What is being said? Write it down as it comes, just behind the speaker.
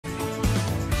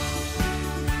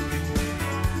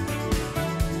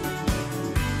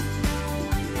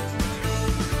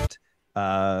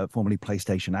formerly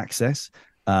PlayStation Access,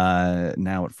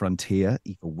 now at Frontier,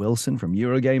 Aoife Wilson from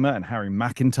Eurogamer, and Harry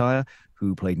McIntyre,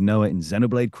 who played Noah in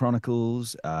Xenoblade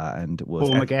Chronicles and was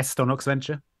former guest on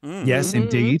Oxventure. Yes,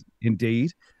 indeed.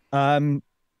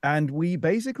 And we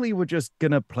basically were just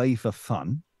gonna play for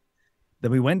fun.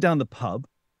 Then we went down the pub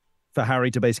for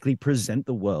Harry to basically present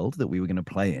the world that we were going to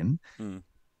play in.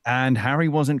 And Harry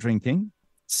wasn't drinking.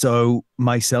 So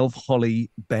myself, Holly,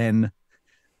 Ben,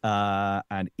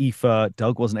 and Aoife,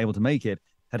 Doug wasn't able to make it,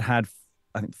 had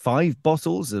I think 5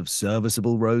 bottles of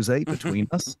serviceable rosé between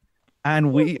us.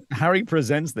 And Harry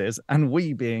presents this, and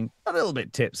we, being a little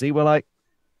bit tipsy, we're like,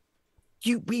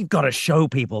 we've got to show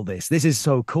people this. This is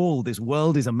so cool. This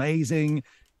world is amazing.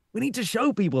 We need to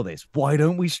show people this. Why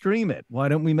don't we stream it? Why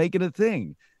don't we make it a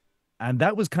thing? And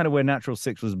that was kind of where Natural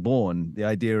Six was born. The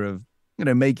idea of,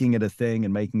 making it a thing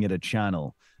and making it a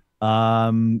channel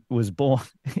was born.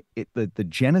 The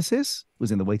genesis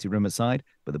was in the waiting room outside,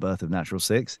 but the birth of Natural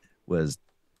Six was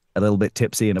a little bit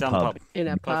tipsy in a pub. In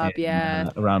a pub, yeah.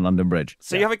 Around London Bridge.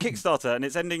 So you have a Kickstarter and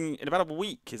it's ending in about a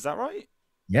week. Is that right?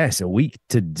 Yes, a week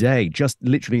today, just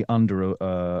literally under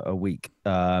a week.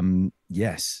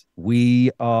 Yes, we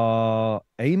are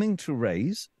aiming to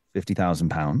raise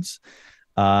 £50,000.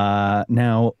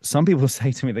 Now, some people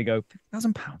say to me, they go,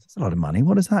 £50,000, that's a lot of money.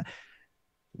 What is that?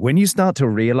 When you start to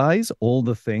realize all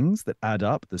the things that add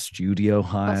up, the studio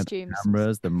hire, the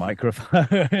cameras, the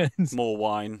microphones, more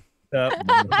wine. Yeah. The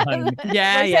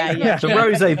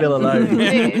rosé bill alone.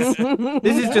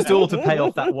 This is just all to pay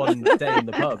off that one day in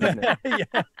the pub, isn't it? Yeah.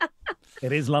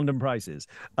 It is London prices.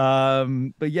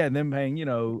 But yeah, then paying,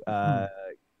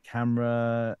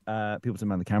 camera, people to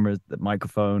man the cameras, the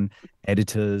microphone,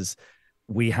 editors.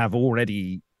 We have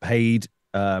already paid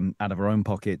out of our own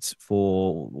pockets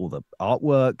for all the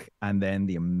artwork, and then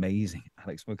the amazing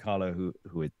Alex Jordan,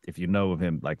 who if you know of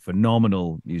him, like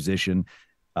phenomenal musician.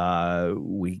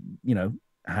 We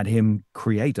had him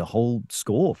create a whole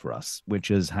score for us, which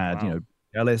has had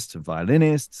cellists and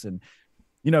violinists, and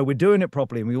we're doing it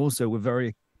properly. And we're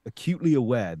very acutely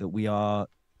aware that we are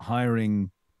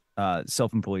hiring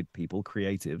self-employed people,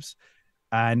 creatives,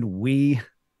 and we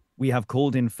have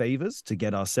called in favors to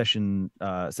get our session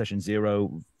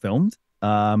 0 filmed,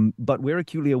 but we're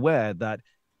acutely aware that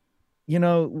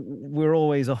we're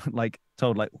always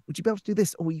told, would you be able to do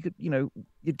this? Or you could,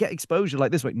 you'd get exposure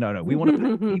like this way. No, we want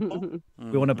to pay people.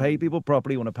 We want to pay people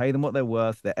properly. We want to pay them what they're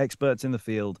worth. They're experts in the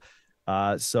field.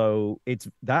 So it's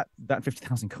that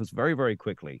 50,000 goes very, very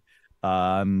quickly.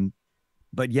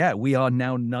 But yeah, we are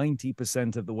now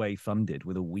 90% of the way funded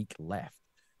with a week left.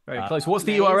 Very close. What's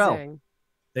the URL?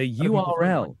 The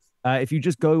URL, if you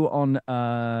just go on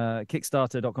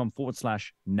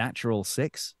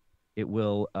kickstarter.com/natural6, it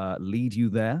will lead you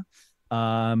there.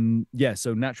 So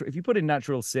if you put in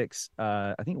Natural Six,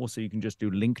 I think also you can just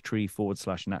do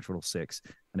linktree/natural6,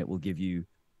 and it will give you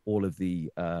all of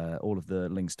the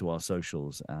links to our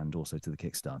socials and also to the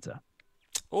Kickstarter.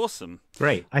 Awesome.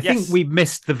 Great. I think we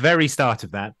missed the very start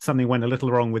of that. Something went a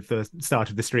little wrong with the start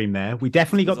of the stream there. We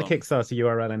definitely got the Kickstarter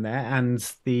URL in there, and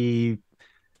the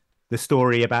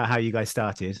story about how you guys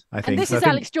started, I think. And this is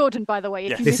Alex Jordan, by the way.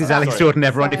 This is Alex Jordan,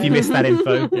 everyone, if you missed that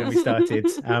info when we started.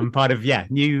 Part of,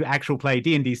 new actual play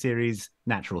D&D series,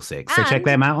 Natural Six. So check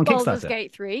them out on Kickstarter. Baldur's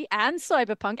Gate 3 and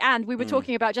Cyberpunk. And we were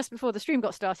talking about, just before the stream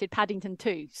got started, Paddington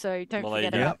 2. So don't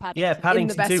forget about Paddington. Yeah,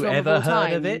 Paddington 2. Ever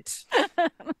heard of it?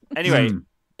 Anyway,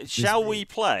 shall we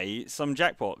play some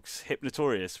Jackbox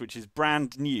Hypnotorious, which is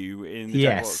brand new in the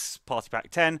Jackbox Party Pack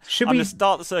 10? I'm going to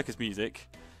start the circus music.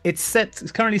 It's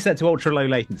currently set to ultra low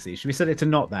latency. Should we set it to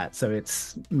not that, so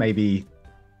it's maybe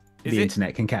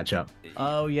internet can catch up?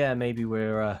 Oh yeah, maybe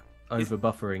we're over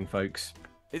buffering, folks.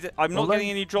 Is it? I'm not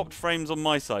getting any dropped frames on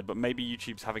my side, but maybe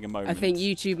YouTube's having a moment. I think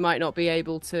YouTube might not be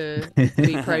able to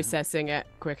be processing it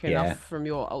quick enough from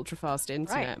your ultra fast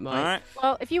internet, Mike. All right.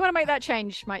 Well, if you want to make that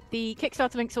change, Mike, the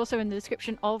Kickstarter link's also in the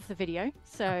description of the video,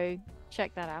 so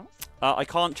check that out. I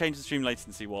can't change the stream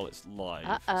latency while it's live.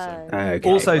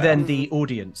 Also, then the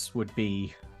audience would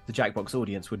be, the Jackbox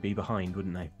audience would be behind,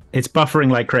 wouldn't they? It's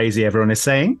buffering like crazy, everyone is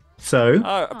saying. So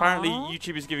apparently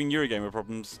YouTube is giving Eurogamer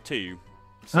problems too.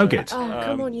 So, good.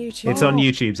 Come on, YouTube. It's on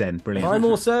YouTube's end. Brilliant. Buy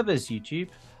more servers, YouTube.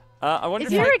 I wonder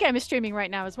is Eurogamer streaming right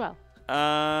now as well?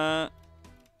 I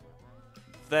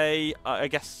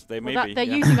guess they may be. They're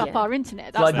using up our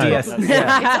internet. That's Yes. It's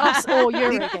us or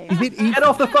Eurogamer. Get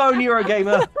off the phone,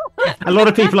 Eurogamer. A lot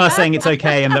of people are saying it's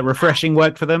okay and that refreshing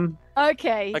worked for them.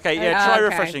 Okay. Okay, yeah, try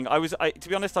refreshing. To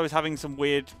be honest, I was having some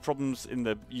weird problems in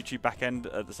the YouTube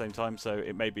backend at the same time, so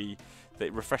it may be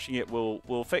that refreshing it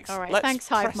will fix. All right, thanks,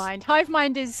 HiveMind.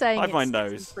 HiveMind is saying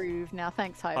it's improved now.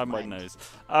 Thanks, HiveMind. HiveMind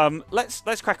knows.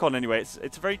 Let's crack on anyway.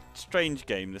 It's a very strange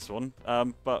game, this one,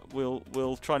 but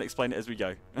we'll try and explain it as we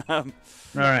go. All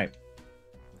right.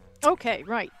 Okay,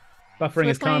 right. Buffering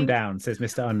has calmed down, says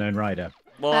Mr. Unknown Rider.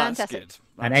 Well, that's good.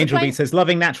 And Angel Beat says,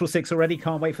 loving Natural 6 already,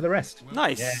 can't wait for the rest.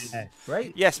 Nice. Yeah,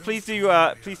 great. Yes, please do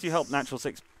help Natural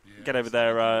 6 get over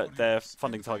their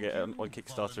funding target on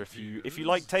Kickstarter if you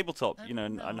like tabletop,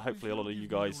 and hopefully a lot of you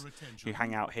guys who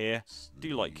hang out here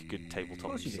do like good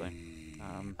tabletop.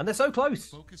 And they're so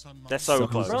close. They're so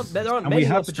close. There aren't and many we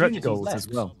have stretch opportunities goals left as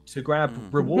well to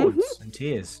grab rewards and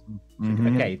tiers.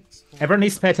 Okay, everyone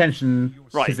needs to pay attention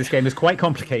because this game is quite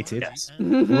complicated. Yes.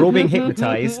 We're all being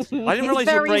hypnotized. I didn't realise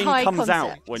your brain comes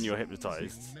out when you're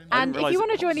hypnotized. And if you want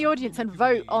to join the audience and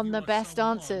vote on the best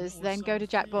answers, then go to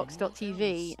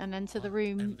jackbox.tv and enter the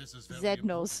room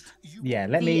ZNOS. Yeah,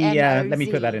 let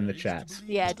me put that in the chat.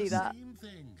 Yeah, do that.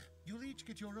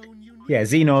 Yeah,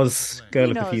 Xenos, Girl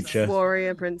of the Future.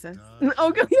 Warrior Princess.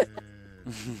 Oh, God.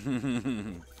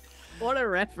 What a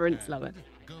reference, love it.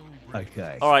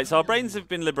 Okay. All right, so our brains have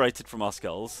been liberated from our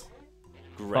skulls.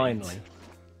 Great. Finally.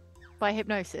 By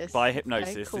hypnosis. By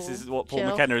hypnosis. Okay, cool. This is what Paul Chill.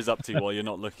 McKenna is up to while you're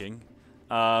not looking.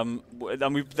 And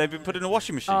they've been put in a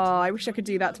washing machine. Oh, I wish I could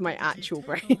do that to my actual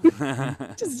brain.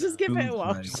 just give it a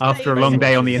wash. After a long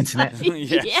day on the internet.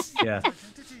 Yes. Yeah.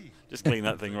 Just clean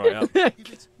that thing right up.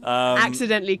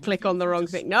 Accidentally click on the wrong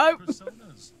thing. Nope.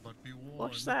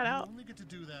 Wash that out.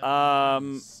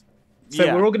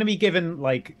 So we're all going to be given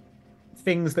like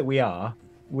things that we are,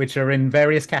 which are in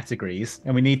various categories,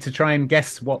 and we need to try and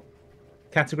guess what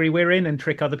category we're in and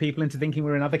trick other people into thinking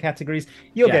we're in other categories.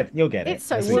 You'll get it It's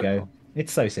so as we go.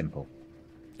 It's so simple.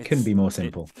 Couldn't be more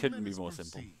simple. It couldn't be more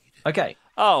simple. Okay.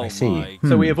 Oh, I see. my.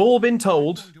 So we have all been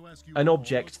told an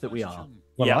object that we are.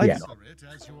 Well, Yeah. yeah.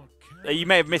 You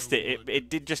may have missed it. It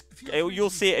did just.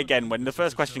 You'll see it again when the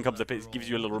first question comes up. It gives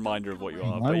you a little reminder of what you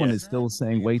are. My one is still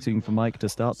saying waiting for Mike to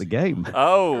start the game.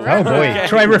 Oh. Oh boy! Okay.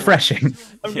 Try refreshing.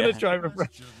 I'm gonna try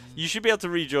refresh. You should be able to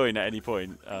rejoin at any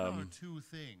point.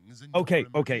 Okay,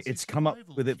 it's come up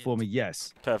with it for me.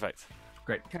 Yes. Perfect.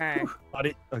 Great. Okay. But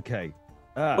okay.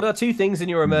 What are two things in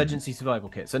your emergency survival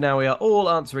kit? So now we are all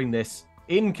answering this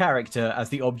in character as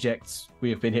the objects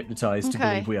we have been hypnotized to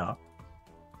believe we are.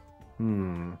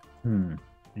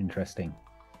 Interesting.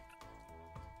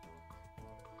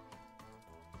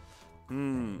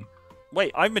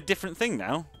 Wait, I'm a different thing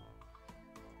now.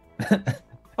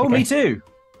 Oh, me too.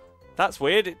 That's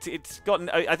weird. It's gotten.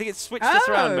 I think it's switched us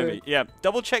around. Maybe. Yeah.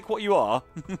 Double check what you are,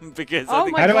 because. Oh I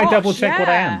think my How do I gosh, double check what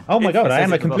I am? Oh my god, I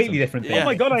am a at the completely bottom. different thing. Yeah. Oh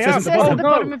my god, I It am. says It says at the no.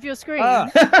 bottom of your screen. Oh,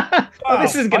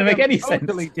 this isn't going to make any sense.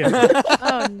 Totally different.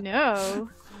 Oh no.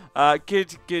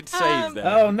 Good save there.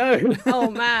 Oh no. Oh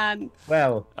man.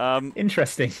 Well,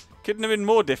 interesting. Couldn't have been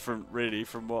more different, really,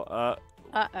 from what. Uh-oh.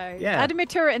 Yeah.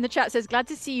 Adamitura in the chat says, glad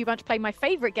to see you bunch play my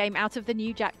favourite game out of the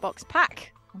new Jackbox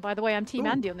pack. And by the way, I'm Team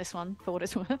Andy on this one, for what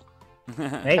it's worth.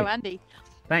 Hey, Oh, Andy.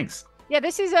 thanks. Yeah,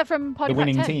 this is from Party The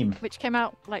winning Pack 10, team. which came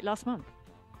out like last month.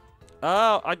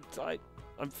 Oh, I'm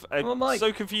Oh, Mike.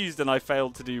 so confused, and I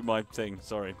failed to do my thing.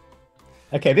 Sorry.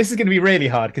 Okay, this is going to be really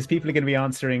hard because people are going to be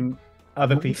answering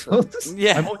other people's.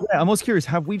 Yeah. I'm also curious.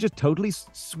 Have we just totally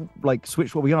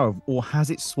switched what we are, or has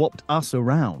it swapped us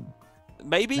around?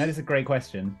 Maybe. That is a great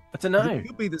question. I don't know. It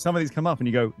could be that some of these come up and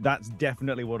you go, "That's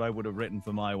definitely what I would have written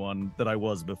for my one that I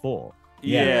was before."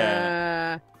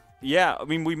 Yeah. Yeah. I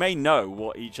mean, we may know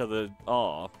what each other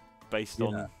are based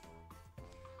on.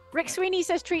 Rick Sweeney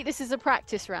says treat this as a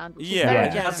practice round. Which is Yeah, very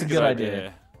that's a generous. good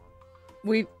idea.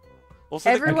 We Also,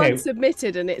 everyone Okay.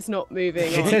 submitted and it's not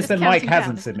moving. It on. says that Counting Mike down.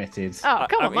 hasn't submitted. Oh,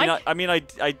 come on, Mike.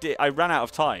 I ran out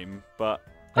of time, but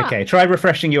Okay, try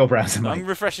refreshing your browser, Mike. I'm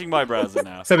refreshing my browser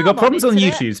now. So we've got Come on, problems on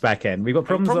internet. YouTube's back end. We've got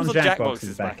problems on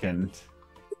Jackbox's back end.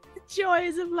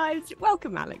 Joys of life.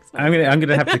 Welcome, Alex. I'm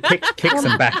gonna have to kick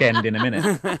some back end in a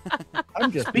minute.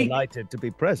 I'm just delighted to be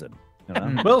present. You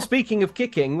know? Well, speaking of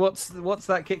kicking, what's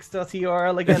that Kickstarter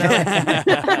URL again? Alex?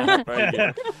 Very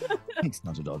good.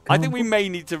 Kickstarter.com. I think we may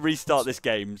need to restart this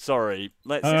game. Sorry.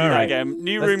 Let's do All that right. again.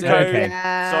 New Let's room do it. code. Okay.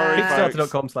 Sorry, folks.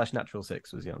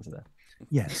 Kickstarter.com/natural6 was the answer there.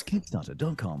 Yes,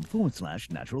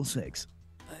 Kickstarter.com/natural6.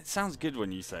 It sounds good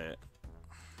when you say it.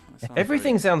 That sounds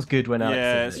Everything sounds good when Alex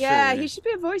Yeah, says it. Yeah, True. he should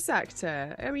be a voice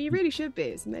actor. I mean, he really should be.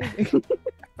 It's amazing.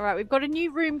 All right, we've got a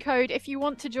new room code. If you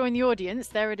want to join the audience,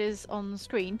 there it is on the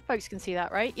screen. Folks can see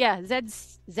that, right? Yeah,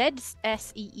 ZSEE.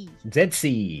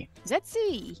 ZC.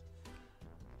 ZC.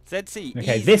 ZC.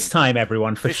 Okay, easy. this time,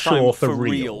 everyone, for This sure, time, for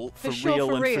real. For sure, real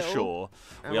for and real. for sure.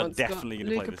 We are Everyone's definitely got going to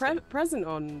play Luca this game. present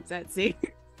on Zetzi.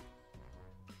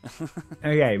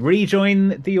 Okay,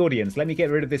 rejoin the audience. Let me get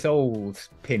rid of this old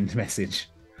pinned message.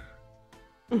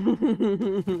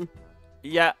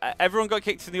 Yeah, everyone got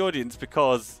kicked in the audience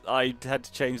because I had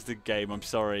to change the game. I'm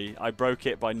sorry. I broke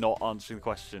it by not answering the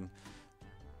question.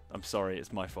 I'm sorry.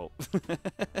 It's my fault.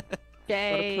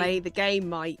 Gotta play the game,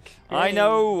 Mike. I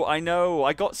know. I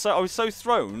was so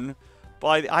thrown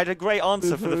by. I had a great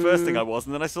answer for the first thing I was,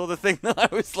 and then I saw the thing that I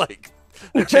was like,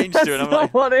 I changed to, and I'm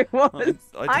like, what it was.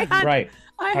 I had Right.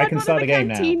 I had can one start of the the game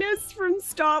now. cantinas from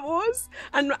Star Wars,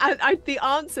 and the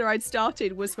answer I'd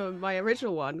started was from my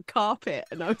original one, carpet,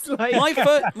 and I was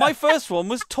like, my first one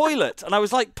was toilet, and I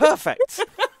was like, perfect.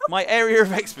 My area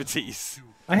of expertise.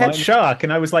 I had shark,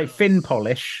 and I was like fin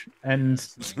polish, and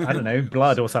I don't know,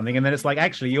 blood or something, and then it's like,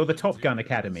 actually, you're the Top Gun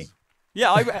Academy.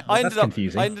 Yeah, I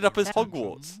confusing. ended up as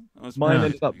Hogwarts. Mine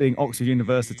ended up being Oxford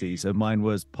University, so mine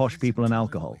was posh people and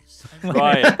alcohol.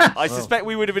 Right. I suspect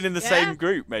we would have been in the same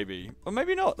group, maybe. Or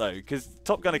maybe not, though, because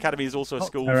Top Gun Academy is also a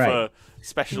school for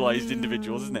specialised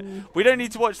individuals, isn't it? We don't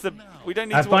need to watch the...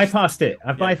 I've bypassed it.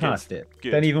 I've bypassed it.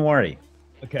 Good. Don't even worry.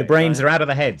 Okay. The brains are out of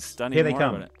the heads. Don't Here even they worry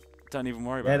come. about it. Don't even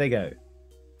worry about There it. they go.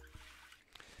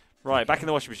 Right, back in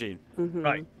the washing machine.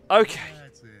 Right. Okay.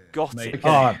 Got it.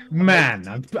 Oh, man.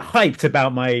 I'm hyped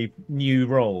about my new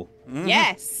role.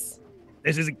 yes.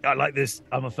 This is. I like this.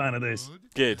 I'm a fan of this.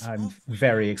 Good. I'm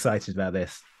very excited about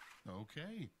this.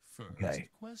 Okay, first Okay.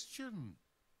 question.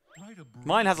 Write a brief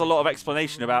Mine has a lot of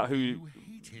explanation about who you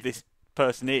hated. this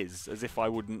person is, as if I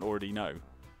wouldn't already know.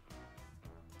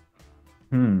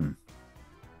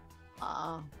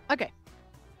 Okay.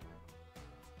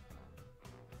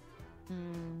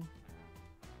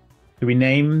 Do we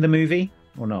name the movie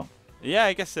or not? Yeah,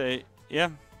 I guess so. Yeah.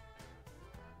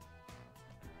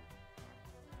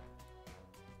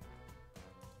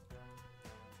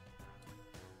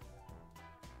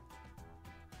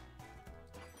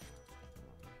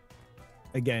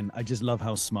 Again, I just love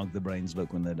how smug the brains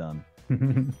look when they're done.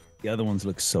 The other ones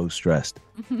look so stressed.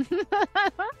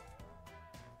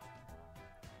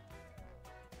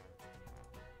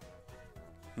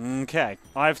 Okay.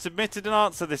 I've submitted an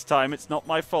answer this time. It's not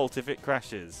my fault if it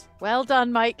crashes. Well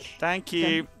done, Mike. Thank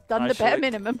you. Done I the shall bare ac-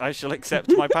 minimum. I shall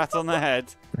accept my pat on the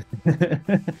head.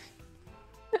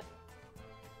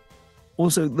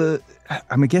 Also,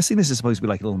 I'm guessing this is supposed to be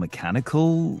like a little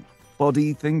mechanical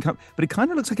body thing, but it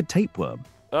kind of looks like a tapeworm.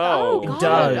 Oh, God.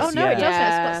 does, Oh no, it doesn't. It's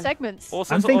yeah. got segments.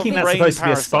 Also I'm sort of thinking that's brain supposed to be a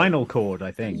parasite. spinal cord,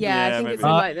 I think. Yeah, Yeah, I think it's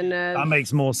maybe. like the nerve. That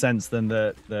makes more sense than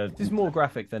the. This is more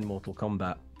graphic than Mortal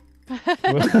Kombat.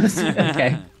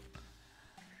 Okay.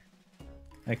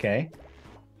 Okay.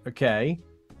 Okay.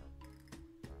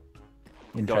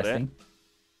 Interesting.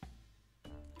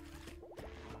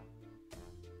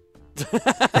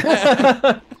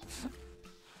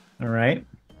 All right.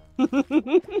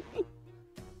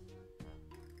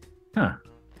 Huh.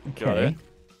 Got Okay. it.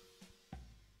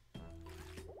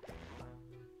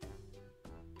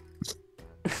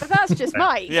 But that's just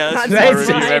Mike. Yeah, that's That's my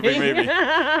review of just- every movie.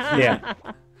 Yeah.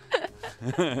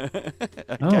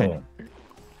 Okay. Oh.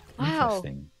 Wow.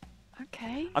 Interesting.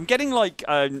 Okay. I'm getting like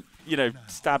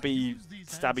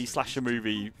stabby slasher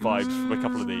movie vibes from a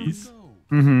couple of these.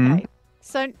 Mm-hmm. Okay.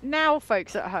 So now,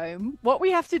 folks at home, what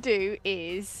we have to do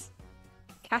is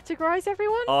categorize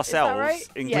everyone. Ourselves Is that right?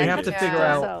 included. Yeah, We have to categorize figure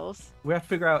out- ourselves. We have to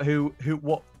figure out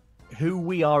who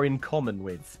we are in common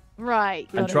with, Right.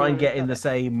 and got try it, and get got in the it.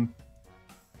 same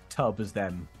tub as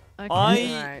them.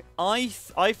 Okay.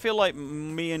 I feel like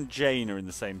me and Jane are in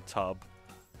the same tub,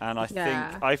 and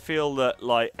Yeah. I feel that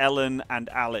like Ellen and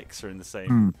Alex are in the same.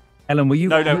 Hmm. Ellen, were you?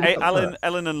 No, who was up Ellen first?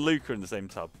 and Luke are in the same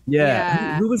tub. Yeah.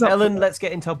 Yeah. Who was up Ellen, first? let's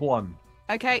get in tub 1.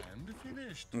 Okay. And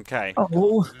finished. Okay.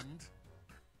 Oh.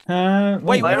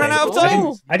 Wait, we okay. ran out of I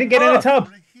time. I didn't get in a tub.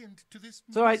 For a hint to this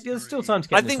It's all right. There's still time to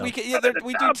get I in the think tub. we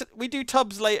can. Yeah, we do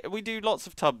tubs later. We do lots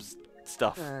of tubs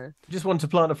stuff. Just want to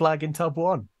plant a flag in tub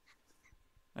 1.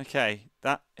 Okay,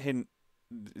 that hint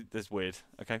is weird.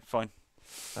 Okay, fine.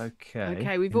 Okay.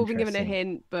 Okay, we've all been given a Interesting.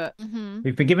 hint, but Mhm.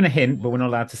 We've been given a hint, but we're not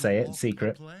allowed to say it. It's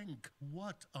secret. Blank.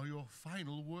 What are your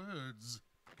final words?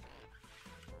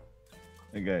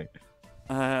 Okay.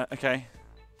 Okay.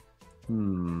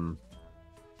 Hmm.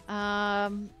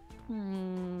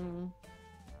 Hmm.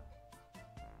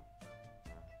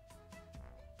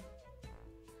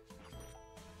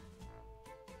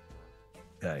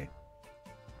 Okay.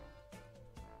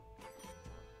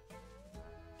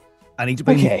 I need to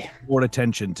pay Okay. more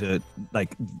attention to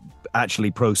like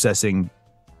actually processing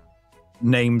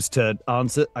names to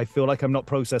answer, I feel like I'm not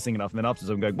processing enough. And then afterwards,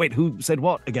 I'm going, wait, who said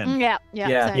what again? Yeah.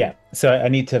 Same. Yeah. So I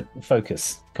need to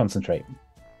focus, concentrate.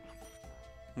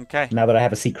 Okay. Now that I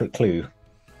have a secret clue.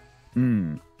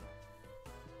 Wizzy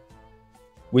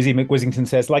McWizington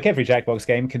says, like every Jackbox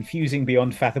game, confusing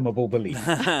beyond fathomable belief.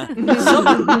 Some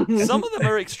of them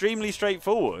are extremely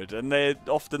straightforward, and they're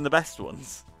often the best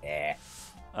ones. Yeah.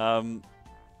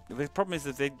 The problem is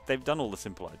that they've done all the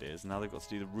simple ideas, and now they've got to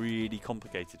do the really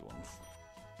complicated ones.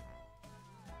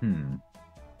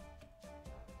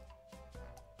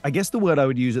 I guess the word I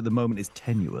would use at the moment is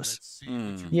tenuous.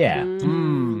 Yeah.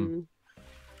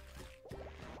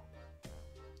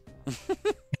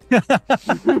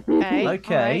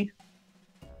 Okay.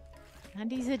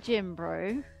 And he's a gym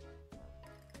bro.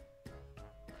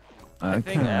 I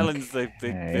think Ellen's the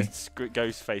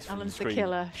ghost face from the Ellen's the screen.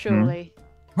 killer, surely.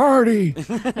 Party!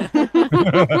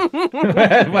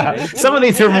 Well, some of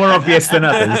these are more obvious than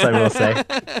others, I will say.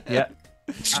 Yeah.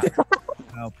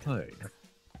 I'll play.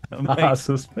 I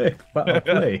suspect, but I'll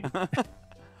play.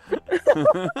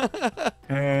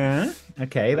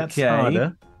 Okay, that's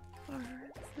harder.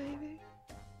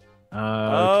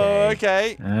 Oh,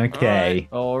 okay. Okay.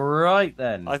 All right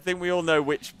then. I think we all know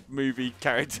which movie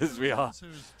characters we are.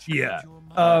 Yeah.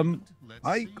 I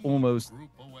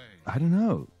don't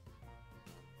know.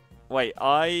 Wait,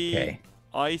 I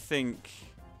think.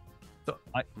 So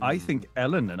I think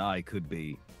Ellen and I could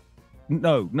be.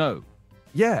 No.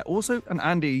 Yeah. Also, and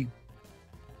Andy.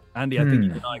 I think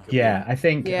you and I could. Yeah, I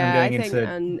think I'm going into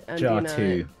Andy jar and I.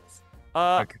 2.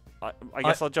 I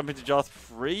guess I'll jump into jar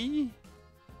 3.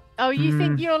 Oh, you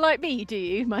think you're like me, do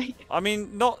you, Mike? I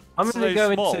mean, not. I'm so going to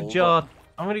go small, into jar.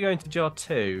 I'm going to go into jar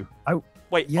 2.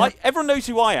 Wait, Yeah. everyone knows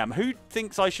who I am. Who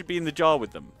thinks I should be in the jar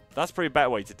with them? That's probably a better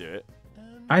way to do it.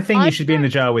 I think you should be in the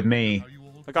jar with me.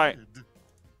 Okay.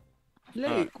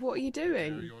 Luke, what are you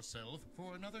doing? Yourself,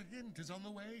 for another hint is on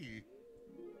the way.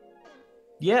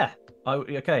 Yeah.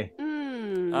 Okay.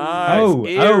 Oh,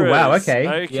 it's wow, eras. okay.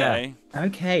 Okay.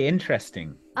 Okay,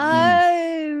 interesting.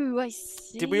 Oh, I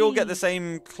see. Did we all get the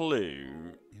same clue?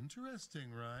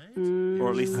 Interesting, right? Or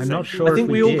at least the I'm same not sure I think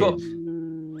if we all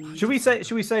did. got. Should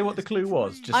we say what the clue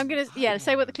was? Just I'm gonna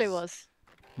say what the clue was.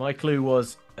 my clue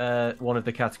was one of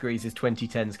the categories is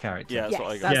 2010s character. Yeah, that's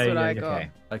what I Yes, got. that's what I got.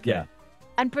 Okay. Okay. Yeah.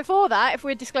 And before that, if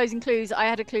we're disclosing clues, I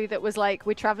had a clue that was like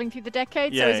we're traveling through the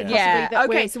decades. Yeah, so is it yeah. possibly that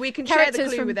Okay, we're so we can share the characters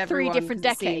clue from with 3 everyone. different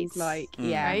 'cause it seems decades, like, Mm.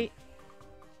 yeah. right?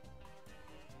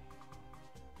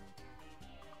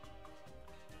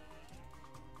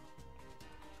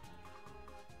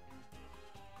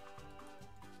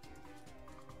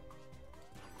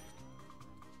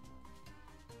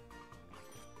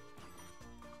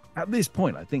 At this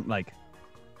point, I think like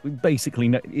we basically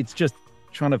know. It's just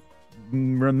trying to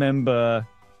remember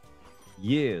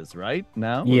years, right?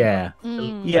 Now. Yeah.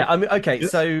 Yeah. I mean, okay.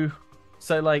 So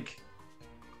like,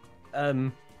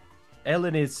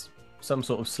 Ellen is some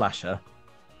sort of slasher.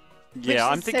 Yeah,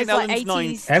 I'm Which thinking says, like, Ellen's 9.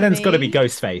 80s to Ellen's got to me. be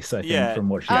Ghostface, I think, Yeah. from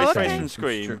what she's Oh, Ghostface okay. from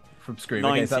Scream. From Scream.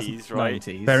 Okay, so that's 90s, right?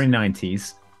 90s. very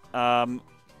 90s, I'm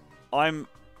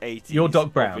 80s. You're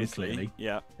Doc Brown, obviously. clearly.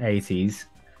 Yeah. 80s.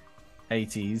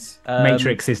 80s.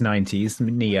 Matrix is 90s.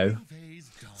 Neo.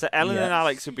 So Ellen Yeah. and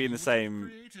Alex would be in the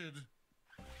same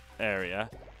area.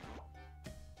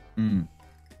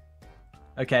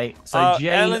 Okay, so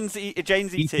Jane's ET.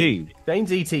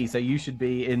 Jane's ET. So you should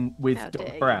be in with How Doc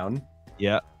dare you. Brown.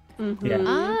 Yeah. Yeah.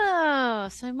 Oh,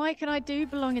 so Mike and I do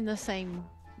belong in the same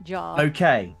jar.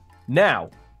 Okay.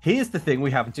 Now, here's the thing we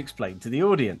haven't explained to the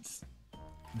audience.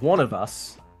 One of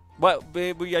us. Well,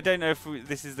 I don't know if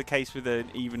this is the case with an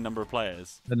even number of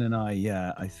players. Ellen and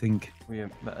I, I think.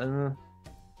 I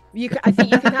I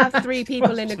think you can have 3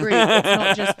 people in a group. It's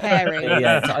not just pairing.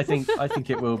 yeah, I think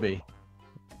it will be.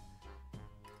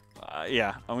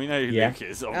 Yeah, and we know who Yeah. Luke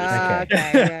is, obviously.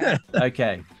 Okay, yeah.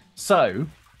 Okay. So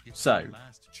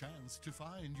Last chance to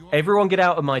find your everyone get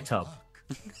out of my tub.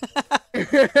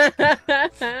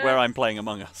 Where I'm playing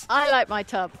Among Us. I like my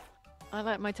tub. I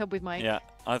like my tub with Mike. Yeah,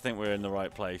 I think we're in the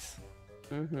right place.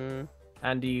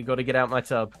 Andy, you got to get out my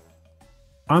tub.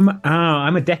 I'm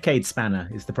a decade spanner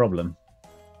is the problem.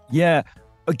 Yeah.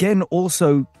 Again,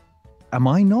 also, am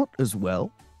I not as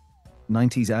well?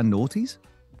 90s and noughties?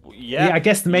 Yeah, I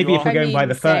guess maybe you if we're are. going by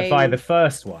the same. by the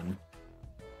first one,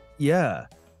 Yeah.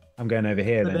 I'm going over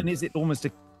here But then. then is it almost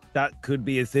that could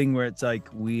be a thing where it's like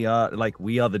we are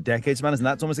the decade spanners, and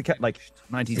that's almost like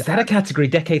 90s Is that a category,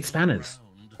 decade spanners?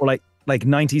 or like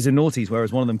 90s and noughties,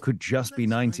 whereas one of them could just be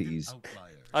 90s.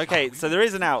 Okay, so there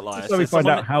is an outlier. So we find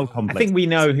someone- out how I complex. think we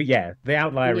know who. Yeah, the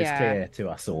outlier is Yeah. clear to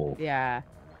us all. Yeah.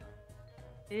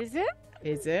 Is it?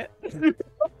 Is it?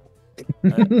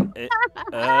 The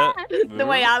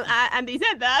way Andy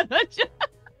said that.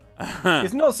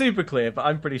 It's not super clear, but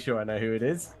I'm pretty sure I know who it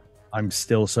is. I'm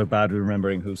still so bad at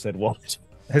remembering who said what.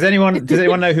 Does anyone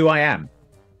know who I am?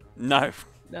 No.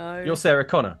 No. You're Sarah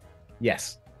Connor.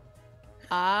 Yes.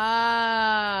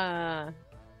 Ah.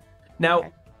 Now, Okay.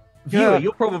 viewer,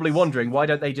 you're probably wondering why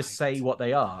don't they just say what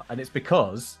they are? And it's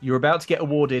because you're about to get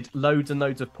awarded loads and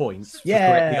loads of points for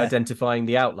correctly identifying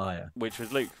the outlier. Which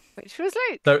was Luke. Which was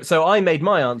Luke. So I made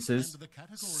my answers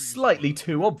slightly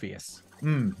too obvious.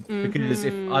 Mm-hmm. Because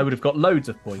if I would have got loads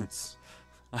of points.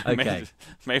 I Okay.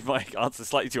 made my answer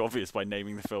slightly too obvious by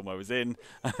naming the film I was in.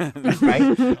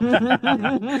 Right.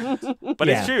 But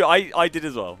it's true, I did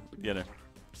as well, you know.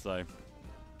 So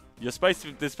there's supposed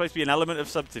to be an element of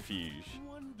subterfuge.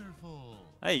 Wonderful.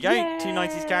 There you go, Yay. two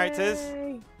 90s characters.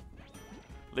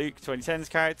 Luke, 2010's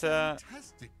character.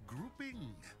 Fantastic grouping.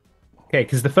 Okay,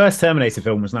 because the first Terminator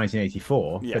film was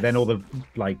 1984, Yes. but then all the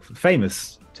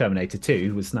famous Terminator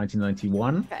 2 was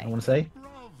 1991. Okay. I want to say.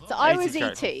 So I 80s was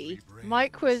character. E.T.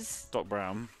 Mike was Doc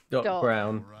Brown. Doc Doc.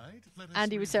 Brown.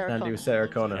 Andy was Sarah Andy Connor. was Sarah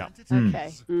Connor. Yeah.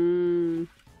 Okay. Mm.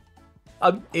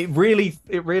 It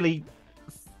really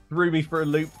threw me for a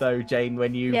loop though, Jane,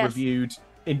 when you Yes. reviewed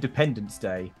Independence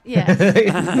Day. Yeah.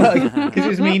 Because it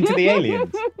was mean to the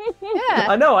aliens. Yeah.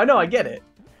 I know, I get it.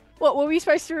 What, were we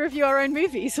supposed to review our own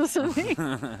movies or something?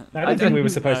 I don't think we were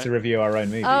supposed to review our own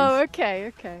movies. Oh,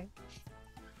 okay.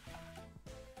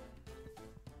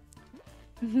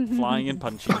 Flying and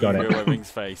punching Got in it. Real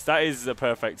Webbing's face. That is a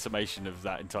perfect summation of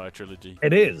that entire trilogy.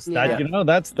 It is. Yeah. That, you know,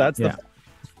 that's Yeah.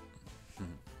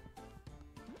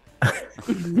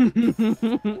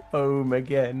 Home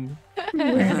again.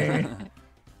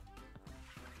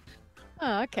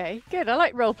 Oh, okay. Good. I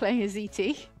like role playing as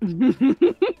E.T.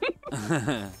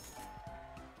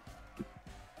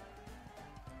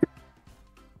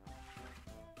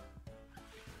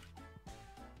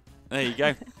 There you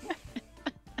go.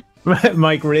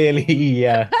 Mike really,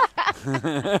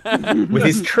 with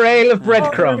his trail of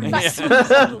breadcrumbs, Maximum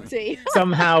subtlety.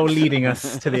 somehow leading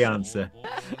us to the answer.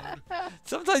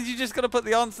 Sometimes you just got to put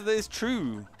the answer that is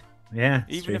true, Yeah,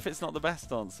 even if it's not the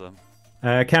best answer.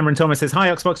 Cameron Thomas says, "Hi,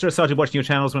 Oxboxer. I started watching your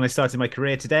channels when I started my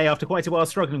career today. After quite a while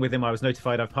struggling with them, I was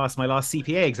notified I've passed my last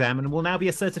CPA exam and will now be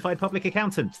a certified public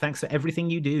accountant. Thanks for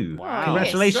everything you do. Wow.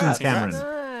 Congratulations, Congrats.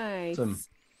 Cameron. Nice. Awesome.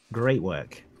 Great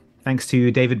work. Thanks to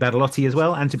David Badalotti as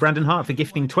well, and to Brandon Hart for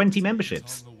gifting 20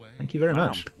 memberships. Thank you very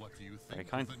much. What do you Very think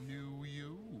kind. of the new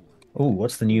you? Oh,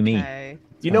 what's the new me? Okay.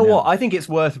 You know what? I think it's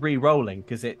worth re-rolling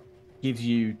because it gives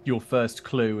you your first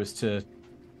clue as to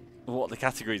What the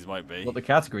categories might be. what the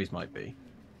categories might be.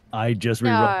 I just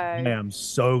No. re-rolled. I am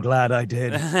so glad I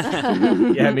did.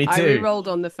 Yeah, me I too. re-rolled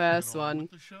on the first On one.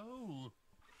 with the show.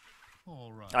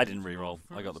 All right. I didn't re-roll.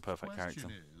 Your I got the first perfect character.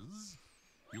 question is,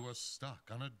 you are stuck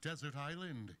on a desert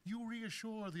island. You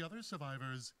reassure the other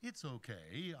survivors, it's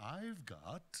okay, I've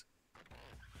got...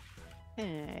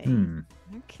 Hey. Hmm.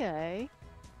 Okay.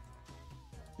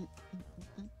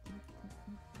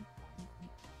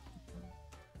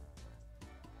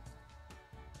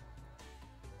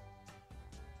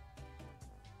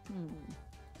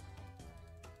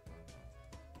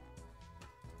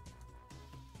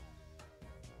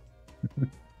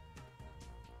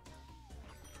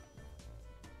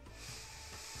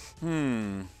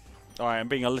 Hmm. All right, I'm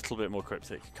being a little bit more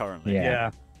cryptic currently.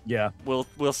 Yeah. Yeah.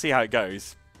 We'll see how it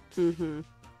goes. Mm-hmm.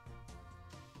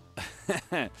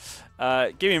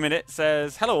 Give me a minute.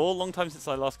 Says, hello all. Long time since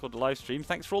I last called a live stream.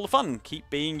 Thanks for all the fun. Keep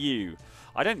being you.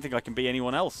 I don't think I can be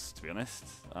anyone else, to be honest.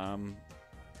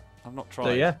 I've not tried.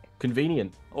 So yeah,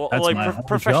 convenient. That's Although my whole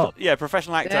professional, job. yeah,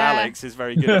 professional actor Yeah. Alex is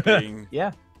very good at being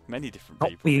Yeah. many different Not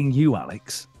people. being you,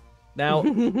 Alex. Now,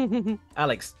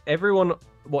 Alex, everyone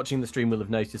watching the stream will have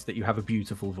noticed that you have a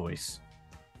beautiful voice.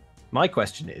 My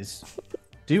question is,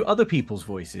 do other people's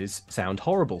voices sound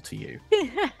horrible to you?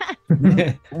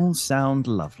 All sound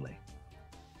lovely.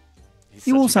 He's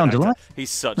You such all a good sound actor. alike. He's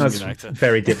such That's a good actor.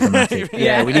 very diplomatic.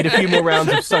 Yeah, we need a few more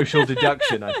rounds of social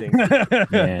deduction, I think.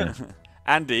 Yeah.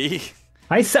 Andy,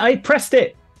 I pressed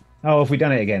it. Oh, have we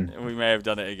done it again? we may have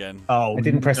done it again. Oh, I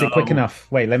didn't press it quick no. enough.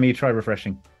 Wait, let me try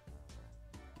refreshing.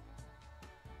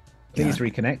 Please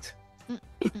reconnect.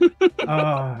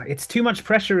 Oh, it's too much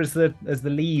pressure as the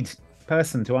lead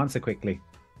person to answer quickly.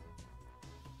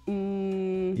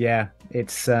 Mm, Yeah,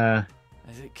 it's Has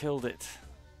it killed it?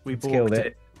 We It's killed balked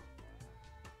it.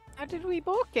 How did we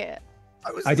balk it?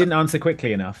 I didn't answer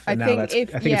quickly enough, and I now think that's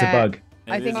if- I think it's a yeah. bug.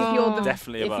 I It think is if you're the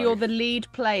definitely a if bug. you're the lead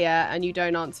player and you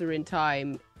don't answer in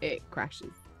time, it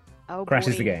crashes. Oh,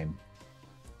 Crashes boy. the game.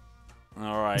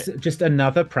 All right. It's just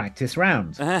another practice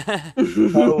round.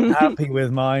 So happy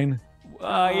with mine.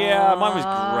 Yeah, mine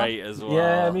was great as well.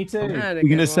 Yeah, me too. You're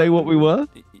gonna say what we were?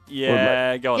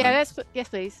 Yeah, go on. Yeah, then. yes,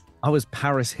 please. I was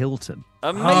Paris Hilton.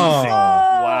 Amazing! Oh.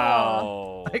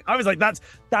 Wow. I was like,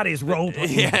 that is role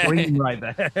playing Yeah. dream right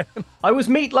there. I was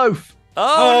Meatloaf.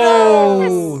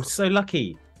 Oh, so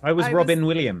lucky. I was I was- Robin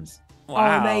Williams. no!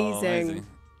 Wow. Amazing.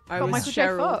 I Got was Michael J.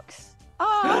 Cheryl. Fox.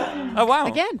 Oh wow.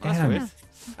 Again. That's Damn. weird.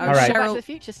 I All was right. Back to Cheryl. the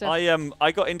Future stuff.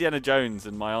 I got Indiana Jones,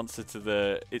 and my answer to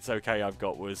the "it's okay" I've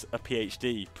got was a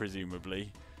PhD,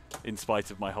 presumably, in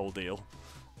spite of my whole deal.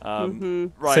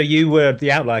 Right. So you were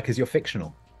the outlier because you're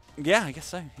fictional. Yeah, I guess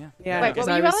so. Yeah. Yeah, Wait, because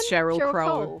what were I you, was Alan? Cheryl Crow.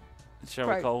 Cole. Cheryl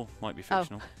Crow. Cole might be Oh.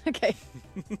 fictional. Okay.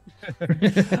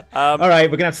 All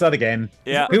right, we're gonna have to start again.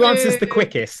 Yeah. Who answers the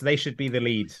quickest? They should be the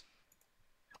lead.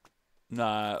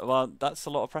 No, well, that's a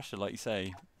lot of pressure, like you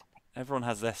say. Everyone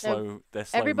has their slow.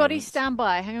 Everybody moments. stand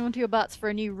by. Hang on to your butts for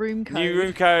a new room code. New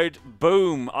room code.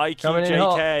 Boom. Coming in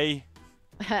hot. IQJK.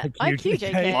 IQ,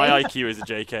 JK. My IQ is a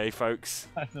JK, folks.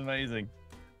 That's amazing.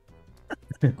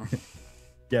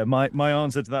 Yeah, my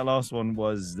answer to that last one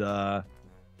was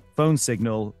phone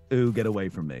signal. Ooh, get away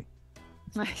from me.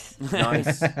 Nice.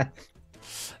 Nice.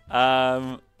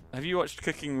 Have you watched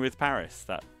Cooking with Paris?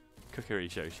 That cookery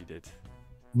show she did.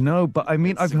 No, but I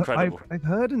mean, It's I've incredible.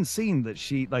 heard and seen that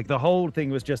she like the whole thing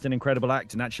was just an incredible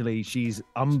act, and actually she's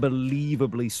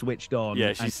unbelievably switched on.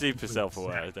 Yeah, she's and super knew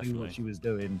self-aware, exactly definitely. what she was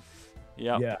doing.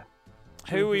 Yeah. Yeah.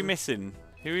 Who are we missing?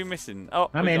 Who are we missing? Oh,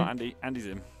 I'm we in. got Andy. Andy's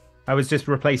in. I was just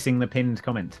replacing the pinned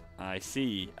comment. I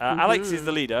see. Alex is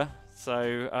the leader,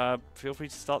 so feel free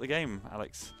to start the game,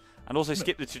 Alex. And also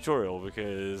skip the tutorial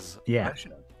because Yeah.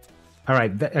 All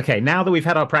right. Okay. Now that we've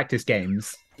had our practice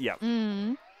games, yeah.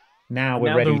 Mm. now we're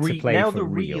Now ready the to play now for the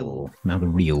real. real. Now the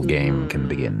real game can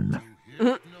begin.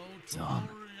 Tom,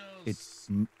 it's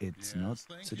not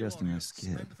suggesting a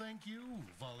skip. And thank you,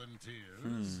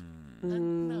 volunteers.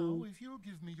 And now, if you'll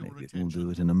give me your Maybe we'll attention, do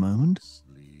it in a moment.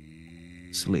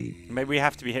 Sleep. Maybe we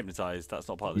have to be hypnotized. That's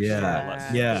not part of the Yeah. tutorial.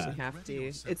 That's- Yeah. We have to.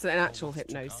 It's an actual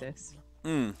hypnosis.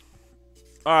 Mm.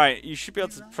 All right, you should be able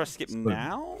to press skip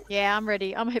now. Yeah, I'm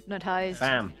ready. I'm hypnotized.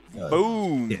 Bam.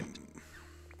 Boom. Skip.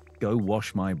 Go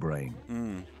wash my brain.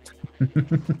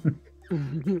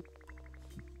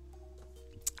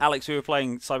 Alex, we were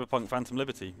playing Cyberpunk Phantom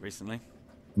Liberty recently.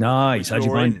 Nice. How'd you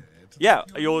You're find in. it? Yeah,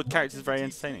 your character's very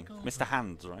entertaining. Mr.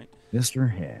 Hands, right? Mr.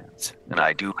 Hands. And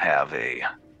I do have a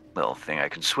little thing I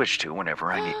can switch to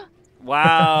whenever I need.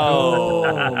 Wow. Oh,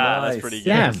 That's nice. pretty good.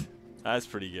 Damn. That's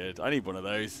pretty good. I need one of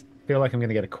those. I feel like I'm going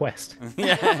to get a quest.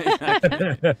 Yeah.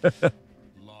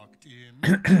 locked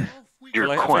in. Off we Your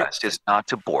Well, I- quest is not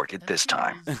to bork it this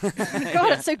time. God,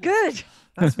 it's so good.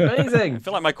 That's I amazing.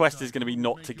 feel like my quest is going to be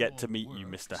not to get to meet you,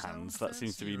 Mr. Hands. That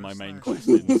seems to be my main quest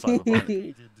in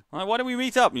Cyberpunk. Like, why don't we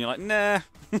meet up? And you're like, nah.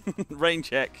 Rain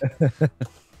check.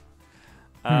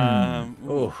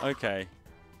 Ooh, okay.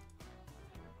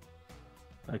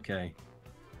 Okay.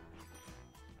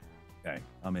 Okay,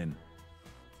 I'm in.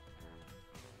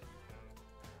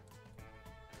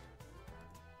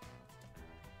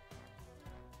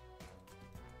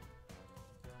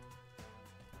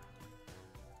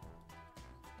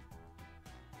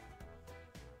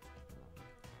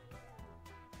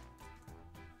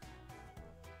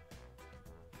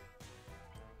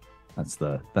 That's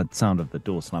that sound of the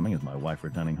door slamming is my wife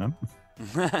returning home.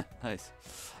 Nice.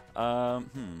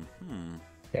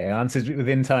 Okay, answers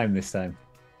within time this time.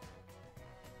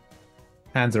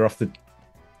 Hands are off the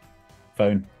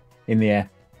phone, in the air.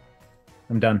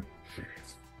 I'm done.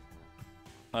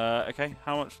 Okay,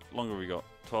 how much longer have we got?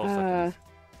 12 seconds.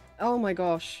 Oh my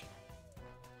gosh.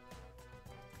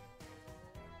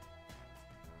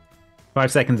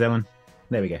 5 seconds, Ellen.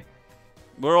 There we go.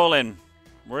 We're all in.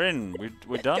 We're in.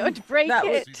 We're done. Don't break That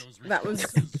was it. that was.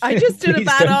 I just did a Please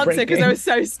bad don't answer break because I it. was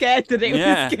so scared that it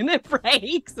Yeah. was gonna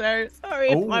break. So sorry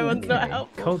if my one's not Okay.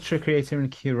 helpful. Culture creator and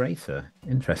curator.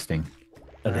 Interesting.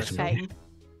 Okay.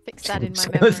 Fix that in my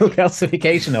Skeletal memory.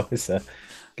 calcification officer.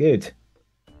 Good.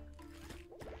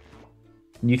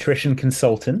 Nutrition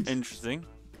consultant. Interesting.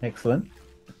 Excellent.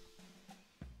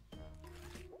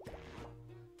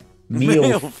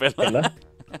 Meal filler. filler.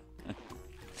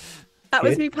 That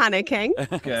was Good. me panicking.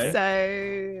 Okay.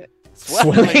 So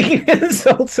Swelling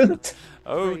consultant.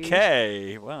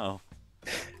 Okay. Wow.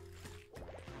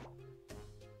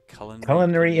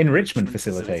 Culinary enrichment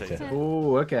facilitator.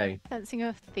 Oh, okay. Sensing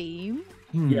a theme.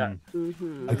 Yeah.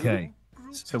 Okay.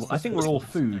 So I think we're all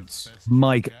foods.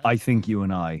 Mike, I think you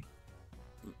and I.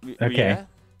 Okay. Yeah,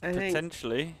 I think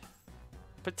potentially.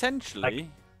 Potentially.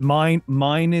 Mine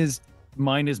is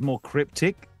more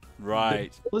cryptic,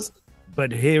 Right.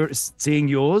 but here seeing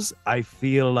yours, I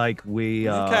feel like we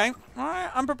are. Okay. All right.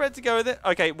 I'm prepared to go with it.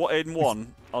 Okay, what in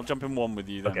one? I'll jump in one with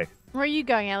you then. Okay. Where are you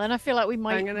going, Ellen? I feel like we I'm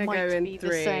might gonna go in be 3.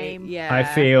 the same. Yeah. I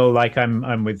feel like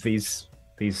I'm with these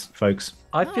folks.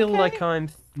 I feel Okay. like I'm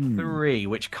 3,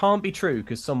 which can't be true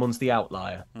because someone's the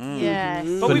outlier. Yes.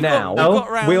 But For we've now- got, we've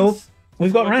got rounds.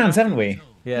 We've got Working rounds, out. haven't we?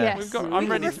 Yeah. Yes. We've got- we I'm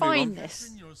can ready to move refine on.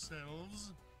 this.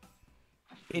 yourselves.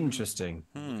 Interesting.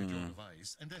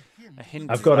 Device and a hint. A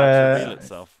hint I've got that a- reveal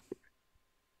itself.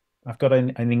 I've got an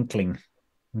inkling.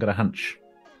 I've got a hunch.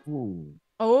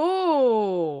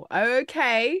 Oh,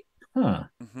 okay. Huh.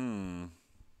 Hmm.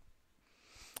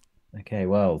 Okay,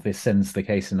 well, this sends the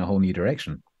case in a whole new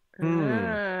direction.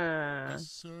 Ah.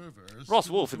 Ross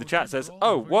Wolf in the chat says,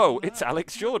 "Oh, whoa, it's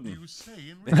Alex Jordan."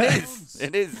 It is.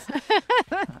 It is.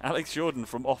 Alex Jordan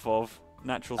from off of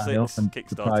Natural I 6 often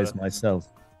surprise Kickstarter. myself.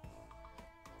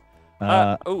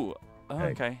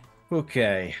 Okay.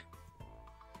 Okay.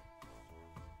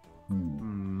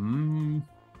 Hmm.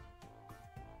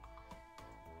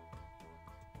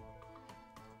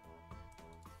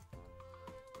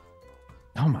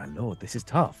 Oh my lord, this is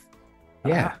tough.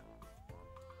 Yeah.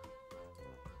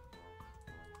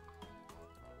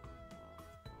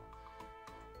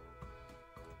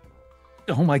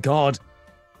 Oh my god.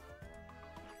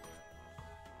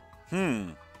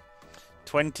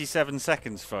 27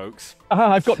 seconds, folks.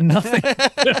 I've got nothing.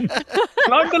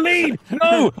 Climb the lead.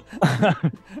 No.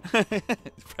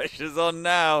 Pressure's on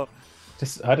now.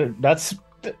 Just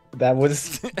that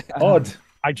was odd.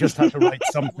 I just had to write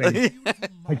something.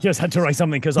 I just had to write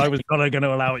something because I was not going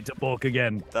to allow it to balk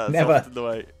again. That's Never. often the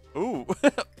way. Ooh.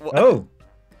 What? Oh.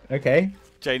 Okay.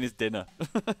 Jane is dinner.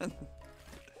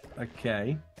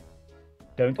 Okay.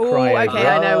 Don't Oh, cry. okay,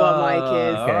 I know what Mike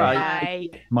is. Okay. Right.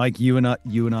 Mike, you and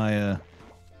I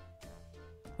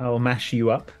I'll mash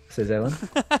you up, says Ellen.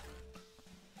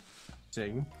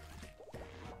 Two.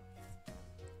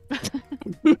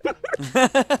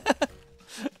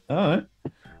 Oh.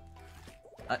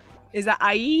 Is that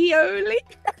aioli?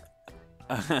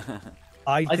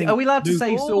 I think Are we allowed to Luke-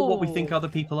 say still what we Oh. think other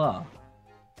people are?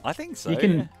 I think so.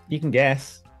 You can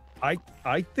guess.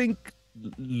 I think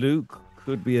Luke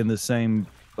could be in the same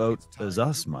boat as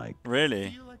us, Mike.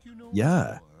 Really?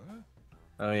 Yeah.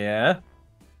 Oh yeah.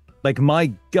 Like my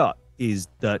gut is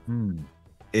that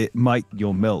it Mike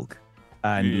your milk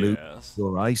and Luke Yes.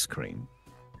 your ice cream.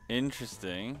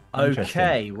 Interesting.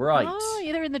 Okay, right. Oh,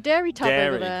 yeah, they're in the dairy tub Dairy.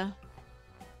 over there.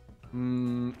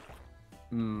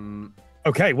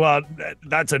 Okay, well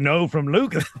that's a no from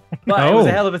Luke. But it was a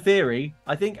Oh. hell of a theory.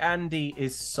 I think Andy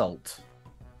is salt.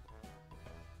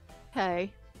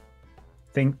 Okay.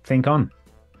 Think on.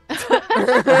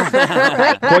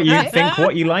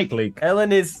 What you like, Luke.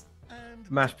 Ellen is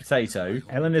mashed potato.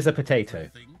 Ellen is a potato.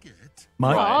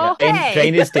 Mike, Oh, Jane, hey.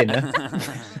 Jane is dinner.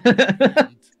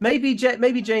 Maybe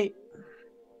Jane.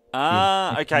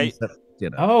 Okay.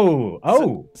 dinner.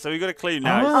 Oh. So we got a clue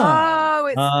now. Oh,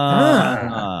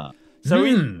 it's So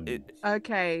Hmm.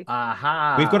 okay.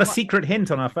 Aha. We've got a secret hint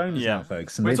on our phones Yeah. now,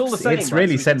 folks. And But it's all the same, It's right?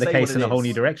 really So we sent can the say case what in it a whole is.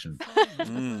 new direction.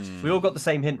 We all got the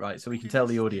same hint, right? So we can tell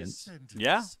the audience.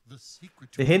 Yeah.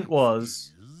 The hint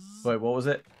was. Wait, what was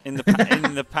it? In the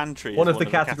in the pantry. One is of the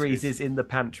categories is in the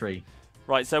pantry.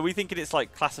 Right. So we thinking it's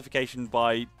like classification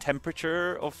by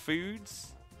temperature of foods.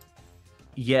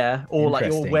 Yeah, or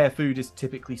Interesting. where food is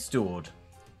typically stored.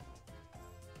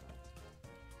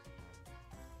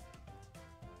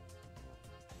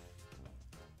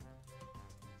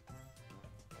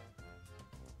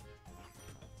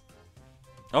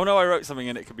 Oh no, I wrote something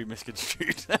and it could be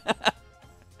misconstrued.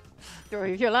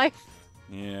 Story of your life.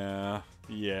 Yeah.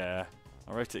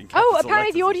 I wrote it in Oh, capital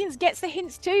apparently the letters. audience gets the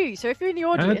hints too. So if you're in the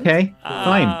audience, Okay,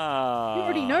 fine. you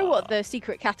already know what the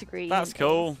secret category That's is.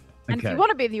 cool. And if Okay. you want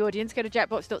to be in the audience, go to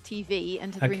jackbox.tv,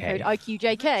 enter the room Okay. code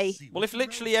IQJK. Well, if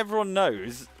literally everyone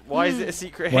knows, why is it a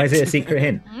secret Why is hint? it a secret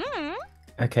hint? Mm.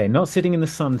 Okay, not sitting in the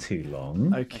sun too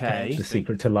long. Okay. The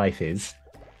secret to life is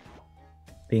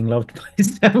being loved by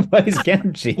Samwise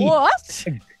Gamgee. What?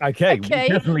 Okay, Okay.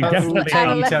 definitely. Out of left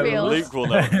Totally. field. Luke will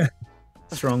know.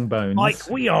 Strong bones. Mike,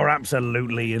 we are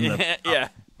absolutely in the Yeah.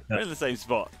 We're in the same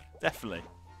spot. Definitely.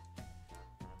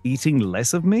 eating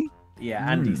less of me. Yeah,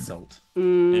 Andy's salt.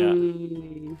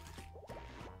 Mm.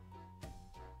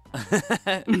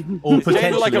 Or It's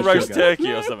potentially like a roast sugar.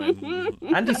 turkey or something.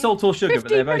 Andy's salt or sugar, but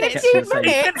they're both 15 kept in the same.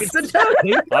 minutes. It's a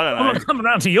turkey. I don't I'm know. not coming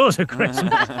round to yours, Chris.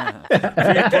 Food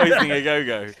poisoning a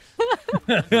go-go.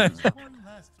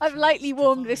 I've lightly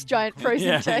warmed this giant frozen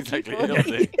Yeah, turkey exactly. for It'll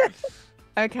you. do.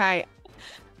 Okay.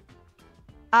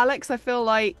 Alex, I feel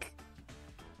like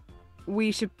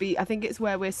we should be. I think it's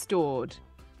where we're stored.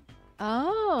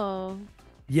 Oh.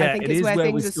 Yeah, I think it it's is where where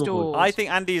things we're are stored. stored. I think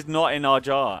Andy's not in our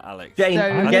jar, Alex. Jane,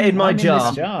 So- get in my I'm in jar.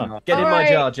 this jar. Get in my Alright.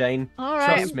 jar, Jane. All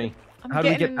right. Trust me. I'm How do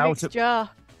we getting get in the out next of- jar.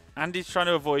 Andy's trying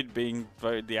to avoid being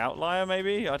voted the outlier,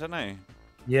 maybe? I don't know.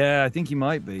 Yeah, I think he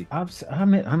might be.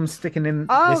 I'm sticking in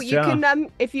Oh, this you jar.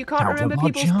 can if you can't Out of remember our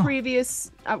people's jar.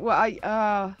 previous.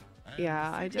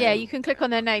 Yeah, I don't. Yeah, you can click on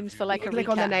their names for like You a click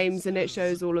on their recap. names and it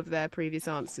shows all of their previous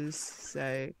answers.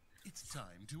 So It's time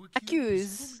to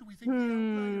Accuse. Who do we think the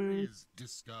outlier is?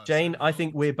 Discuss Jane, and I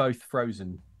think vote. we're both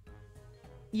frozen.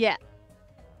 Yeah,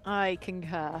 I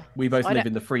concur. We both I live don't-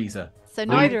 in the freezer. So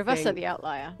neither of us are think- the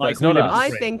outlier. No, it's we not live in us. the I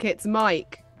fridge. think it's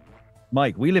Mike.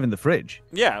 Mike, we live in the fridge.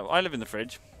 Yeah, I live in the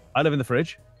fridge. I live in the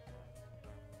fridge.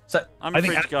 So I'm I a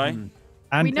think fridge guy. And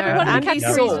We never Yeah. got any Andy's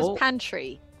categories as salt.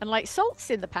 pantry. And like salt's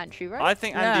in the pantry, right? I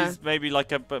think Yeah. Andy's maybe like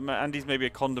but Andy's maybe a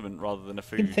condiment rather than a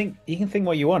You can food. think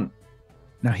what you want.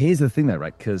 Now, here's the thing, though,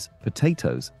 right? Because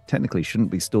potatoes technically shouldn't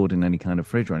be stored in any kind of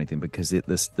fridge or anything because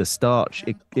the starch,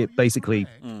 it basically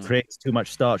Mm. creates too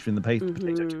much starch in the potato too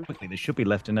Mhm. quickly. They should be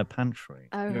left in a pantry.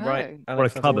 Oh, You're no. right. Or a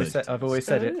Alex, cupboard. I've always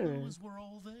said it. Those were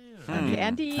all there. Hmm.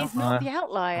 Andy is Uh-uh. not the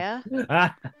outlier.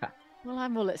 Ah, Well,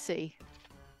 I'm all at sea.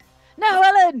 No,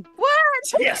 Ellen! What?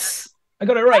 yes, I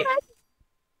got it right.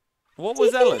 What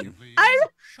was Ellen?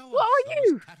 Show What us are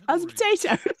those you? I was a categories.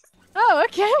 potato. Oh,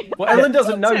 okay. Well, Ellen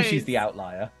doesn't know Potatoes. she's the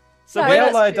outlier. So No, The where, that's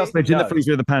outlier true. doesn't Fridge in the know.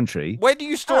 freezer in the pantry. where do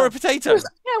you store Oh. a potato? Yeah,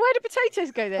 where do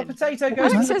potatoes go A then? potato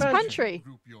goes Alex in the says pantry. pantry.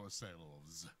 Group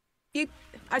yourselves.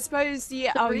 I suppose,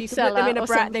 yeah. The Oh, fruit you can put them in cellar a or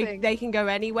brown. They, something. they can go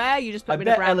anywhere. You just put I them in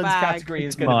a bet brown Ellen's bag. category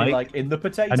is going to be Mike. like in the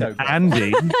potato. And bin.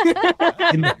 Andy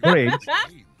in the fridge.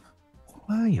 Jane,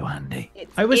 Where are you, Andy?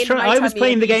 It's I was in my I was tummy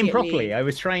playing the game immediately. properly. I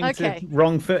was trying Okay. to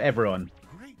wrong foot everyone.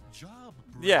 great job.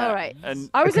 Yeah. All right. And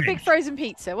I was a Okay. big frozen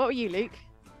pizza. What were you, Luke?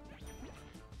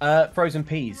 Frozen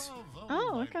peas.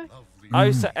 Oh, okay.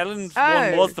 oh, so Ellen's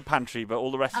one Oh. was the pantry, but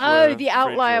all the rest. Oh, were the fridge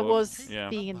outlier or- was Yeah.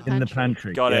 being in the In pantry. the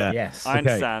pantry. Got it. Yeah. Yes. I Okay.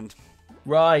 understand.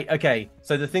 Right. Okay.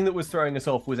 So the thing that was throwing us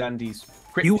off was Andy's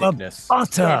You are crypticness.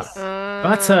 butter.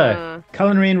 Butter,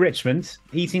 culinary enrichment,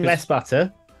 eating less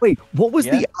butter. Wait, what was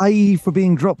Yeah. the IE for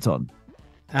being dropped on?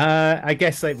 I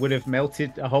guess it would have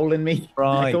melted a hole in me. I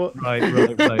Right, thought.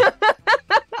 right.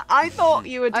 I thought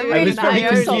you were I doing I was Really very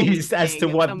nice. confused as to thing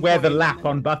at what some where the point. lap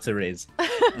on butter is.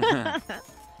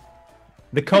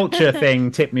 The culture thing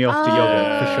tipped me off to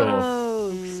yogurt for sure.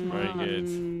 Oh, Very smart.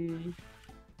 good.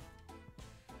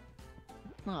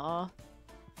 Aw.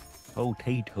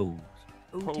 Potatoes.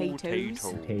 Potatoes.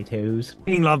 Potatoes.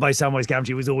 Being loved by Samwise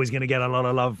Gamgee was always going to get a lot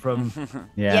of love from.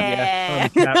 Yeah. Yeah.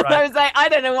 Yeah, right. I was like, I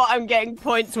don't know what I'm getting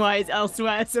points wise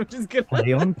elsewhere, so I'm just gonna.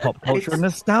 Play on pop culture and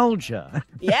nostalgia.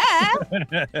 Yeah.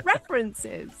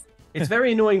 References. It's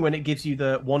very annoying when it gives you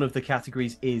the one of the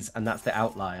categories is, and that's the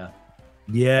outlier.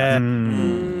 Yeah.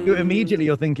 Mm. Immediately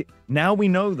you're thinking, now we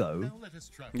know though. Now let us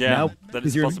track Yeah, Now, down that because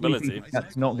is a you're possibility. thinking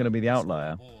that's not going to be the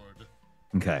outlier. board.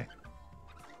 Okay.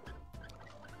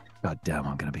 God damn,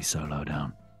 I'm going to be so low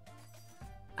down.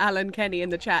 Alan Kenny in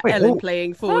the chat. Wait, Ellen oh.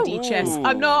 playing 4D chess. Ooh.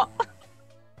 I'm not.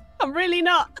 I'm really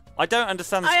not. I don't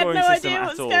understand the I have scoring no system idea at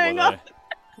what's all. going by the on. way.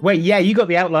 Wait, yeah, you got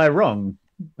the outlier wrong,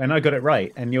 and I got it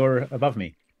right, and you're above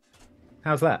me.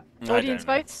 How's that? I Audience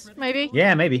don't know. votes, maybe?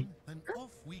 Yeah, maybe. Then off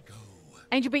we go.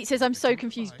 Angel Beat says, I'm so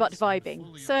confused but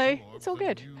vibing. So it's all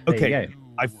good. There you Okay. go.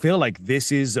 I feel like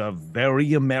this is a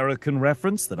very American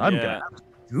reference that I'm Yeah. going to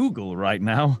Google right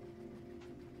now.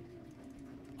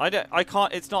 I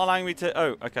can't. It's not allowing me to.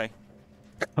 Oh, okay.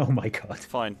 Oh my god.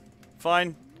 Fine.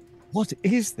 Fine. What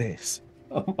is this?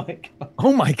 Oh my god.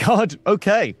 Oh my god.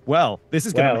 Okay. Well, this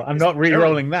is going Well, I'm not very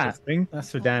re-rolling that. interesting. That's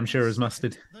for damn sure as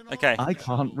mustard. Then Okay. I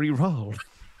can't re-roll.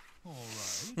 All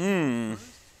right. Hmm.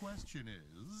 First question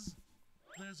is,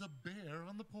 there's a bear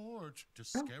on the porch. To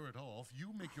scare it off, you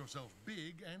make yourself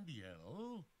big and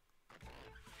yell.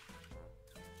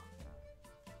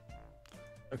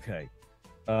 Okay.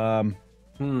 Okay.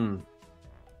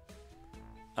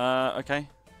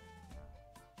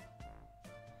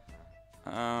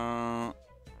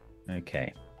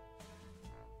 Okay.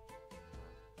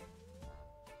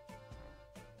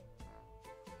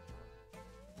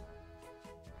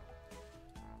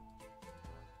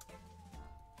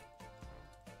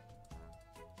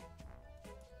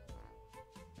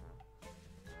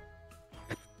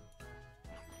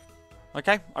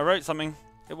 Okay. I wrote something.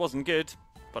 It wasn't good,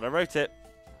 but I wrote it.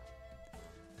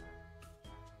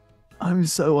 I'm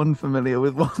so unfamiliar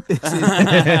with what this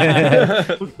is.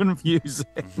 So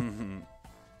confusing.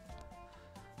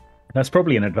 That's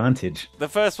probably an advantage. The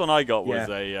first one I got was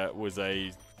Yeah.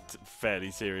 a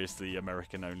fairly seriously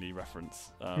American only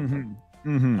reference, Mhm.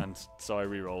 and so I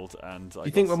re-rolled. And Do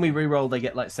you think when we re-roll, they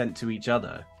get like sent to each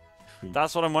other?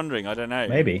 That's what I'm wondering. I don't know.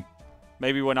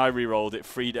 Maybe when I re-rolled, it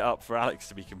freed it up for Alex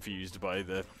to be confused by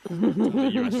the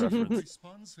US reference.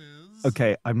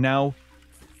 Okay, I'm now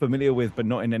familiar with, but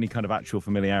not in any kind of actual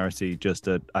familiarity. Just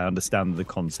I understand the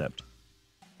concept.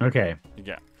 Okay.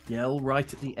 Yeah. Yell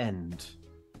right at the end.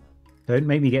 Don't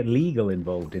make me get legal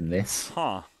involved in this.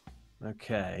 Huh.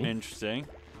 Okay. Interesting.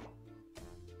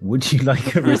 Would you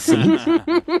like a receipt?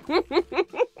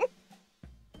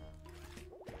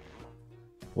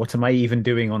 What am I even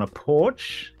doing on a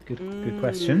porch? Good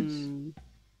question.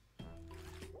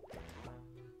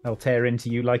 I'll tear into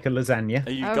you like a lasagna.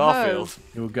 Are you Garfield?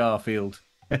 You're Garfield.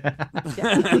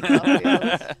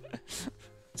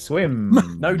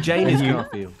 Swim. No, Jane is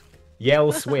Garfield.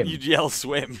 Yell swim. You'd yell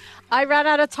swim. I ran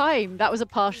out of time. That was a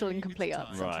partial and complete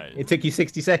answer. Right. It took you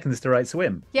 60 seconds to write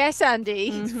swim. Yes, Andy.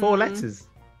 It's 4 letters.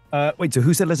 Wait, so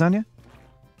who said lasagna?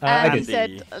 Andy Andy.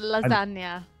 said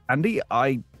lasagna. Andy,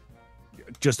 I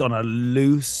just on a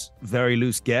very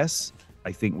loose guess,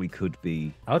 I think we could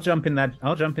be. I'll jump in that.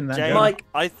 Jane, jar. Mike,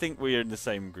 I think we're in the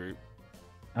same group.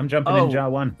 I'm jumping in jar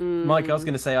 1. Mike, I was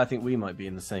going to say I think we might be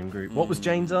in the same group. What was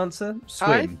Jane's answer?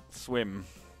 Swim. Swim.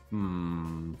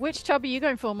 Which tub are you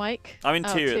going for, Mike? I'm in 2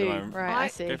 at the moment. Right, I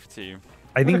see. Go for 2.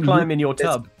 I think climb in your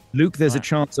tub. Luke, there's a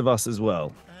chance of us as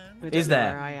well. Is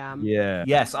there? Where I am. Yeah.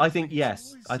 Yes, I think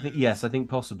yes. I think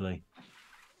possibly.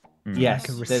 Yes,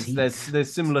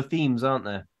 there's similar themes, aren't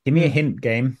there? Give me a hint,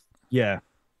 game. Yeah.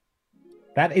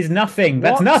 That is nothing.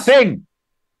 That's What? nothing.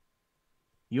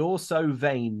 You're so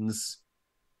veins.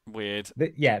 Weird.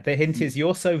 The hint is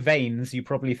you're so veins. You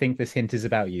probably think this hint is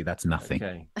about you. That's nothing.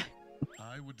 Okay.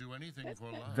 I would do anything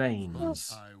for love.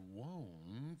 Veins. I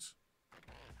won't.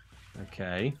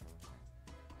 Okay.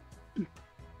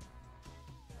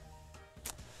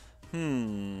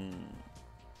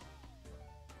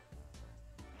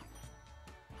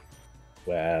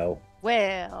 Well.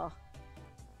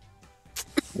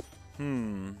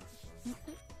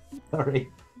 Sorry.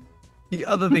 The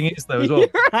other thing is, though, as well, You're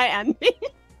right, Andy.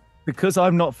 because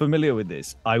I'm not familiar with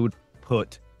this, I would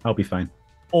put I'll be fine.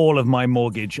 all of my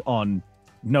mortgage on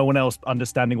no one else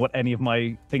understanding what any of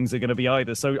my things are going to be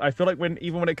either. So I feel like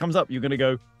even when it comes up, you're going to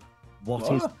go,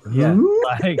 what is Yeah.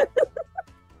 like,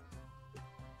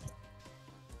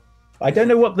 I don't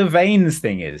know what the veins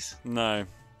thing is. No.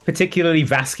 Particularly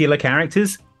vascular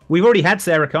characters. We've already had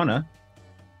Sarah Connor.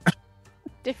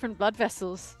 Different blood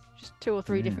vessels. Just 2 or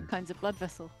 3 different kinds of blood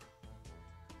vessel.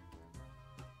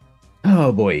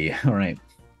 Oh boy. All right.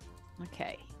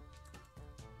 Okay.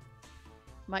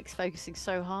 Mike's focusing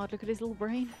so hard. Look at his little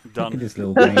brain. Look at Done. his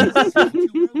little brain.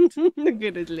 Look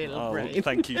at his little Oh, brain.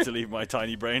 thank you to leave my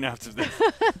tiny brain out of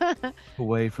this.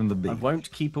 away from the I beach?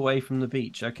 won't keep away from the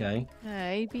beach. Okay.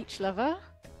 Hey, beach lover.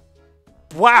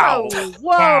 Wow.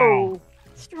 Whoa!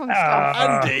 Strong stuff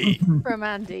Andy. from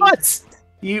Andy. What?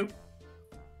 You.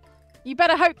 You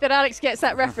better hope that Alex gets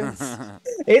that reference.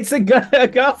 It's a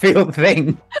Garfield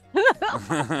thing.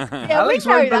 Yeah, Alex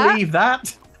we know won't that. believe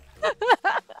that.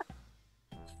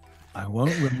 I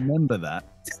won't remember that.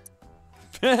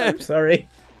 I'm sorry.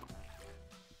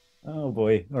 Oh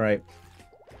boy. All right.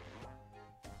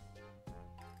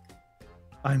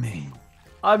 I mean,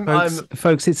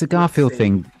 Folks, it's a Garfield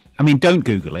thing. I mean, don't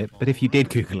Google it, but if you did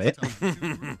Google it,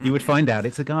 you would find out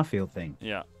it's a Garfield thing.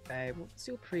 Yeah. Okay, what's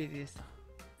your previous?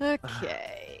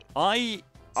 Okay. I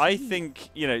think,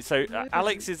 so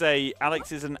Alex is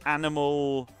an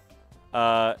animal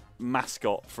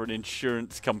mascot for an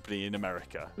insurance company in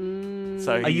America.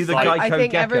 So Are you the like, Geico I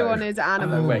think gecko? everyone is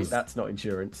animals. Oh, wait, that's not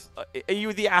insurance. Are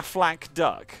you the Aflac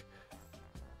duck?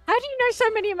 How do you know so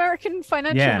many American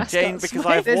financial Yeah. mascots? Jane, because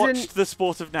Mike? I've There's watched the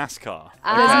sport of NASCAR.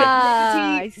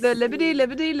 I The see.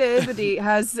 Liberty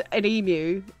has an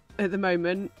emu at the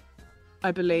moment,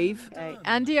 I believe. Okay.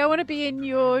 Andy, I want to be in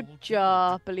your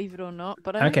jar, believe it or not,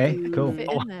 but I don't Okay, think cool. you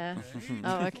fit in there.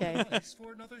 Oh, okay.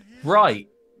 Right.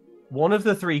 One of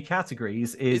the 3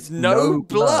 categories is It's no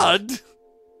blood.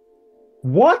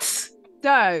 What?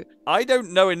 So, I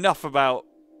don't know enough about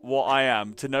what I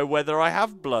am to know whether I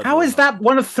have blood. How or is not. that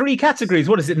one of 3 categories?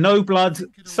 What is it? No blood,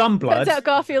 some blood, Turns out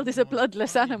Garfield is a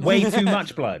bloodless animal. way too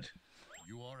much blood.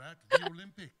 You are at the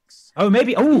Olympics. Oh,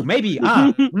 maybe.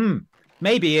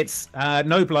 Maybe it's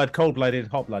no blood, cold-blooded,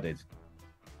 hot-blooded.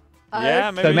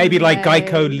 Yeah, So maybe like Okay.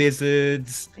 Geico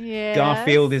lizards. Yeah.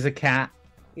 Garfield is a cat.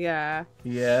 yeah.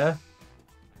 Yeah.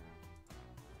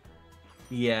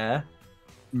 Yeah.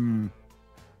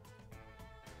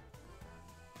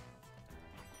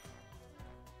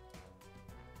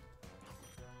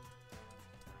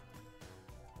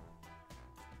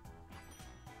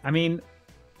 I mean,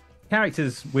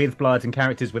 characters with blood and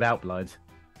characters without blood.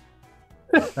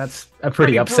 That's a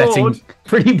pretty Pretty upsetting, broad.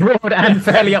 pretty broad and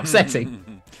fairly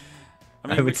upsetting,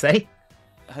 I I would say.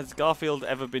 has Garfield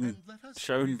ever been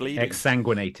shown bleeding?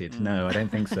 Exsanguinated? No, I don't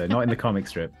think so. Not in the comic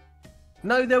strip.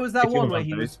 No, there was that If you one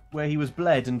want where he was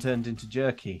bled and turned into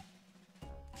jerky.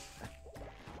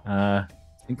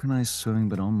 Synchronized swimming,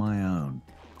 but on my own.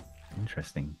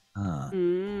 Interesting.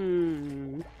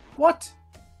 What?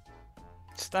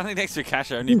 Standing next to a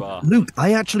cash only bar. Luke,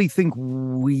 I actually think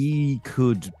we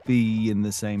could be in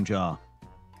the same jar.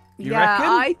 You yeah, reckon?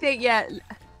 I think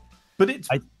But it's.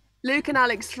 Luke and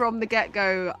Alex from the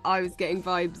get-go. I was getting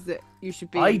vibes that you should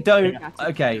be. I in don't. that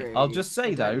Okay, category. I'll just say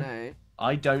I don't though, know.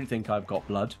 I don't think I've got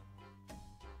blood.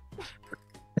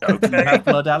 Do you have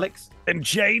blood, Alex? And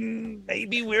Jane,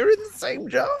 maybe we're in the same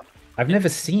jar. I've never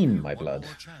seen my blood.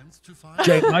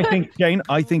 Jane, I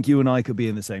think you and I could be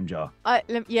in the same jar.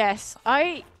 Yes.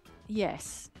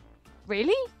 Yes.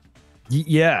 Really?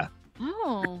 Yeah.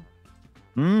 Oh.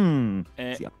 Hmm.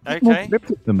 Okay.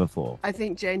 Than before. I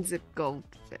think Jane's a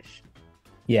goldfish.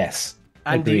 Yes.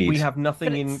 Andy, Agreed. we have But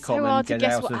nothing in it's so common. hard to Get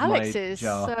guess out what of Alex my is.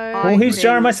 jar. So... Well, whose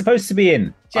jar am I supposed to be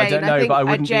in? I don't know, but I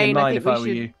wouldn't be in Jane, mine think if I we were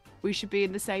should- you. We should be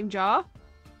in the same jar.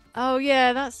 Oh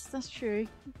yeah, that's true.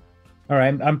 All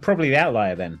right, I'm probably the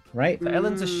outlier then, right? So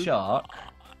Ellen's a shark.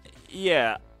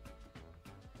 Yeah.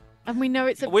 And we know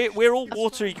it's a. We're all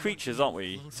watery creatures, aren't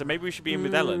we? So maybe we should be in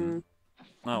with Ellen.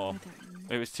 Oh well.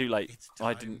 It was too late.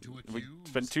 I didn't. We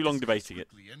spent too long debating it.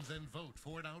 And then vote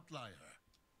for an outlier.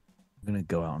 I'm gonna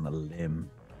go out on a limb.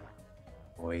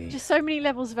 Boy. Just so many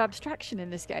levels of abstraction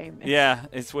in this game. Yeah,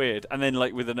 it's weird. And then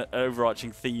like with an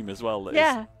overarching theme as well. That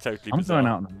Yeah. is totally I'm bizarre.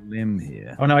 going out on a limb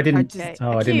here. Oh no, I didn't. Okay.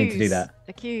 Oh, I didn't mean to do that.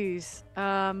 Accuse.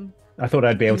 I thought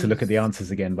I'd be able to look at the answers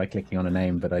again by clicking on a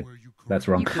name, but that's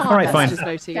wrong. You can't. All right, that's fine. Just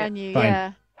noting Can it. you? Fine.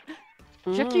 Yeah.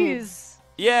 J'accuse.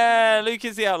 Yeah, Luke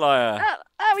is the outlier.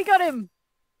 We got him.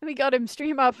 We got him.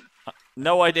 Stream up.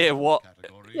 No idea what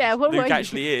Yeah. What were Luke you?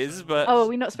 actually is, but Oh,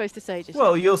 we're not supposed to say just.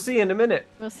 Well, you'll see in a minute.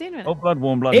 we'll see in a minute. Cold blood,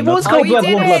 warm blood. It was no- cold you blood,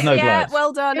 did warm it. blood, no Yeah, blood.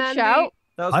 well done, Good Andy. shout.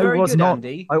 That was I very was good, not.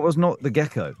 Andy. I was not the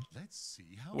gecko. Let's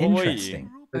see how What were you?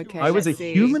 Interesting. Okay, I was a let's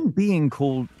see. human being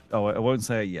called. Oh, I won't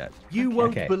say it yet. You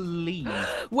won't Okay. believe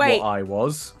Wait. what I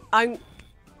was. I'm.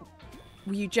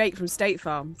 Were you Jake from State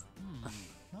Farm?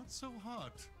 not so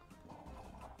hot.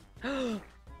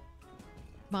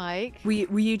 Mike. Were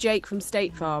you Jake from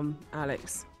State Farm,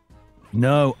 Alex?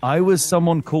 No, I was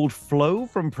someone called Flo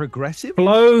from Progressive.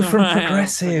 Flow from Yeah,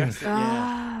 Progressive.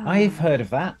 Yeah. I've heard of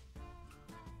that.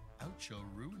 Oucho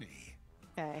Rooney.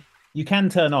 Okay. You can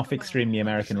turn off extremely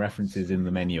American references in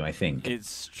the menu, I think.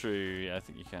 It's true. Yeah, I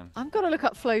think you can. I'm gonna look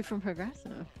up Flow from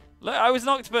Progressive. Look, I was an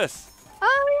octopus.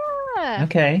 Oh yeah.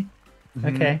 Okay.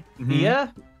 Okay. Yeah,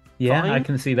 Yeah, Fine. I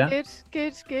can see that. Good.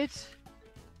 Good. Good.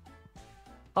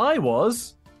 I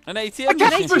was. An ATM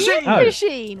cash machine. machine. Oh.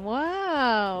 Machine.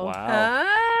 Wow. Wow.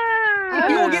 Ah.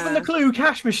 You're given the clue,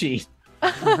 cash machine.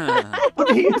 What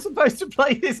are you supposed to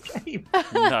play this game?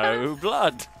 No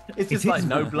blood. It's just like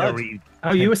no blood.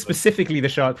 Oh, you were specifically the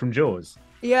shark from Jaws.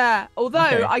 Yeah. Although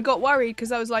Okay. I got worried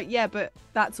because I was like, yeah, but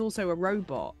that's also a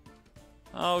robot.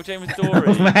 Oh, James Oh,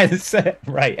 Dory. man,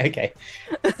 right, okay.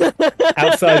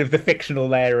 Outside of the fictional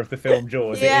layer of the film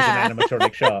Jaws, Yeah. it is an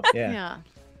animatronic shark. Yeah.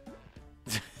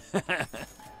 Yeah.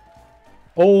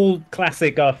 All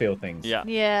classic Garfield things. Yeah.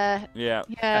 Yeah. Yeah.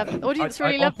 Yeah. Audience I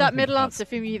really loved often that think middle about- answer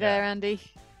from you there, Andy.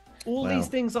 All Well. these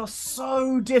things are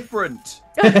so different.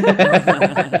 But they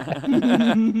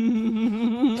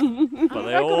I've gotta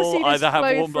see all this either have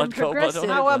flow warm blood, from cold blood, or Progressive.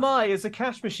 How no am blood. I, as a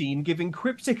cash machine, giving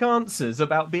cryptic answers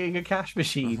about being a cash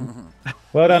machine?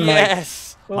 Well done, Mike.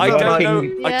 Yes. Well I done, don't Mike.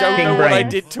 know. I don't King know what I brain.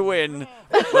 did to win,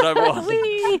 but I won.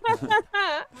 Whee!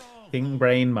 King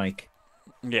Brain Mike.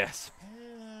 Yes.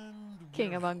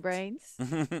 King among brains.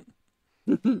 Let's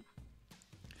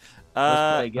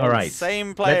play again. all right.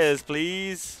 Same players,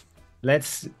 please.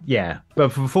 But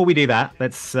before we do that,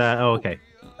 let's, okay.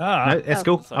 No, that's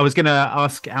cool. sorry. I was going to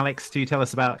ask Alex to tell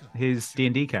us about his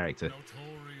D&D character.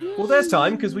 Well, there's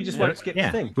time because we just won't skip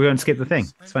Yeah, the thing. we won't skip the thing.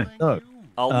 It's fine. No,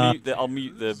 I'll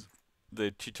mute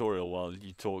the tutorial while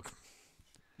you talk.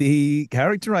 the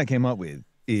character I came up with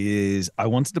is I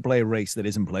wanted to play a race that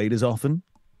isn't played as often,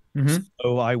 Mhm.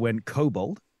 so I went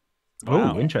kobold,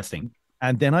 Wow. Oh, interesting.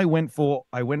 and then I wanted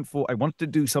to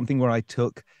do something where I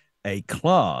took a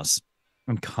class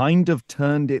and kind of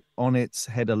turned it on its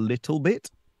head a little bit.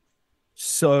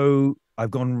 So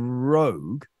I've gone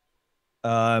rogue,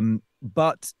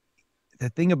 but the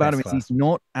thing about Best him is he's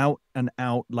not out and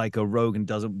out like a rogue and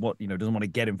doesn't want to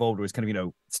get involved or is kind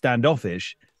of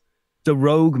standoffish. The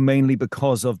rogue mainly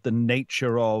because of the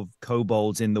nature of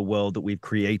kobolds in the world that we've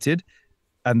created,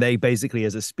 and they basically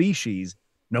as a species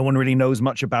No one really knows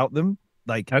much about them.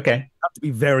 Like, Okay. you have to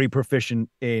be very proficient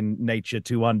in nature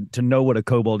to know what a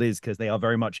kobold is, because they are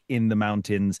very much in the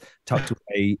mountains, tucked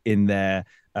away in their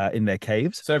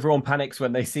caves. So everyone panics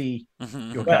when they see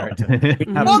your Well, character.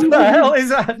 have What the hell is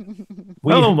that?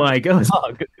 Oh my god.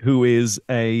 Pug, who is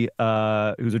who's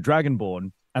a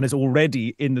dragonborn and is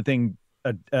already in the thing.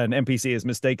 An NPC has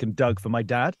mistaken Doug for my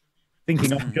dad,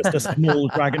 thinking I'm just a small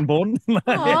dragonborn.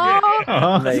 Aw,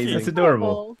 Oh, Amazing. that's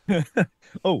adorable.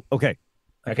 Oh, okay.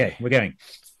 Okay, we're going.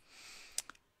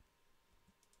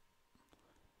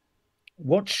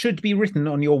 What should be written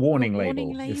on your warning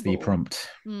Warning label is the label. prompt.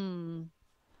 Hmm.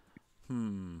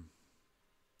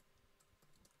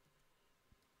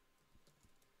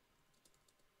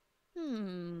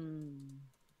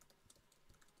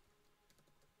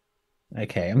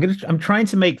 Okay, I'm trying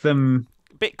to make them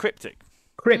Bit cryptic.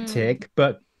 cryptic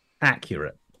but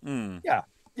accurate. Yeah.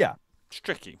 It's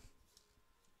tricky.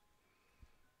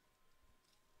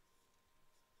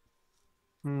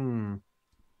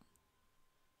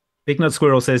 Big Nut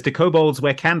Squirrel says, do kobolds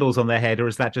wear candles on their head, or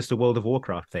is that just a World of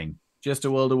Warcraft thing? Just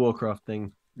a World of Warcraft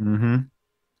thing. Mm-hmm.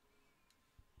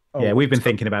 Oh, Yeah, we've been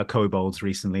thinking about kobolds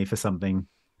recently for something.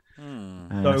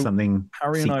 So, Something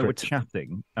Harry and I were secret.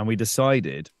 chatting, and we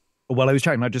decided. While I was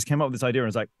chatting, I just came up with this idea, and I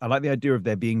was like, I like the idea of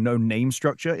there being no name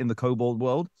structure in the kobold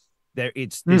world.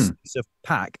 It's this piece of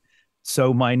pack.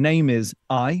 So my name is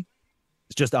I.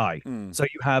 It's just I. So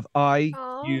you have I,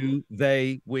 you,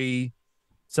 they, we.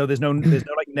 So there's no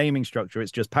like naming structure.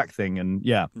 It's just pack thing, and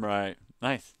yeah. Right.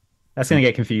 Nice. That's going to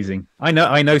get confusing. I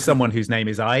know someone whose name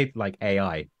is I, like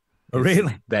AI. Oh, is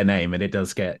really? Their name, and it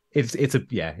does get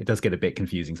it does get a bit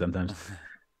confusing sometimes.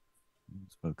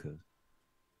 Focus.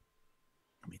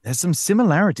 I mean, there's some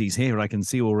similarities here I can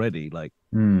see already. Like,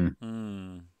 May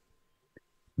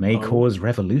cause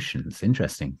revolutions.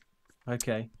 Interesting.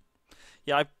 Okay.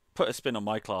 Yeah, I put a spin on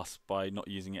my class by not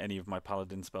using any of my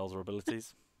paladin spells or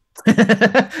abilities.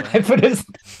 I put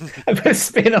a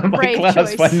spin on my Brave class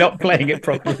choice. by not playing it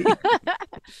properly.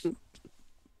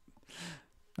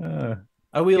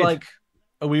 Are we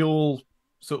all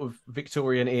sort of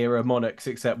Victorian era monarchs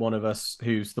except one of us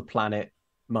who's the planet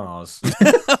Mars?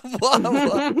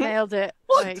 What? Nailed it.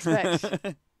 I expect.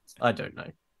 I don't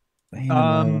know.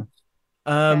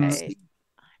 Okay.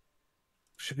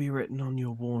 Should be written on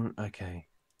your warrant. Okay.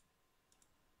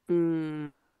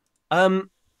 Mm.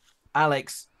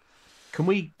 Alex, can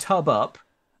we tub up?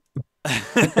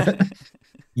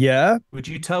 yeah. Would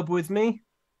you tub with me?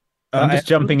 I'm just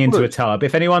jumping into a would. tub.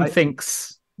 If anyone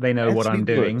thinks they know what I'm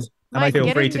doing, and I Mike, feel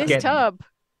get free in to this get tub.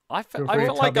 I feel free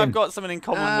to like tub I've in. got something in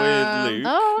common with Luke.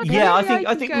 Oh, okay. Yeah, I maybe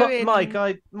I think can go in. Mike,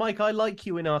 I like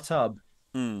you in our tub.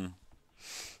 Mike,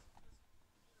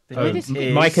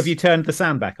 have you turned the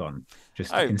sound back on?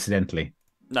 Just Oh. incidentally.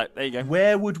 No, there you go.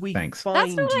 Where would we Thanks.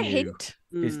 find That's not a you? hint.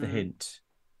 Is the hint.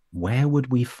 Where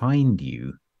would we find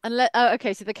you?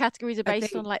 Okay, so the categories are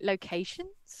based on like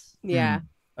locations. Yeah.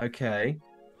 Okay.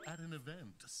 At an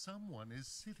event, someone is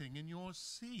sitting in your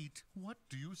seat. What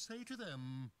do you say to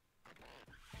them?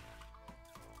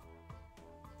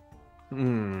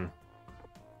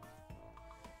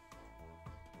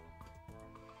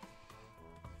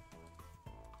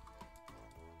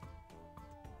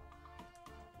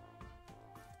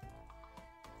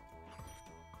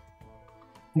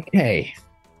 Okay.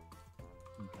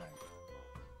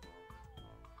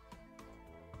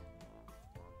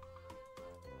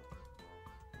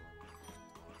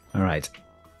 All right.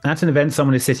 At an event,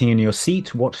 someone is sitting in your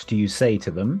seat. What do you say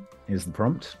to them? Is the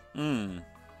prompt. No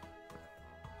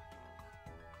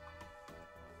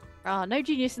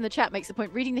genius in the chat makes the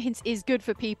point. Reading the hints is good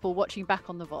for people watching back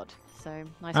on the VOD. So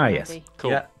nice. Ah, and yes. handy.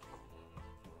 Cool. Yeah.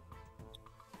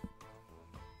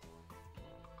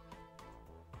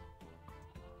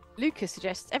 Lucas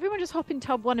suggests everyone just hop in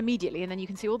tub 1 immediately, and then you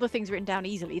can see all the things written down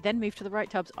easily. Then move to the right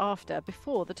tubs after,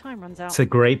 before the time runs out. It's a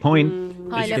great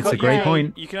point. High It's level a great play.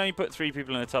 point. You can only put 3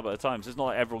 people in a tub at a time, so it's not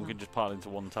like everyone can just pile into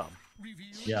one tub. Reveal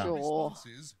Yeah. your Sure.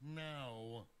 responses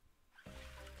now.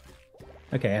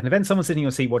 Okay, at an event, someone sitting in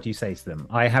your seat. What do you say to them?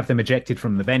 I have them ejected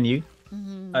from the venue.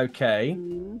 Okay.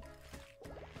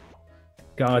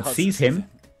 Guard sees him.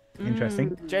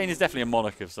 Interesting. Jane is definitely a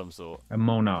monarch of some sort. A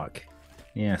monarch.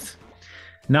 Yes.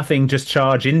 Nothing, just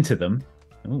charge into them.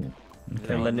 Oh,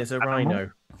 okay. And then there's a rhino.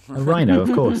 A rhino,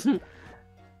 of course.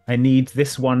 I need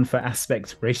this one for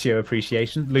aspect ratio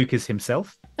appreciation. Lucas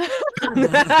himself.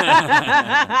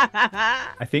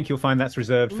 I think you'll find that's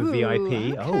reserved for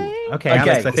VIP. Oh, okay,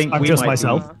 Alex. I think I'm we just might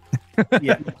myself.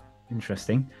 Yeah.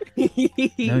 Interesting.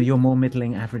 No, you're more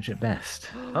middling average at best.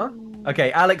 Huh?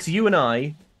 Okay, Alex, you and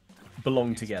I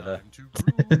belong together. Time to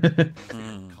groove.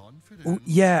 Confidence. Oh,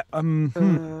 yeah.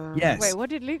 Yes. Wait, what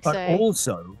did Luke But say?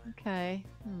 also, Okay.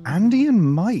 Andy and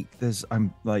Mike.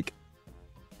 I'm like,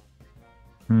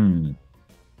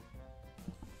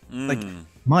 like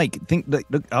Mike. Think that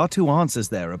look, our two answers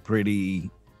there are pretty.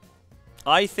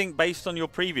 I think based on your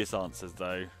previous answers,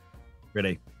 though.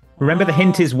 Really. Remember, the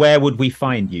hint is where would we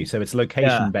find you? So it's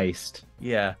location based.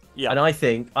 Yeah. Yeah. And I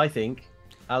think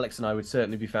Alex and I would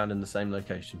certainly be found in the same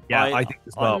location. Yeah, I think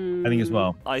as well. I think as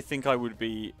well. I think I would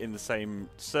be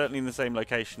certainly in the same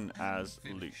location as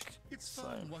Luke. So.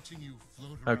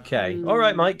 Okay. All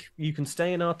right, Mike. You can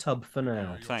stay in our tub for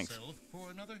now. Thanks.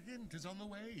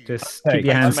 Just keep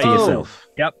your hands to yourself.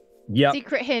 Yep.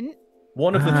 Secret hint.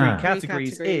 One of the three Three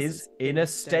categories categories is in a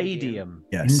stadium.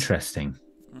 Yes. Interesting.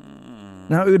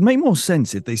 Now, it would make more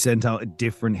sense if they sent out a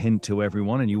different hint to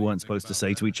everyone and you weren't supposed to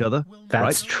say to each other.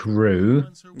 That's true.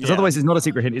 Because otherwise, it's not a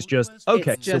secret hint. It's just,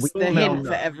 okay. It's just so we the all now hint know.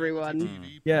 for everyone.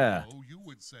 Yeah.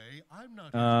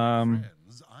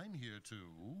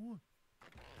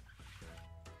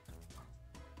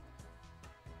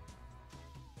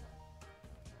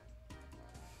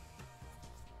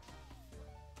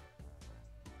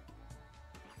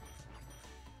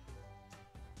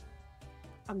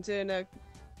 I'm doing a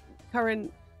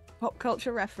current pop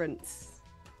culture reference.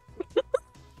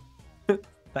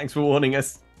 Thanks for warning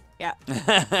us. Yeah.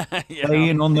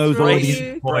 Playing on those For all audience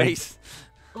you- points.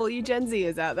 All you Gen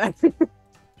Zers out there.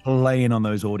 Playing on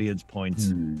those audience points.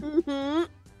 Mhm.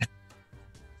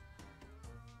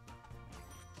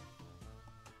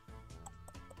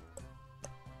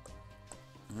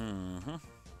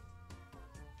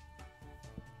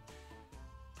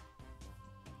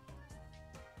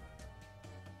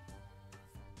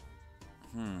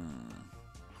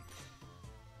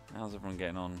 How's everyone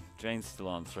getting on? Jane's still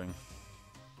answering.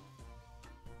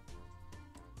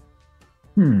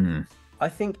 I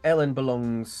think Ellen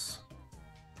belongs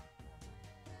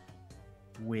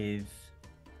with.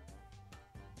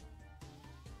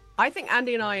 I think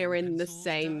Andy and I are in the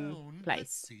same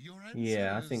place.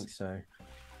 Yeah, I think so.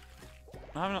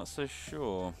 I'm not so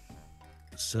sure.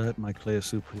 Assert my clear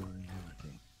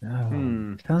superiority.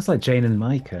 Sounds like Jane and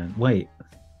Micah. Wait.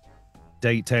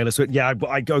 Date Taylor Swift. Yeah,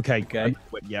 okay.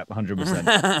 Yeah,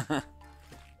 100%.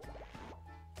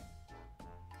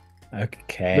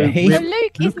 Okay. So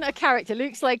Luke isn't a character.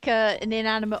 Luke's like an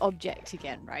inanimate object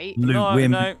again, right? Luke, No, we're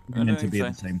no, I meant don't to be think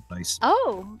in so. the same place.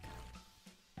 Oh.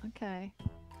 Okay.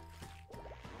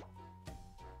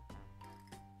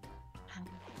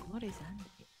 What is Andy?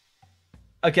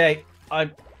 Okay,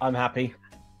 I'm happy.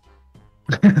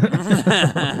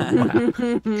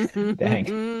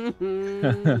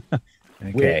 Dang.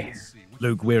 Okay.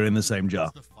 Luke, we're in the same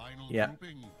jar. Yeah.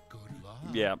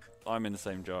 Yeah, I'm in the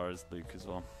same jar as Luke as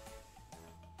well.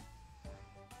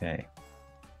 Okay.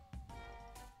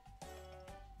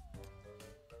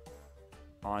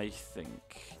 I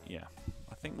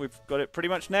think we've got it pretty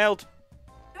much nailed.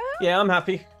 Yeah, I'm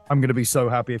happy. I'm going to be so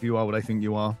happy if you are what I think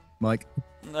you are, Mike.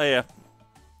 Oh yeah,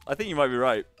 I think you might be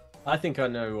right. I think I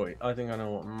know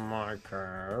what Mike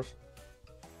is.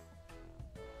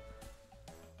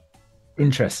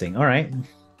 Interesting. All right.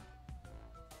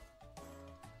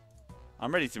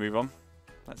 I'm ready to move on.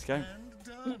 Let's go. And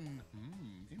done.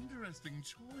 Interesting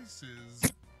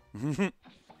choices.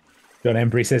 John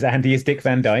Embry says Andy is Dick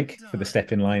Van Dyke for the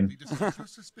step in line. Discuss your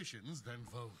suspicions, then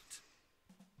vote.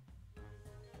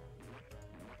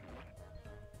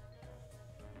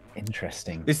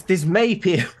 Interesting. This may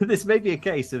be a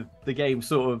case of the game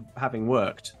sort of having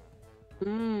worked.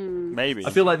 Maybe.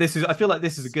 I feel like this is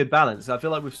a good balance. I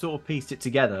feel like we've sort of pieced it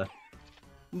together.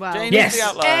 Well, Jane Yes. is the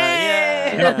outlier.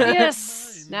 Hey! Yeah.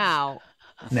 Yes. now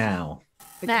Now.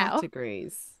 the Now.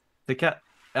 categories. The cat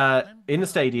in the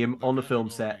stadium, on the film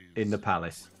set, in the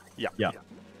palace. Yeah. Yeah.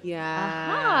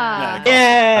 Aha.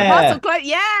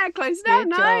 Yeah. Close enough. Good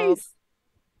job. Nice.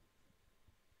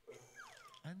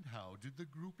 And how did the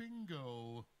grouping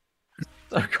go?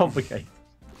 So complicated.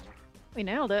 We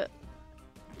nailed it.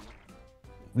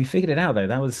 We figured it out though.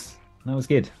 That was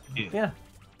good. Yeah.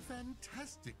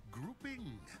 Fantastic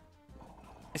grouping.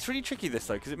 It's really tricky this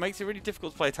though, because it makes it really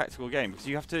difficult to play a tactical game. Because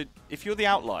you have to, if you're the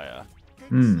outlier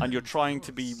and you're trying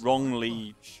to be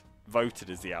wrongly voted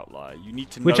as the outlier, you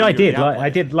need to know. Which I you're the did. Like, outlier. I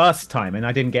did last time, and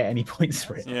I didn't get any points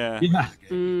for it. Yeah. Yeah.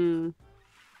 Mm.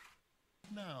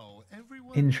 Now,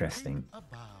 everyone Interesting. take a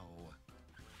bow.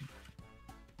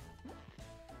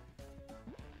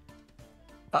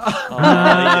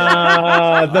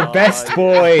 Ah, the best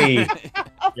boy.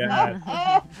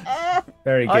 Yeah.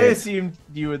 Very I good. assumed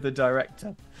you were the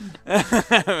director.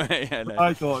 Yeah, no.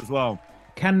 I thought as well.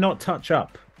 Cannot touch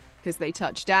up. Because they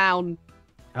touch down.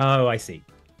 Oh, I see.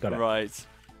 Got it. Right.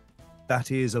 That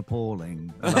is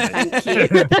appalling. I love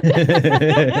it.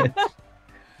 Thank you.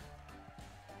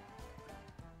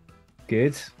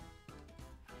 Good.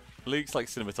 Luke's like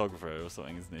cinematographer or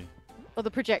something, isn't he? Or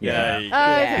the projector. Yeah. Oh,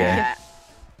 Yeah.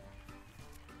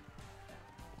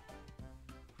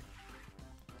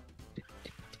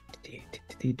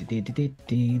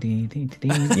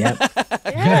 Yep.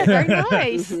 yeah, very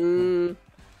nice. Mhm.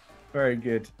 Very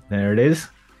good. There it is.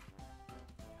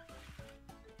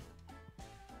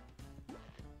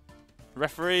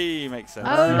 Referee makes sense.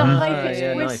 Oh, the Ah, high-pitched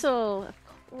yeah, nice. whistle. Of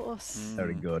course.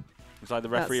 Very good. It's either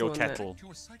That's referee the or one that- kettle.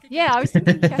 Yeah, I was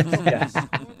thinking kettle.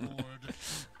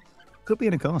 Could be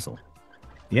in a castle.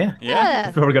 Yeah.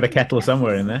 Yeah. Probably got a kettle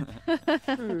somewhere in there.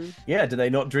 Hmm. Yeah, do they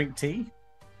not drink tea?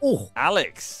 Oh,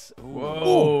 Alex. Ooh.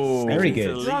 Whoa. Very Sneaking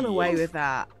to good. the Run lead. away with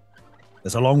that.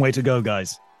 there's a long way to go,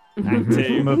 guys.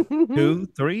 Game of 2,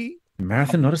 3.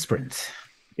 Marathon, not a sprint.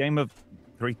 Game of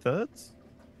 3/3.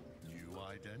 New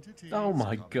identities Oh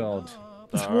my coming God.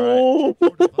 up. All right.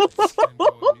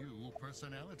 And your new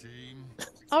personality.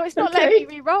 Oh, it's not Okay. letting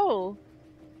me re-roll.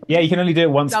 Yeah, you can only do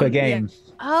it once per Yeah. game.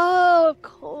 Oh, of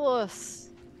course.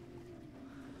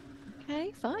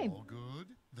 Okay, fine. All good?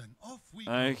 Then off we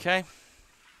go. Okay.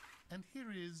 And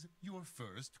here is your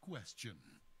first question.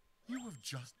 You have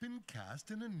just been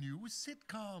cast in a new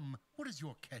sitcom. What is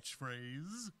your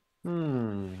catchphrase?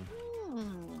 Hmm.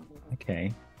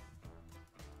 Okay.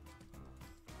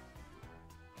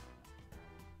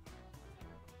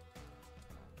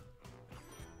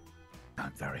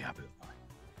 I'm very happy with mine.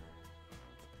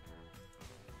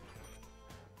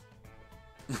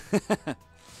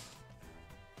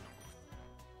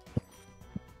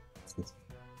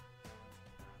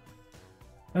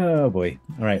 Oh boy.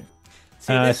 All right.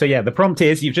 See, this- So yeah, the prompt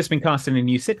is: you've just been cast in a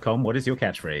new sitcom. What is your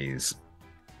catchphrase?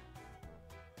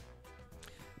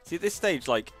 See, at this stage,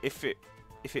 like, if it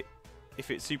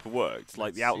super worked,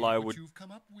 like the Let's see outlier what would. you've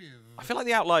come up with. I feel like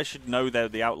the outlier should know they're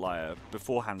the outlier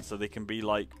beforehand, so they can be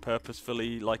like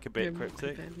purposefully like a bit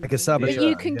cryptic. Like a saboteur. But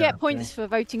you can yeah. get points for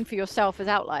voting for yourself as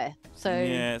outlier. So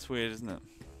Yeah, it's weird, isn't it?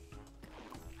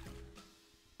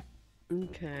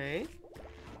 Okay.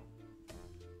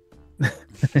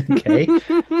 Okay.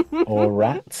 Or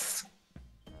rats.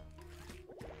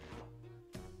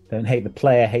 Don't hate the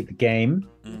player, hate the game.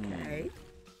 Okay.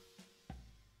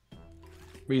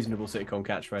 Reasonable sitcom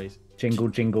catchphrase. Jingle,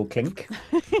 jingle, clink.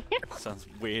 Sounds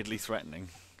weirdly threatening.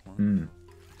 Hmm.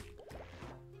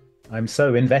 I'm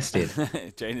so invested.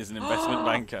 Jane is an investment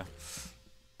banker.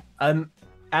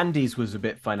 Andy's was a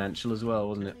bit financial as well,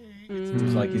 wasn't it? It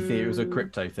was like it was a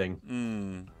crypto thing.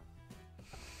 Mm.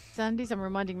 Sandy's, I'm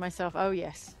reminding myself. Oh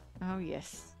yes. Oh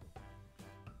yes.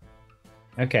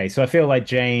 Okay, so I feel like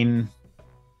Jane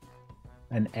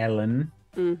and Ellen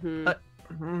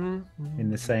Mm-hmm. in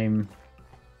the same.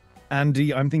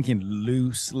 Andy, I'm thinking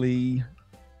loosely.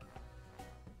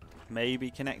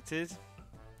 Maybe connected.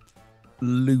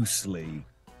 Loosely.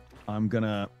 I'm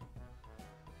gonna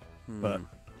Hmm. but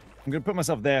I'm gonna put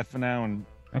myself there for now and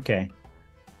Okay.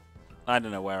 I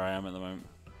don't know where I am at the moment.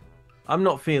 I'm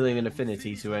not feeling an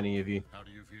affinity to any of you. How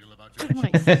do you feel about Good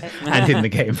night, Seth. And in the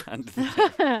game.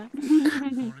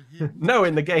 your No,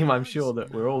 in the game, I'm sure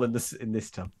that we're all in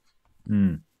this tub.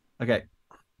 Hmm. Okay.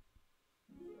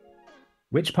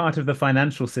 Which part of the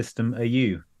financial system are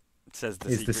you? Says the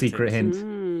Is the secret hint.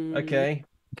 hint. Okay.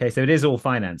 Okay, so it is all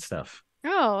finance stuff.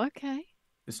 Oh, okay.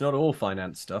 It's not all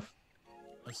finance stuff.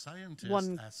 A scientist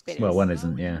One asks bit. you Well, one how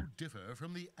isn't, yeah. you differ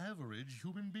from the average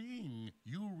human being.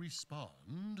 You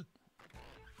respond.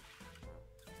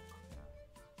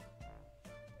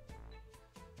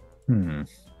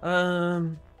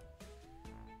 Hmm.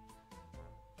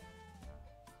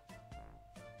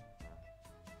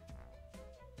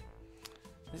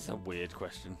 This is a weird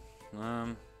question.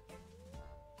 Hmm.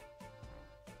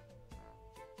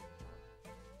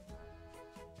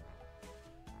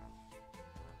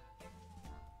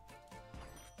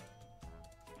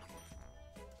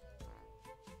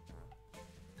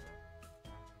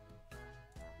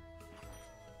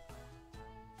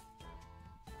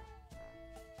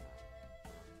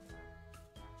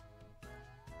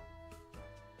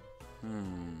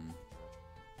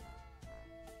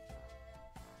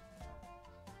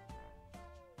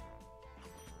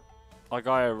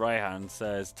 Argyle Rayhan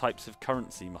says types of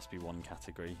currency must be one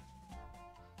category.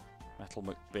 Metal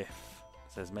McBiff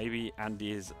says maybe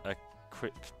Andy is a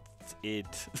cryptid.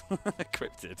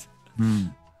 Cryptid. Hmm.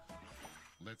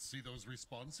 Let's see those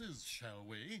responses, shall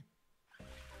we?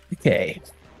 Okay.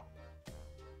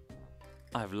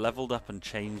 I've leveled up and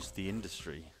changed the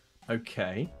industry.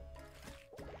 Okay.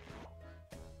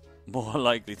 More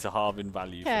likely to halve in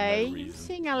value for Okay. no reason.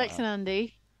 Seeing Alex and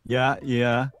Andy.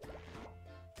 Yeah.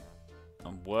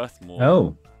 worth more.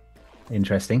 Oh,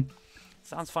 interesting.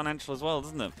 Sounds financial as well,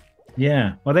 doesn't it?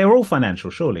 Yeah. Well, they were all financial,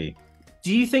 surely.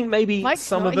 Do you think maybe Mike's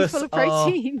some not, of he's us full of are?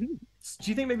 protein.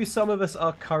 Do you think maybe some of us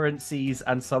are currencies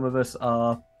and some of us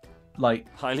are like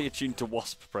Highly attuned to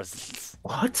wasp presence.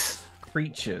 What?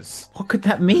 creatures? What could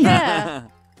that mean? Yeah.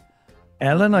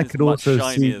 Ellen, I It's could much also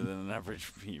shinier see. than an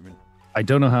average human. I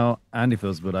don't know how Andy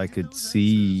feels, but I could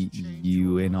see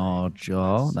you in our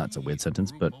jar. That's a weird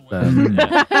sentence, but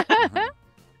yeah.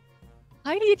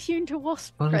 Highly attuned to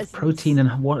wasp Well, presence. protein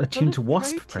and what attuned of to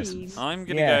wasp protein. presence. I'm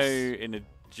gonna Yes. go in a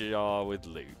jar with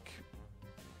Luke.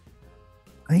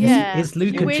 Yeah. Is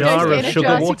Luke a Weirdos jar get of in a sugar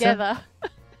jar water? together.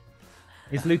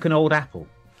 Is Luke an old apple?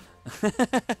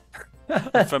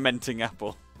 A fermenting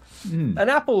apple. Hmm. An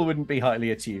apple wouldn't be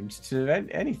highly attuned to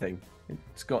anything.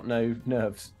 It's got no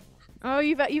nerves. Oh,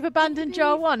 you've abandoned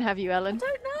jar one, have you, Ellen?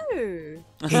 No.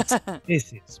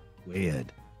 This is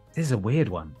weird. This is a weird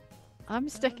one. I'm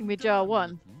sticking with jar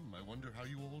one. I wonder how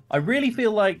you all I really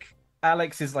feel like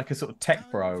Alex is like a sort of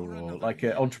tech bro or like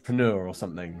an entrepreneur or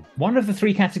something. One of the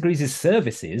three categories is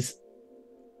services.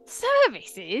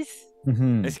 Services?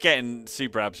 Mm-hmm. It's getting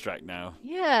super abstract now.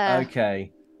 Yeah.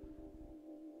 Okay.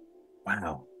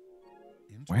 Wow.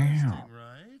 interesting, Wow.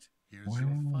 right? Here's Wow.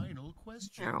 your final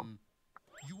question. Wow.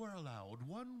 You are allowed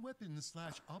one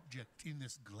weapon/object in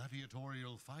this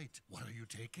gladiatorial fight. What are you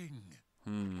taking?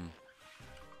 Hmm.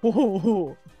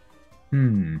 Oh.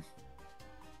 Hmm.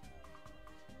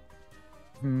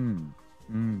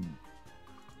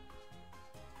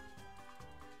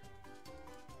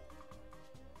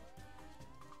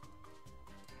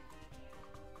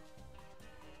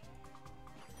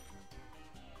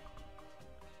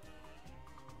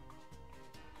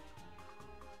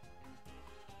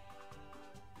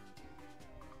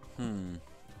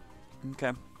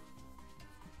 Okay.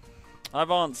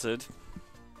 I've answered.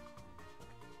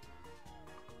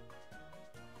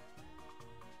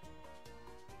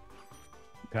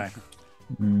 Okay.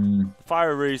 Hmm.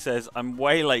 Firaroo says, I'm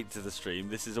way late to the stream.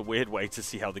 This is a weird way to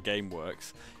see how the game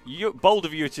works. Bold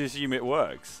of you to assume it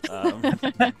works.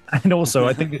 And also,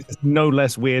 I think this is no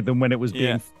less weird than when it was being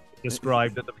Yeah.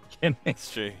 described at the beginning.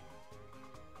 It's true.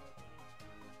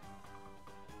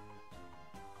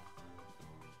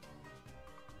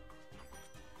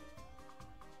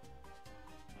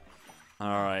 All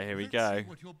right, here we Let's go. see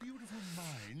what your beautiful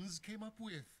minds came up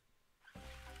with.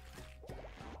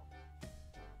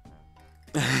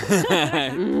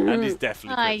 Andy's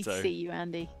definitely I crypto. see you,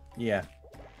 Andy. Yeah.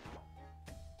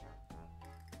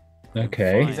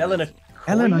 Okay. Is Ellen a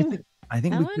Ellen, coin? I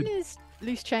think we Ellen could. is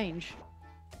loose change.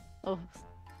 Oh,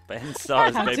 Ben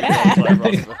Star's How baby dare.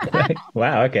 Outside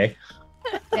Wow. Okay.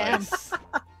 damn. Nice.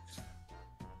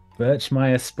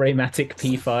 Birchmeyer Spraymatic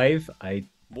P5. I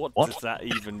What What? does that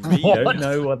even mean? don't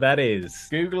know what that is.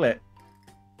 Google it.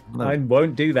 I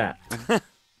won't do that.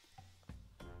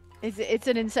 It's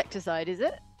an insecticide, is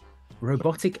it?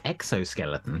 Robotic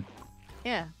exoskeleton.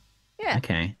 Yeah. Yeah.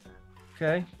 Okay.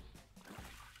 Okay.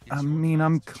 It's I your mean,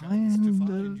 I'm last chance to kind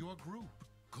find of- your group.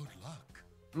 Good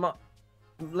luck.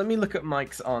 Let me look at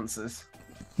Mike's answers.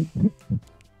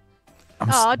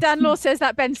 Oh, Dan Law says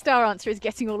that Ben Starr answer is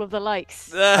getting all of the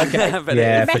likes. Okay. I bet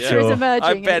Yeah, it for is. Meta sure. is emerging.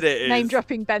 I and bet it's it is. Name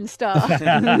dropping Ben Starr.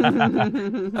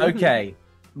 Okay.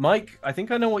 Mike, I think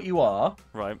I know what you are.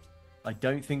 Right. I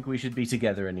don't think we should be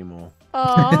together anymore.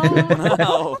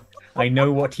 Oh. Oh, I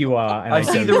know what you are. And I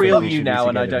see don't the think real we you should be now,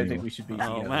 and I together don't think anymore. we should be oh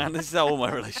together. man, this is how all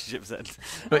my relationships end.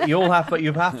 But you have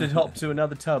to hop to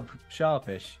another tub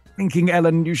sharpish. Thinking,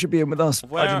 Ellen, you should be in with us.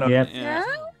 Where, I don't know. Yeah. Yeah.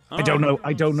 I don't know.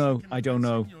 I don't know. I don't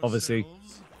know. Obviously.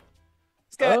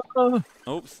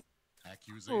 Oops.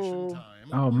 Accusation time.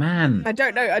 Oh man. I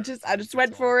don't know. I just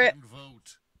went for it. And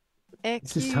vote.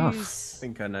 This is tough. I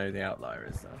think I know the outlier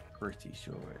is. I'm pretty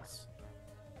sure it's.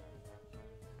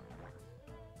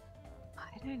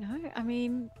 I don't know. I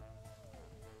mean,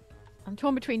 I'm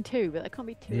torn between two, but there can't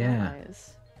be two Yeah.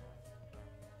 outliers.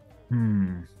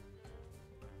 Hmm.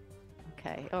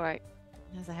 Okay, all right.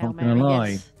 There's a Hail Not gonna Mary. lie.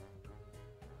 Yes.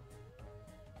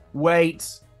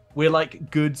 Wait, we're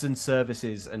like goods and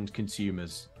services and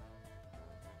consumers.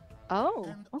 Oh,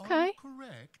 And are okay. you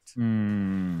correct?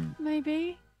 Hmm.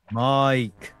 Maybe.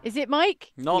 Mike. Is it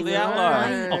Mike? Not the You were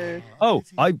outlier. right. Oh,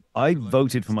 I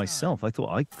voted for myself. I thought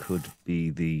I could be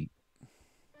the.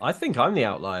 I think I'm the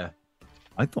outlier.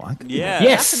 I thought I could. be Yeah.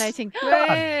 Yes. Fascinating.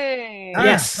 Yay.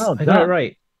 Yes. well I got it done.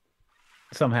 right.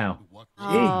 Somehow. What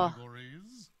Oh.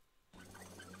 categories?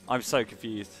 I'm so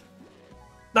confused.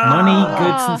 Money,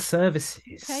 goods, Ah. and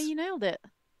services. Okay, you nailed it.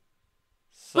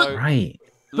 So, Right.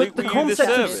 Luke, But the were you the concept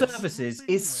of service? services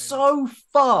is so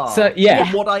far So yeah.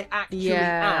 from what I actually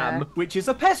Yeah. am, which is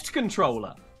a pest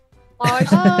controller.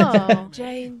 Oh.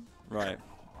 Jane. Right.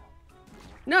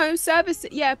 No, service.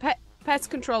 Yeah, pest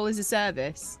control is a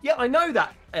service. Yeah, I know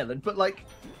that, Ellen, but like,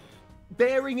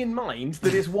 bearing in mind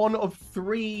that it's one of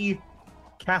 3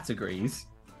 categories.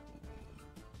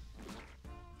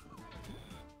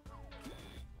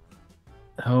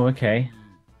 Oh, okay.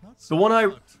 The one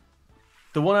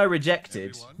I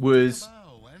rejected was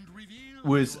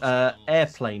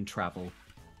airplane travel,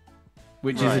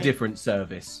 which is a Right. different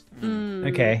service.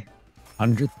 Okay.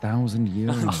 100,000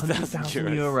 euros. 100,000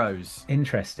 euros.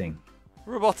 Interesting.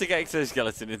 Robotic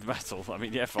exoskeleton in metal. I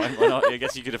mean, yeah, fine. Why not? I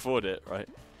guess you could afford it, right?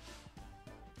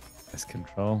 Pest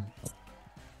control.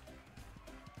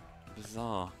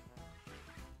 Bizarre.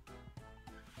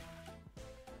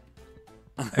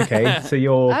 Okay, so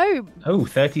you're... Oh,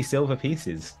 30 silver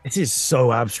pieces. This is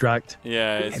so abstract.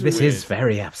 Yeah, it's This weird. is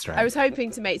very abstract. I was hoping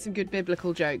to make some good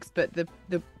biblical jokes, but the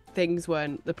prompts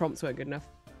weren't good enough.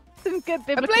 some good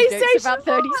biblical PlayStation jokes about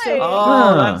 30 Five! silver.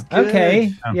 Oh, that's good.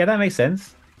 okay. Yeah, that makes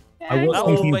sense. I was That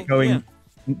thinking will of going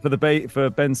yeah. for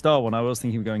Ben Starr one. I was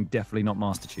thinking of going definitely not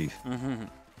Master Chief.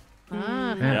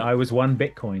 Ah, Yeah, I was 1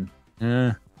 Bitcoin.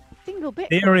 Yeah. single bit.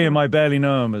 Ethereum, I barely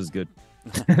know him as good.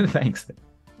 Thanks.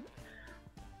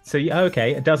 So,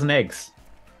 okay, a dozen eggs.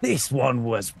 This one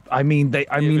was. I mean, they've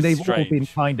was all been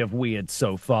strange. kind of weird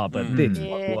so far, but this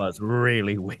one Yeah. was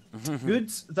really weird.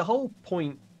 Goods. The whole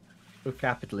point of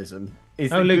capitalism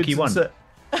is. Oh, that Luke, goods you and won.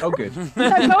 Oh, good. In No,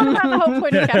 go on about the whole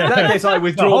point of that capitalism. case, I The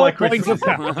withdraw whole my point of criticism.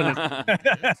 capitalism.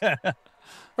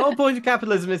 The whole point of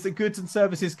capitalism is that goods and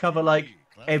services cover like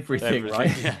everything,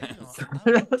 right? Yeah.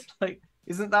 Like,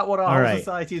 isn't that what our All whole right.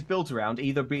 society is built around?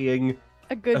 Either being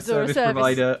A a goods or a service service.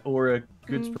 provider or a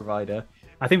goods provider.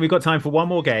 I think we've got time for one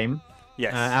more game.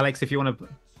 Yes. Alex, if you want to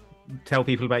tell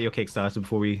people about your Kickstarter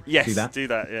before we Yes. do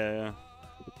that. Yeah.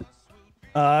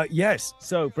 Yes.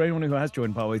 So for anyone who has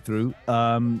joined partway through,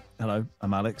 hello,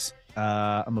 I'm Alex.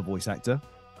 I'm a voice actor,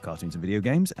 for cartoons and video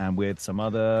games, and with some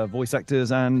other voice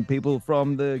actors and people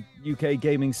from the UK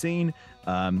gaming scene,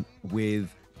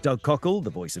 with Doug Cockle, the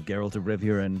voice of Geralt of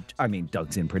Rivia, and I mean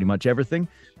Doug's in pretty much everything.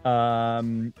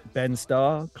 Ben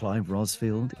Starr, Clive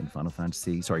Rosfield in Final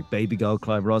Fantasy, Baby Girl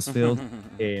Clive Rosfield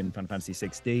in Final Fantasy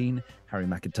 16, Harry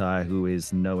McIntyre, who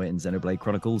is Noah in Xenoblade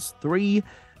Chronicles 3,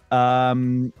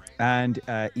 and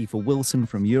Aoife Wilson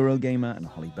from Eurogamer, and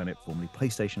Holly Bennett, formerly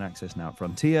PlayStation Access, now at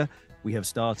Frontier. We have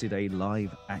started a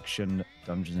live action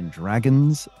Dungeons and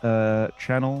Dragons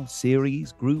channel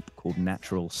series group called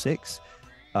Natural 6.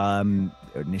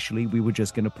 Initially we were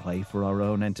just going to play for our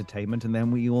own entertainment, and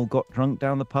then we all got drunk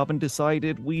down the pub and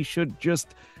decided we should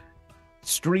just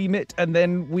stream it, and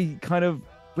then we kind of,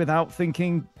 without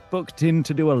thinking, booked in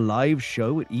to do a live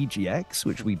show at EGX,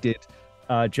 which we did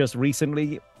just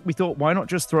recently. We thought, why not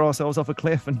just throw ourselves off a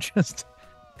cliff and just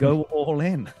go all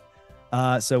in?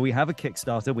 So we have a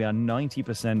Kickstarter. We are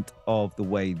 90% of the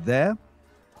way there.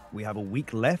 We have a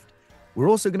week left. We're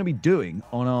also going to be doing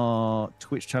on our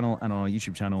Twitch channel and on our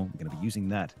YouTube channel, we're going to be using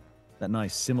that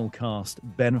nice simulcast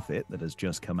benefit that has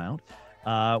just come out.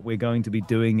 We're going to be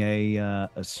doing a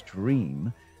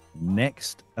stream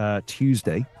next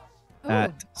Tuesday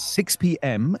at 6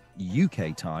 p.m.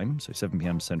 UK time, so 7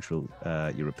 p.m. Central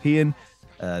European.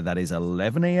 That is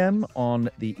 11 a.m. on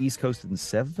the East Coast and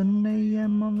 7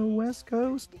 a.m. on the West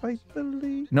Coast, I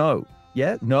believe. No,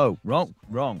 wrong.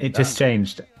 It just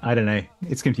changed. I don't know.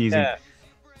 It's confusing. Yeah.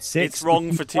 It's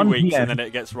wrong for 2 1 weeks PM, and then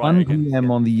it gets right 1 again.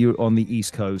 p.m. on the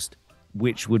East Coast,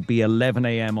 which would be 11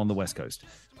 a.m. on the West Coast.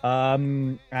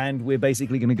 And we're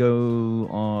basically going to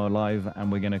go live,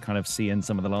 and we're going to kind of see in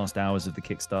some of the last hours of the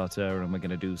Kickstarter, and we're going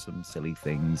to do some silly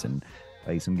things and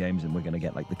play some games, and we're going to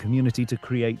get like the community to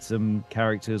create some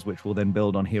characters, which we'll then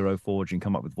build on Hero Forge and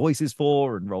come up with voices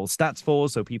for and roll stats for,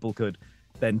 so people could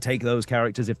then take those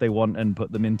characters if they want and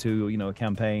put them into, a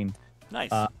campaign. Nice.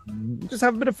 Just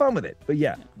have a bit of fun with it. But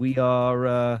yeah,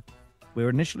 we're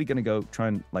initially going to go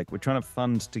we're trying to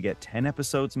fund to get 10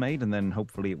 episodes made, and then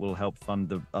hopefully it will help fund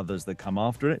the others that come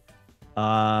after it.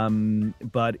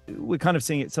 But we're kind of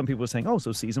seeing it. Some people are saying, oh,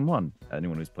 so season 1.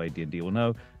 Anyone who's played D&D will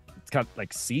know. It's kind of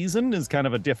like season is kind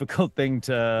of a difficult thing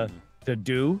to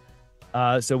do.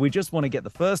 So we just want to get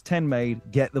the first 10 made,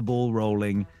 get the ball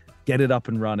rolling, get it up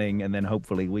and running, and then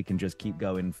hopefully we can just keep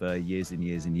going for years and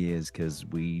years and years, because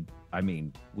we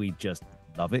just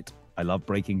love it. I love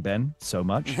Breaking Ben so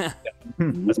much.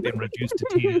 It's been reduced to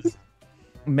tears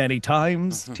many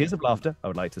times. Tears of laughter, I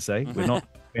would like to say. We're not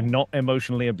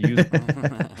emotionally abused. There's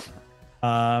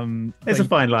a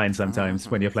fine line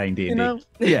sometimes when you're playing D&D.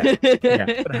 Yeah.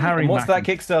 But Harry, And what's that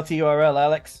Kickstarter URL,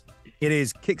 Alex? It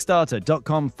is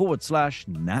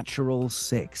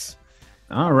kickstarter.com/natural6.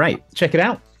 All right, check it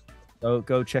out.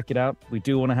 Go check it out. We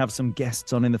do want to have some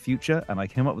guests on in the future, and I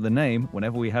came up with a name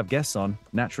whenever we have guests on,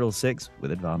 Natural 6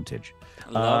 with Advantage.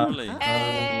 Lovely.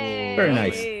 Very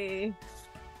nice.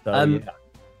 So, yeah.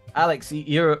 Alex,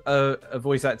 you're a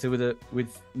voice actor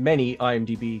with many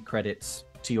IMDb credits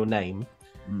to your name.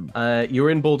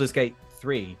 You're in Baldur's Gate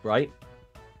 3, right?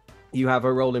 You have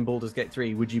a role in Baldur's Gate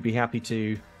 3. Would you be happy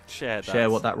to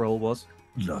share what that role was?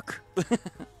 Look,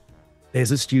 there's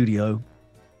a studio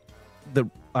that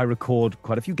I record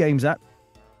quite a few games at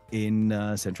in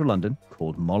central London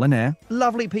called Molinaire.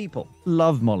 Lovely people.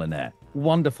 Love Molinaire.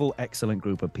 Wonderful, excellent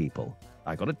group of people.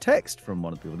 I got a text from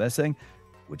one of the people there saying,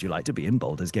 would you like to be in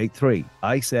Baldur's Gate 3?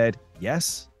 I said,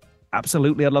 yes,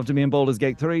 absolutely. I'd love to be in Baldur's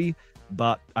Gate 3.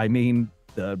 But I mean,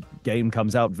 the game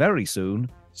comes out very soon.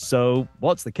 So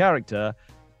what's the character?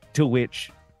 To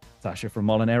which Sasha from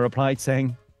Molinaire replied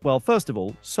saying, well, first of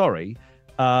all, sorry.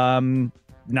 Now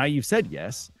you've said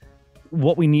yes.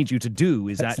 What we need you to do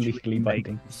is actually make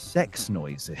sex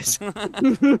noises.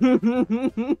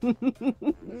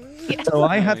 So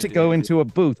I had to go into a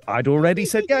booth. I'd already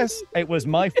said yes. It was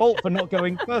my fault for not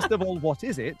going. First of all, what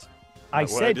is it? My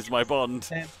word is my bond.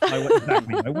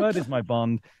 Exactly. My word is my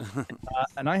bond.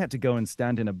 And I had to go and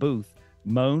stand in a booth,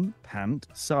 moan, pant,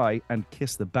 sigh, and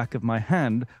kiss the back of my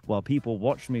hand while people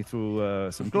watched me through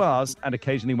some glass and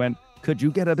occasionally went, could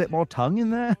you get a bit more tongue in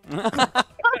there?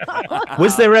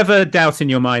 Was there ever doubt in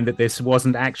your mind that this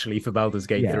wasn't actually for Baldur's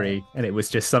Gate 3 and it was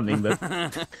just something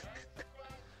that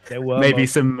there were maybe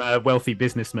some wealthy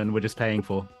businessmen were just paying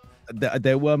for?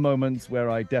 There were moments where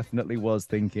I definitely was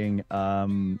thinking,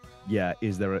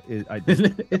 is there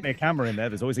a camera in there?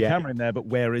 There's always a camera in there, but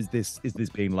where is this? Is this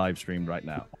being live streamed right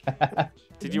now?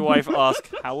 Did your wife ask,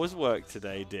 how was work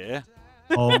today, dear?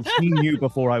 Oh, she knew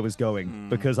before I was going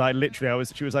because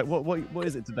she was like, what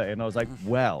is it today? And I was like,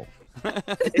 well,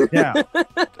 yeah,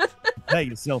 prepare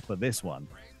yourself for this one.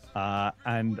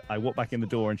 And I walked back in the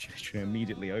door and she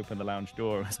immediately opened the lounge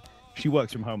door. She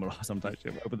works from home a lot sometimes. She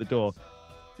opened the door.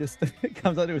 Just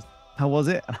comes out. It was, how was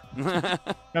it? I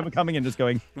remember coming in, just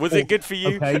going, was it good for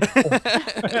you? Okay.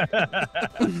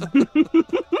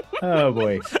 Oh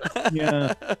boy.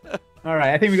 Yeah. All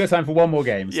right. I think we've got time for one more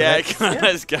game. So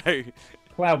let's go.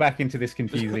 Plow back into this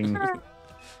confusing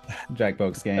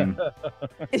Jackbox game.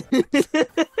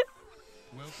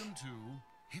 Welcome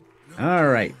to All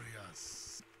right.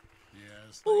 Yes,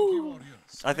 thank you,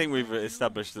 audience. I think we've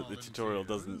established that the tutorial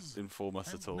doesn't inform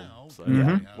us at all. So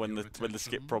when the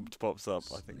skip prompt pops up,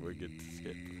 I think we're good to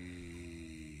skip.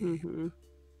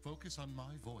 Focus on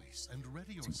my voice and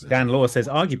ready yourself. Dan Law says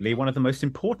arguably one of the most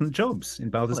important jobs in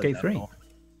Baldur's Gate 3.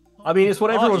 I mean, it's what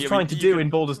everyone's trying to do in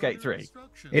Baldur's Gate 3.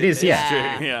 It is,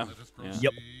 yeah. True, yeah.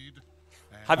 Yep.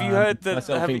 Have you heard the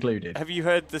myself included? Have you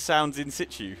heard the sounds in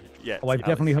situ yet? Oh, I've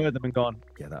definitely heard them and gone,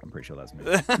 yeah, I'm pretty sure that's me.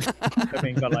 I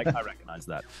mean, but I recognize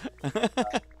that.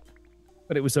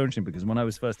 But it was so interesting because when I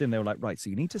was first in, they were like, right, so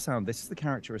you need to sound, this is the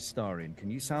character of Starin.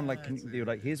 Can you sound like, they were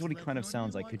like, here's what he kind of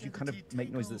sounds like. Could you kind of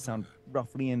make noises that sound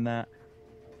roughly in that?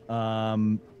 I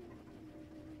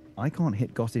can't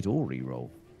hit got it or reroll.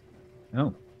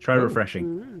 Oh, try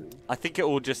refreshing. I think it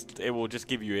will just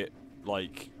give you it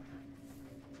like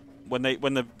when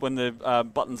the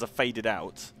buttons are faded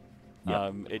out.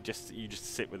 You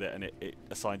just sit with it and it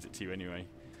assigns it to you anyway,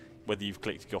 whether you've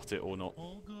clicked got it or not.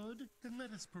 All good? Then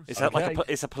let us proceed. Is that like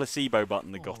it's a placebo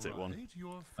button, the got it one?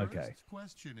 Your first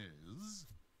question is,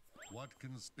 what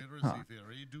conspiracy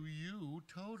theory do you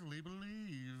totally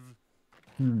believe?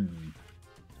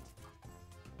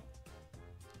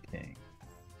 Okay.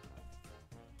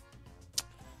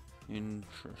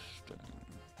 Interesting.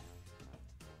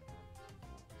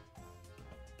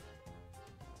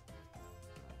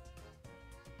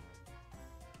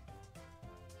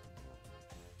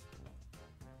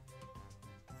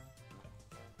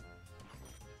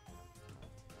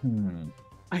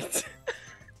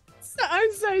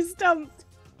 I'm so stumped.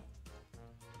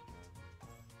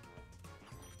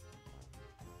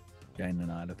 Jane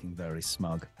and I are looking very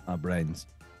smug. Our brains.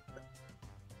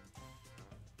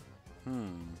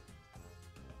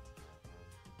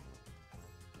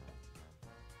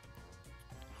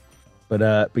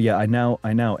 But yeah, I now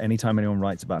anytime anyone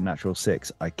writes about Natural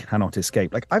 6, I cannot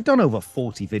escape. Like I've done over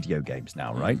 40 video games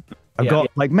now, right? I've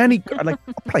got I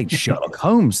played Sherlock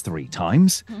Holmes 3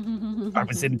 times. I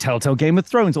was in Telltale Game of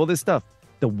Thrones, all this stuff.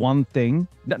 The one thing,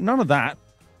 none of that.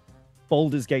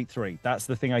 Baldur's Gate 3. That's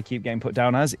the thing I keep getting put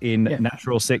down as in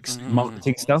Natural 6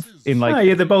 marketing stuff. In like,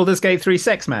 you're the Baldur's Gate 3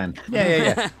 sex man.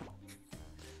 Yeah.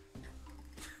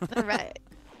 All right.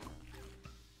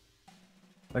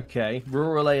 Okay,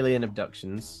 rural alien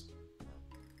abductions.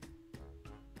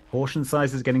 Portion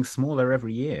size is getting smaller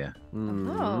every year.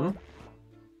 Oh.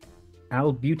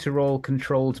 Albuterol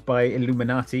controlled by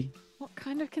Illuminati. What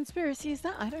kind of conspiracy is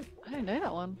that? I don't know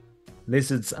that one.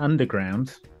 Lizards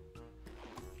underground.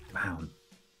 Wow,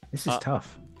 this is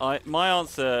tough. My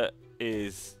answer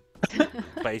is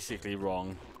basically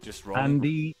wrong. Just wrong.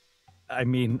 Andy, I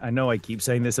mean, I know I keep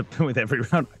saying this with every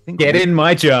round. I think Get in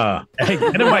my jar. Get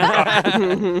in my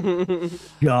jar.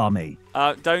 Jar me.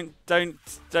 Don't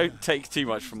take too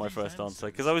much from my first answer,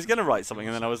 because I was going to write something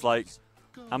and then I was like,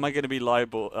 am I going to be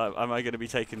liable? Am I going to be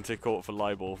taken to court for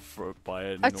libel by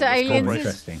an enormous aliens corporation?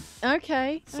 Interesting.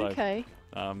 Okay. So, okay.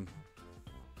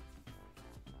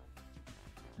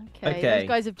 Okay. Those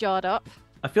guys have jarred up.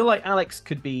 I feel like Alex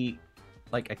could be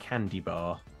like a candy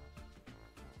bar.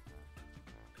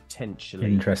 Potentially.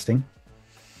 Interesting.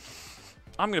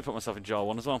 I'm going to put myself in jar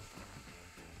 1 as well.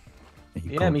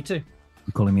 Yeah, me too.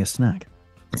 You're calling me a snack.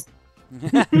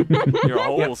 You're a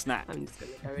whole snack. I'm just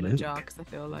going to go in a jar because I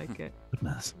feel like it.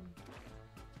 Goodness.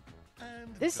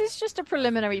 This is just a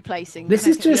preliminary placing. This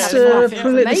Can I is just get enough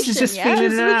this is just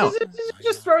information, feeling it out.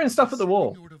 Just throwing stuff at the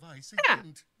wall.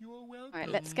 All right,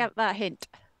 let's get that hint.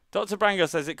 Dr. Brango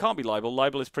says it can't be libel.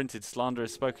 Libel is printed, slander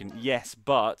is spoken. Yes,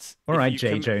 but All right,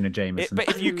 J. Jonah Jameson. But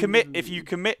if you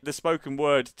commit the spoken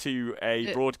word to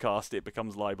a broadcast, it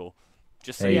becomes libel.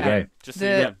 Just so There you go. Just so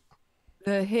you know.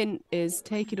 The hint is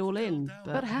take it all in.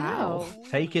 But how?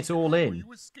 Take it all in.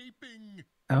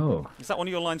 Oh. Is that one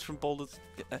of your lines from Boulders?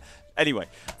 Anyway.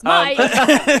 Mike.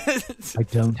 I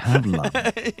don't have love.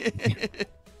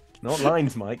 Not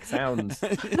lines, Mike. Sounds.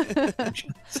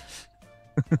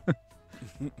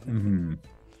 Mhm.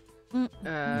 You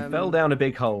fell down a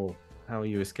big hole. How are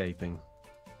you escaping?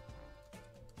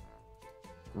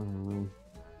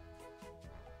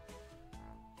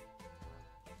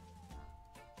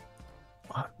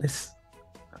 What? This.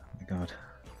 Oh my god.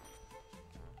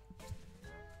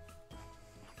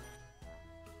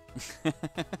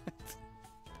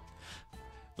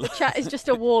 The chat is just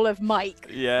a wall of Mike.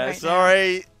 Yeah, right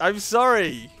sorry. now. I'm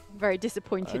sorry. I'm very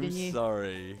disappointed I'm in you.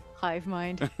 sorry. Hive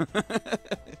mind.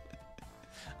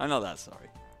 I'm not that sorry.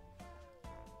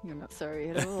 You're not sorry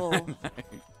at all.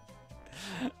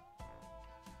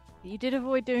 You did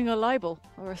avoid doing a libel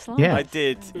or a slander. Yeah. I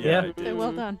did. Yeah. I did. So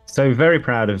well done. So very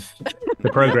proud of the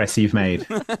progress you've made.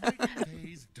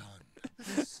 Day's done.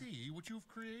 Let's see what you've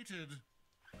created.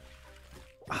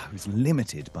 I was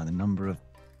limited by the number of.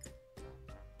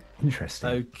 Interesting.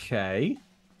 Okay.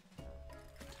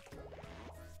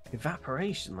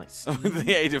 Evaporation, like With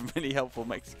the aid of many helpful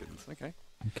Mexicans. Okay.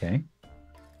 Okay.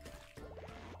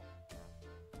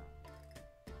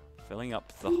 Filling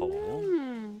up the hole.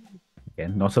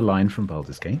 Again, not a line from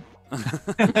Baldur's Gate.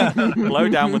 Blow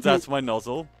downwards out my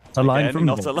nozzle. A line Again, from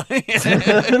not the a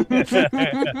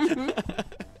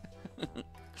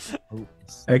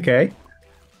line. Okay.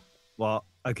 Well,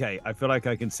 okay. I feel like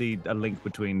I can see a link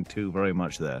between two very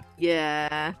much there.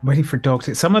 Yeah. Waiting for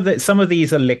dogs. Some of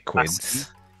these are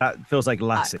liquids. That feels like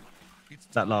Lassie.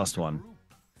 That last one,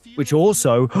 which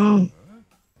also.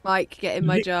 Mike, get in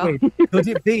my jar. Could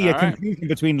it be a All right. confusion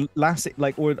between Lassie,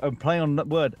 like, or a play on that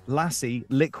word, Lassie,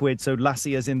 liquid, so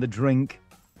Lassie as in the drink?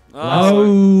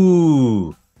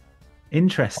 Oh,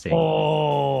 interesting.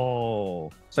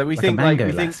 Oh, So we Like a think mango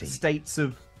we think lassie. states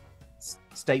of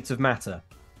matter,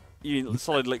 You mean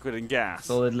solid, liquid, and gas.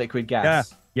 solid, liquid,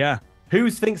 gas. yeah. Who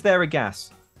thinks they're a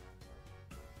gas?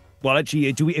 Well,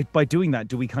 actually, by doing that,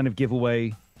 do we kind of give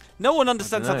away? No one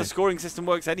understands how know. the scoring system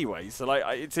works anyway, so like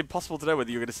it's impossible to know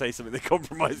whether you're going to say something that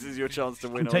compromises your chance to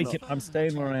win or Take not. it. I'm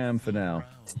staying where I am for now.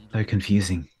 So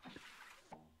confusing.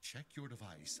 Check your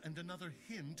device, and another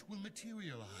hint will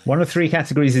materialize. One of 3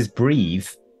 categories is breathe.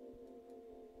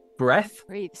 Breath.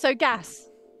 Breathe. So gas.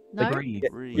 No. Breathe.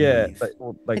 Yeah, I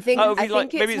like think, Oh, I like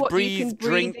think maybe it's it's what you can breathe,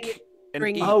 drink, breathe and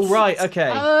drink. eat. Oh right,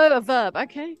 okay. Oh, a verb.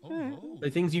 Okay. All right. So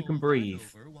things you can breathe.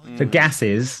 So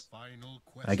gases,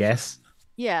 I guess.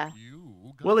 Yeah.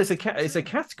 Well, it's a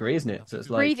category, isn't it? So it's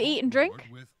like Breathe, eat, and drink.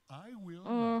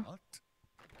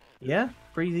 yeah,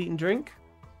 breathe, eat, and drink.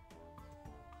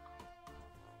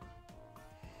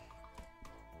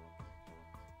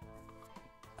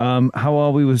 how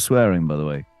are we with swearing, by the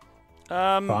way?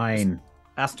 Fine.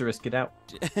 Asterisk it out.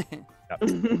 Like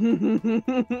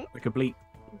a bleep.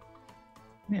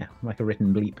 Yeah, like a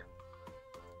written bleep.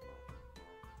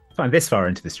 Fine, this far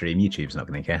into the stream, YouTube's not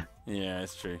going to care. Yeah,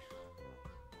 it's true.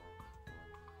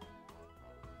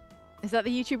 Is that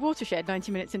the YouTube watershed?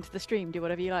 90 minutes into the stream, do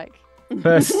whatever you like.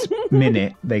 First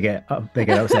minute they get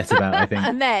upset about, I think.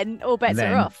 And then all bets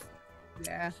then- are off.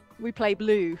 Yeah. We play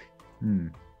blue. Hmm.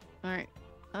 All right.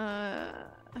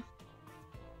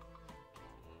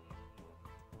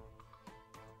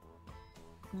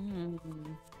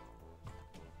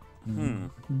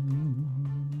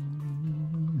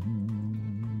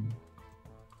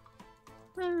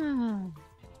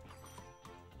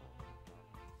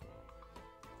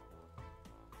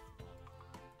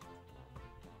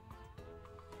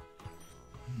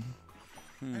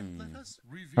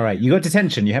 All right, you got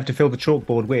detention. You have to fill the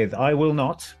chalkboard with "I will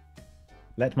not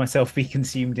let myself be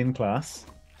consumed in class."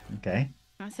 Okay.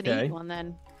 That's an easy one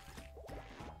then.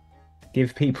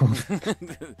 Give people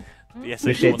Yes,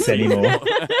 the shits anymore.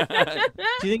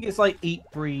 Do you think it's like eat,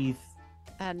 breathe?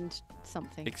 And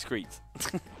something. Excrete.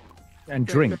 And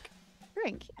drink.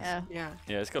 Drink. Yeah. Yeah.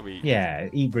 Yeah, it's got to be. Yeah,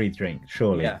 eat, breathe, drink.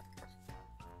 Surely. Yeah.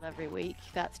 Every week.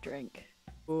 That's drink.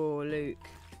 Oh, Luke.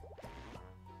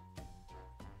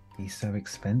 He's so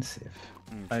expensive.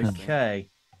 Okay.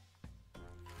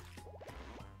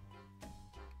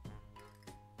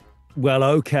 Well,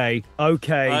 okay.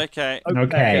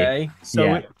 Okay. So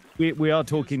Yeah. we are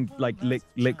talking like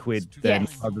liquid then,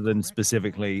 Yes. rather than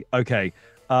specifically. Okay.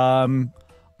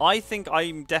 I think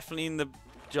I'm definitely in the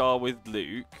jar with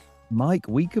Luke. Mike,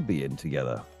 we could be in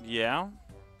together. Yeah.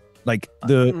 Like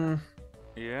the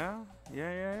Yeah.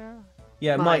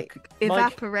 Yeah, Mike.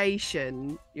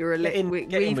 Evaporation. You're a Get in- liquid.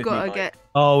 get in We've with got me, to Mike. get.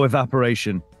 oh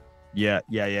evaporation. Yeah.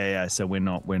 So we're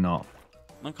not.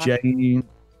 Okay. Jane.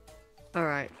 All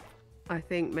right. I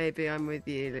think maybe I'm with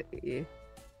you.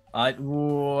 I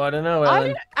don't know, I,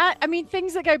 Ellen. don't, I mean,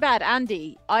 things that go bad.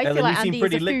 Andy. I Ellen, feel like you seem Andy is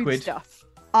pretty a food liquid. stuff.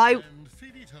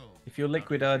 If you're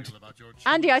liquid, I'd...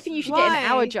 Andy, I think you should get in Why?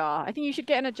 our jar. I think you should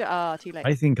get in a jar. Ah, too late.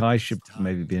 I think I should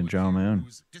maybe be in jar on my own.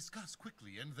 Discuss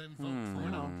quickly and then vote for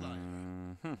an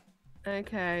outlier.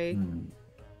 Okay.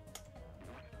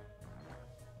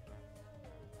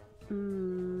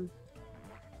 Hmm.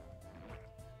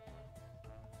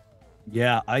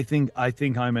 Yeah, I think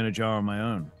I'm in a jar on my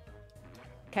own.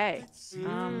 Okay.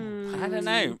 I don't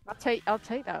know. I'll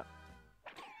take that.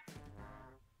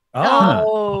 Ah,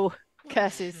 Oh,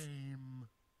 curses.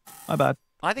 my bad.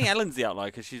 I think Ellen's the outlier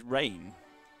because she's rain.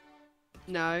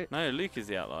 No. No, Luke is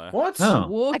the outlier. What? Oh.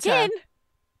 Water. Again?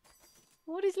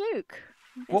 What is Luke?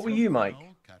 What were you, Mike?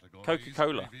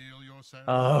 Coca-Cola.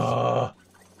 Oh.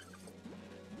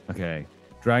 Okay.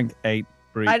 Drank, ate,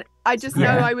 breathed. I just know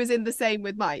I was in the same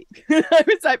with Mike. I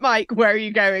was like, Mike, where are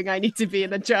you going? I need to be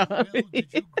in a jar.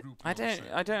 I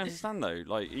don't understand though.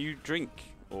 Like, you drink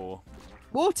or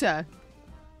Water.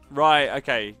 right?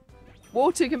 Okay.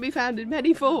 Water can be found in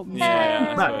many forms.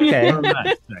 Yeah. I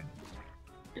suppose. Okay.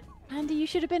 Andy, you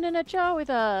should have been in a jar with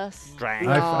us. Drank.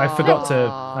 I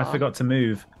forgot to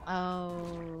move.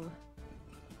 Oh.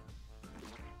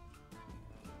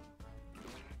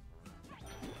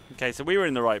 Okay, so we were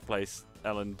in the right place,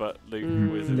 Ellen, but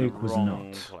Luke was in Luke the was wrong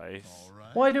not. place.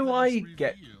 Why do I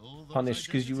get punished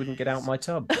because you wouldn't get out my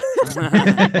tub?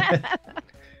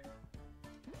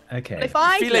 Okay. If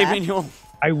I Filet left, mignon.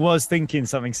 I was thinking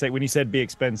something say when you said be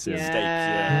expensive. Yeah. Steaks,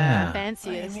 yeah. Yeah.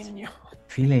 Fanciest.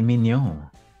 Filet mignon.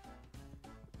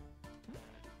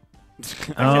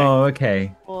 Okay. Oh,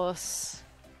 okay. Horse.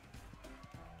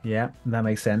 Yeah, that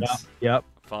makes sense. Yep.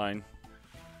 Fine.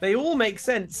 They all make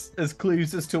sense as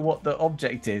clues as to what the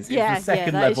object is. Yeah, it's the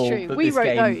second that is level true. that We this wrote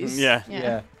game... those. Yeah.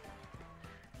 Yeah.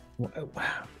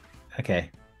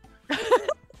 Okay.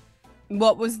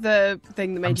 what was the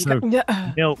thing that made you so- go? "No."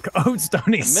 Milk. Oh,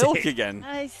 Stony Milk sick. again.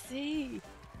 I see.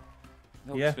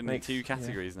 Milk's Yeah, been makes- in two yeah.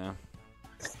 categories now.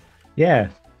 Yeah.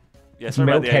 Yeah, It's sorry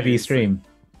about milk the heavy aliens. stream.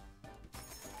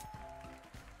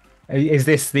 Is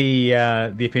this the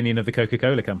opinion of the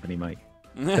Coca-Cola company, Mike?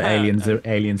 That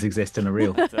aliens exist and are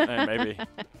real. Don't know, maybe.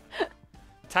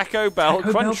 Taco Bell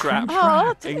Taco Bell Crunch Wrap.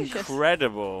 Oh, delicious.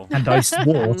 Incredible. And I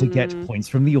swore to get points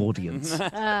from the audience.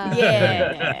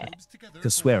 Yeah.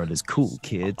 Because swearing is cool,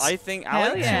 kids. I think Hell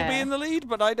Alex will yeah. be in the lead,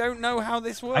 but I don't know how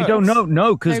this works. I don't know.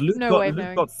 No, because No way of Luke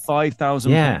knowing. got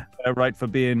 5,000 Yeah. right for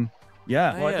being...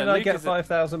 Yeah. Oh, Why yeah, did I Luke get is a-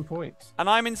 5,000 points? And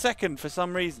I'm in second for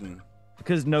some reason.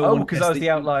 Because no Oh, one... because I was the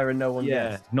outlier and no one Yeah,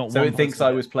 guessed. not So one it thinks person I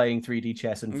did. was playing 3D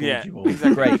chess and fooled Yeah, you all.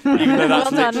 exactly. Great. Even though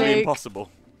that's Well done, literally Luke.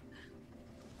 impossible.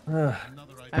 All right.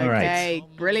 Okay,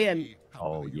 brilliant.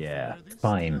 Oh, yeah.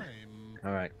 Fine.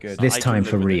 All right, good. This I can time live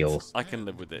for with real. it. I can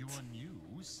live with it.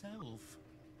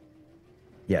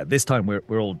 Yeah, this time we're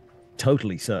all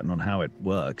totally certain on how it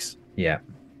works. Yeah.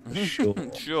 Sure.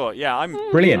 Sure. Yeah, I'm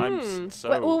Brilliant. I'm so.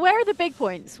 Well, where are the big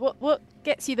points? What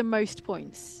gets you the most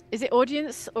points? Is it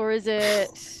audience or is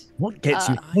it? What gets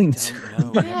you I points?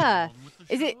 don't know. Yeah.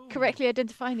 Is it correctly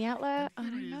identifying the outlier? I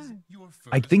don't know.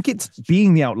 I think it's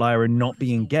being the outlier and not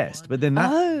being guessed. But then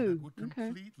that... Oh,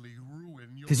 okay.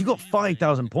 Because you got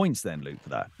 5,000 points then, Luke, for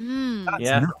that. Hmm. That's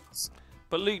Yeah. nuts.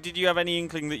 But Luke, did you have any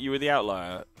inkling that you were the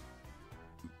outlier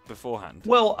beforehand?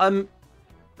 Well,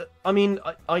 I mean,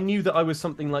 I knew that I was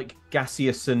something like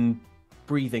gaseous and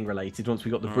breathing related once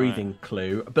we got the breathing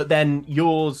clue, but then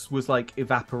yours was like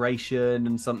evaporation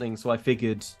and something, so I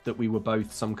figured that we were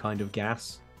both some kind of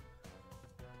gas.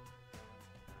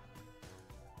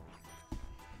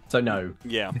 So no.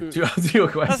 Yeah. To answer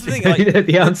your question. That's the thing, like,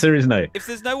 The answer is no. if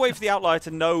there's no way for the outlier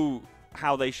to know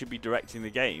how they should be directing the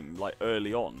game, like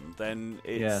early on, then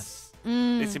it's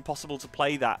impossible to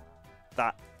play that.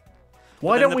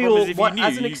 Why don't we all, as an you could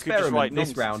just write experiment this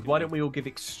nonsense, round, why don't we all give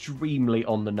extremely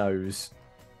on the nose?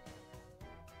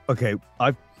 Okay,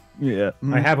 I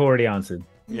have already answered.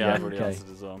 Yeah, I've already answered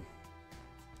as well.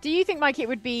 Do you think, Mike, it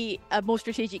would be a more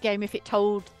strategic game if it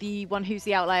told the one who's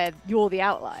the outlier, you're the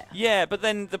outlier? Yeah, but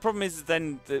then the problem is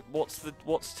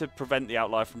what's to prevent the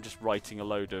outlier from just writing a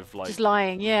load of like Just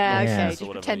lying, okay, just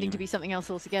whatever, pretending you to be something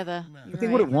else altogether. I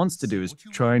think what it wants to do is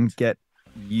try and get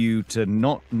you to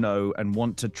not know and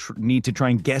want to need to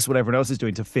try and guess what everyone else is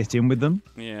doing to fit in with them.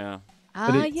 Yeah.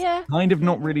 But it's Yeah. kind of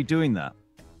not really doing that.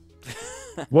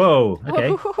 Whoa. Okay.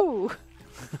 Whoa.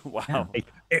 Wow.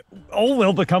 It all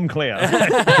will become clear.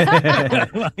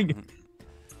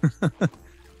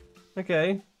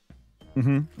 Okay.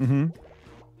 Not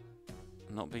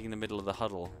being in the middle of the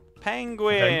huddle.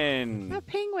 Penguin. A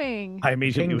penguin. I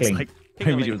immediately was like,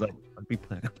 Pingling. I'd be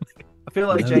playing. I feel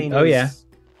like Jane. Oh, yeah.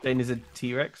 Jane is a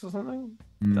T-Rex or something.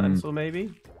 Dinosaur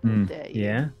maybe. There you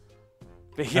Yeah.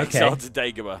 Being exiled to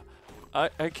Dagobah.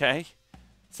 Okay.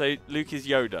 So Luke is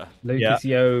Yoda. Lucas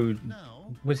Yo.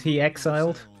 Was he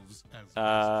exiled?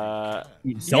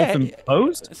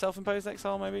 Self-imposed? Self-imposed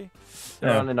exile, maybe.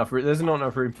 There's not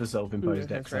enough room for self-imposed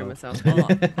Throw exile. myself.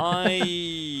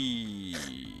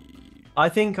 I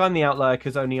think I'm the outlier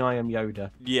because only I am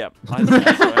Yoda. Yeah. I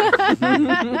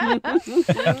think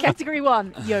so. Category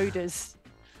 1, Yodas.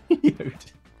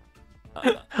 Yoda.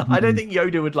 I don't think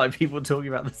Yoda would like people talking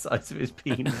about the size of his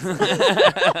penis.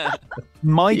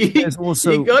 Mike is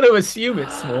also. You got to assume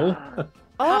it's small.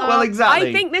 Well, exactly.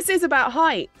 I think this is about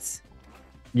height.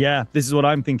 Yeah, this is what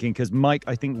I'm thinking because Mike,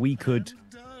 I think we could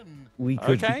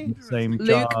Okay. be in the same Luke,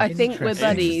 jar. I think we're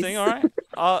buddies. Interesting, all right.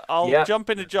 I'll jump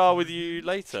in a jar with you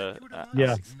later.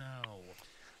 Yeah.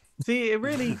 See, it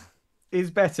really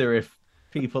is better if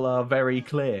people are very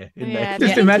clear in their.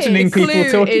 Just imagining Clue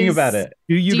people talking is- about it.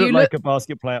 Do you Do look you like a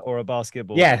basket player or a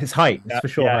basketball? Yeah, it's height. It's for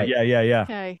sure height. Yeah.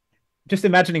 Okay. Just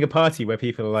imagining a party where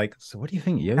people are like, so what do you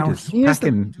think Yoda's here's the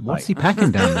packing? What's he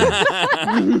packing down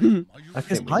there?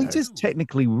 Because height is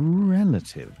technically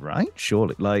relative, right?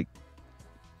 Surely, like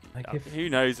If, Who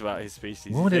knows about his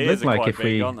species? What would it His look ears are like quite if big,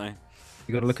 we- aren't they?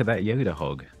 you got to look at that Yoda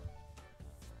hog.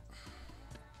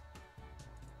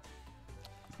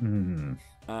 Hmm.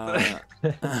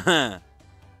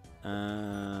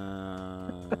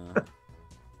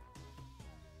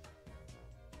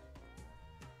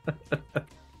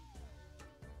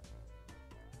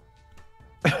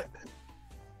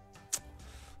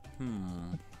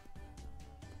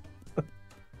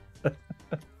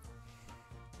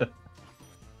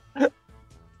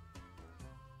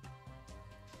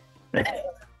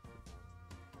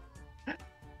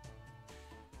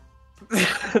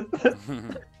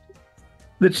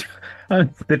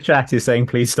 The chat is saying,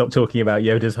 please stop talking about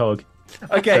Yoda's hog.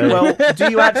 Okay, well, do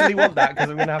you actually want that? Because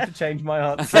I'm going to have to change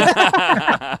my answer.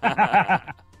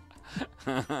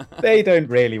 They don't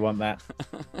really want that,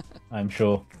 I'm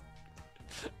sure.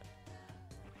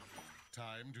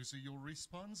 Time to see your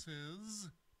responses.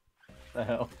 The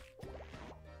hell?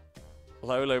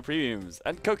 Low premiums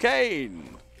and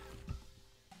cocaine.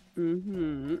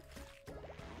 Mm-hmm.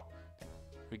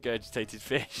 Regurgitated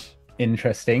fish.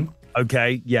 Interesting.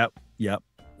 okay, yep.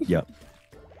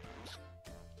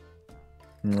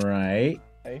 Right.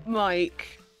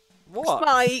 Mike. What?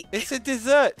 Mike. It's a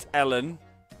dessert, Ellen.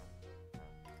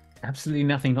 Absolutely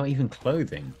nothing, not even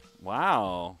clothing.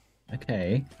 Wow.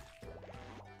 Okay.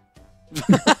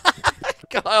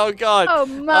 Oh God. Oh,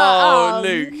 man. Oh,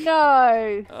 Luke.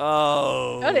 No.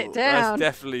 Oh. Shut it down. That's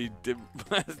definitely.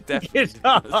 That's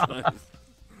definitely.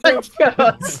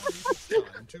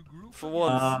 For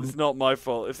once, it's not my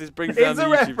fault. If this brings down It's the a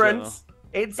YouTube reference.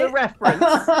 It's a reference.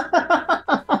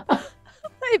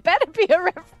 It better be a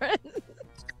reference.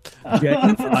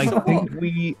 Yeah,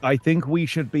 I think we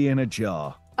should be in a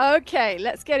jar. Okay,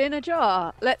 let's get in a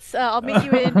jar. I'll meet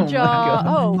you in Oh my jar. God.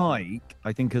 Oh, Mike,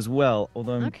 I think as well.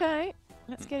 Although okay.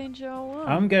 Let's get in jar 1.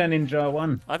 I'm going in jar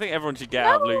 1. I think everyone should get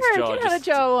out Luke's jar. Get out of Just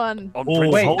jar 1. on Oh,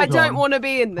 principle. wait. I don't want to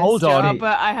be in this Hold jar, on.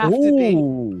 but I have to be.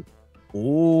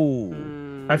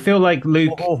 Ooh. I feel like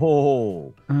Luke.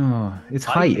 Oh. Oh, it's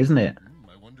height, isn't it?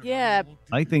 Yeah.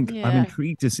 I think I'm Yeah.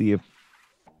 intrigued to see if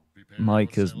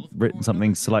Mike has written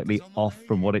something slightly off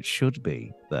from what it should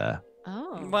be there.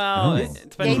 Oh. Well, Oh. it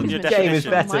depends on your Gamesmanship. Game is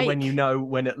definition. better Mike. when you know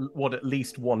what at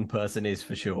least one person is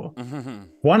for sure.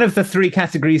 One of the 3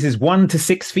 categories is 1 to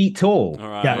 6 feet tall. All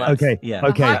right. Yeah. That's- Okay. yeah. The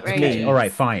Okay. height range. Me. All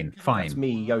right, fine. That's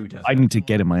me, Yoda. I need to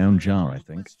get in my own jar. I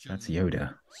think. That's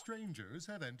Yoda. Strangers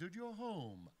have entered your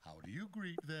home. How do you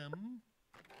greet them?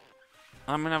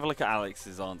 I'm gonna have a look at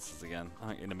Alex's answers again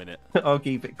in a minute. I'll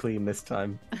keep it clean this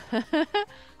time.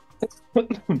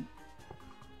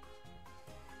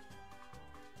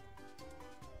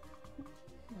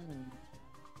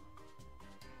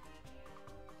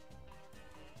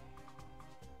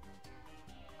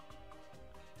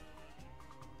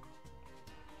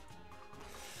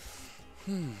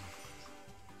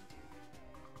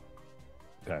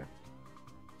 Okay.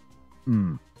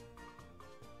 Hmm.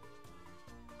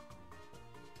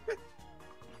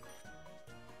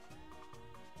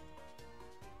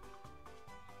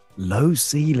 Low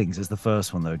ceilings is the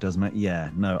first one, though, doesn't it? Yeah.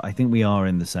 No, I think we are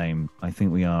in the same. I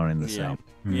think we are in the Yeah.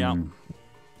 same. Yeah. Hmm.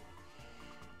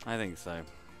 I think so.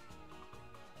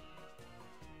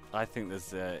 I think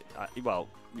there's well,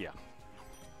 yeah.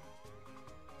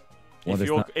 What If is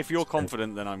you're that? if you're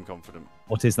confident, then I'm confident.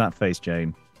 What is that face,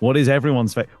 Jane? What is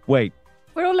everyone's face? Wait.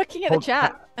 We're all looking at the Hold-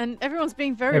 chat, and everyone's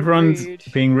being very Everyone's rude.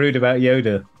 being rude about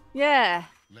Yoda. Yeah.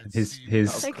 Let's His- see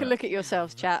his- who's Take a look at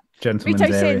yourselves, chat. Gentleman's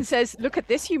Rito area. Sin says, "Look at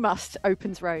this, you must."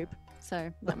 Opens robe.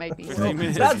 So that made me. 15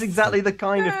 minutes. That's exactly the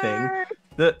kind of thing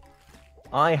that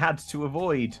I had to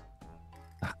avoid.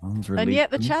 And yet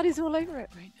the chat is all over it.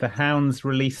 Right? The hounds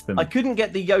released them. I couldn't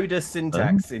get the Yoda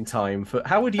syntax in time for.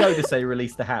 How would Yoda say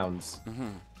release the hounds?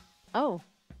 Oh.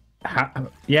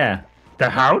 Yeah. The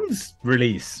hounds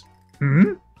release.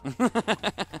 Hmm?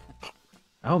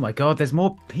 Oh my god, there's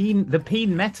more peen. The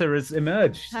peen meta has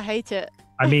emerged. I hate it.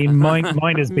 I mean, mine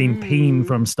has been peen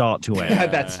from start to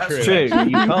end. That's That's true. true.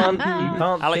 You can't.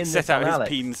 Alex pin set this out on his Alex.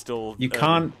 peen stall. You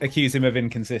can't accuse him of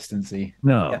inconsistency.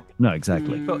 No, Yeah. no,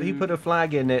 exactly. He put a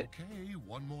flag in it. Okay,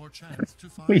 one more chance to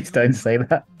find Please don't say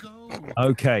that. Go.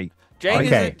 Okay. Jane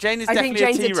Okay. Jane is I think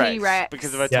definitely Jane's a a T-Rex, T-Rex.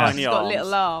 because of her Yeah. tiny She's arms. got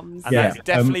little arms. And Yeah. that's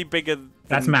definitely bigger.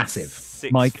 That's than massive.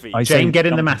 6 Mike, feet. I say Jane, get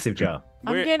in the jump- massive jar.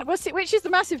 I'm We're- getting. Which is the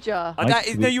massive jar?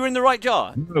 No, you were in the right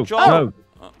jar. No, Jar. no.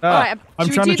 All Ah, right. I'm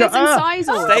Should trying we to do this in size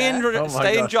order? Stay in Oh my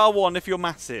stay in gosh. jar 1 if you're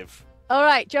massive. All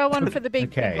right. Jar one for the big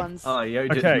Okay. ones. Oh,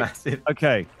 Yoda's Okay. massive.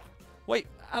 Okay, Wait,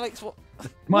 Alex, what?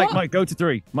 Mike, What? Mike, go to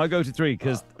 3. Mike, go to 3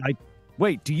 because I.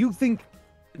 Wait, do you think?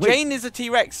 Wait. Jane is a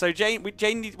T-Rex, so we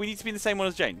need to be in the same one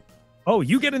as Jane. Oh,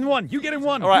 you get in one. You get in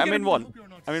one. All right, You I'm get in one. Hope you're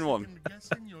not I'm in one.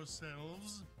 second-guessing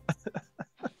yourselves.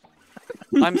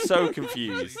 I'm so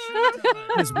confused.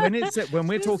 Because when we're This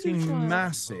is talking fun.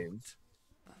 massive,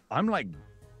 I'm like,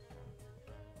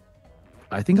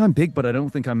 I think I'm big, but I don't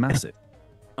think I'm massive.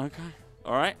 Okay.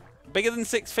 All right. Bigger than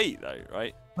 6 feet, though,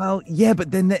 right? Well, yeah,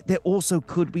 but then there also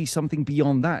could be something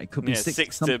beyond that. It could be Yeah, 6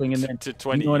 6 something, to, and then to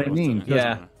 20. you know what I or mean? something.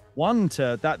 Yeah. 1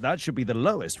 to that should be the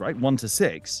lowest, right? 1 to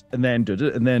 6, and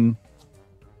then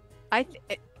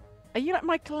Are you like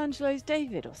Michelangelo's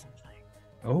David or something?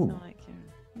 Oh, Like,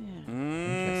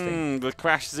 yeah. The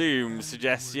crash zoom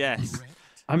suggests yes.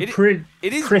 I'm It- pretty.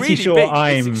 It is Pretty really sure big. It's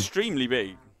I'm- extremely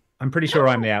big. I'm pretty sure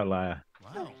I'm the outlier.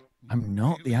 Wow. I'm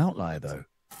not the outlier though.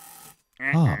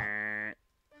 Ah.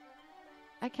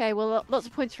 Okay. Well, lots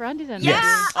of points for Andy then.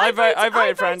 Yes. I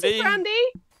voted for Andy.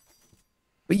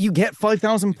 But you get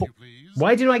 5,000 points. Please.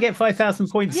 Why did I get 5,000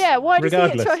 points? Yeah. Why does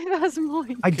regardless? he get 20,000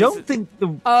 points? I don't think the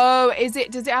Oh, does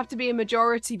it have to be a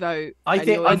majority vote? I And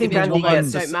think your Andy individual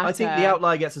votes gets. don't I think the matter?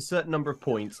 outlier gets a certain number of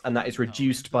points, and that is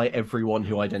reduced by everyone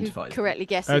who Who identifies. correctly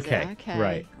guesses Okay, it. Okay.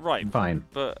 right, Right, fine.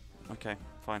 but okay,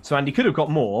 fine. So Andy could have got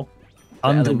more. but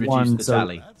under Ellen reduced 1, the so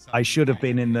tally. I should have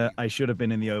been in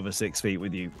the over 6 feet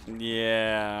with you.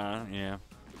 Yeah.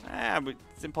 But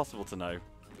it's impossible to know.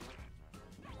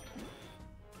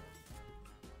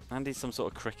 Andy's some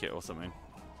sort of cricket or something.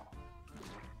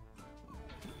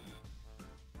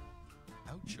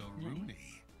 Ouch, Rooney.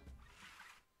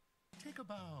 Take a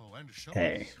bow and show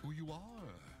Hey. us who you are.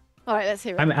 All right. Let's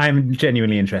hear it. I'm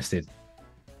genuinely interested.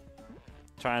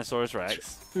 Tyrannosaurus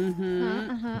Rex.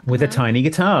 Mm-hmm. With a tiny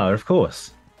guitar, of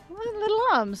course. Little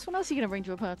arms. What else are you going to bring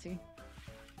to a party?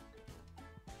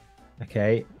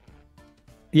 Okay.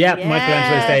 Yeah, Michelangelo's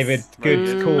Yes. David.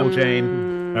 Good call,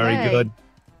 Jane. Very Hey. good.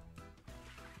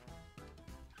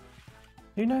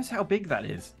 Who knows how big that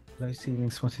is? Low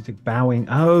ceiling spotted bowing.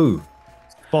 Oh,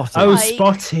 Spotted. oh, Like-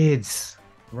 spotted.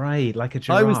 Right, like a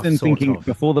giraffe. I was then sort thinking of.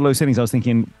 before the low ceilings. I was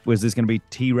thinking, was this going to be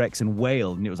T-Rex and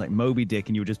whale? And it was like Moby Dick,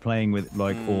 and you were just playing with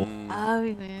like, or Oh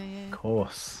yeah. Of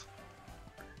course.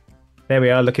 There we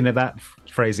are, looking at that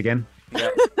phrase again. Yeah.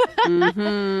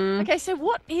 Mhm. Okay, so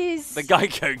what is The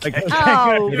Geico Gecko.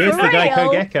 Oh, It is for the Geico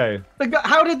real? Gecko.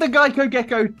 How did the Geico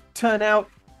Gecko turn out?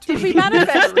 Did we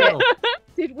manifest it?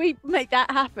 Did we make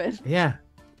that happen? Yeah.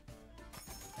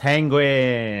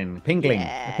 Penguin. Pingling.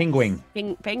 Yes. Penguin.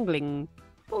 Pengling.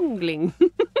 Pungling.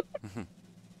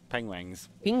 Penguins.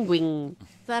 Penguin.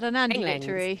 Is that an Andy Penguins.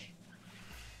 victory?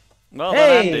 Well done,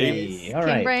 Andy. Hey! All King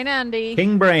right. Brain Andy.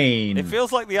 King Brain. It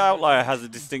feels like the outlier has a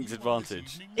distinct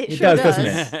advantage. It sure does, doesn't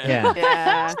it?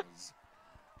 Yeah.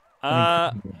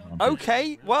 Yeah.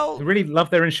 Okay, well, I really love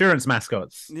their insurance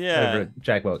mascots Yeah. over at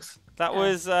Jackbox. that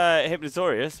was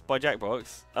Hypnotorious by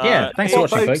Jackbox. Yeah, thanks for Well,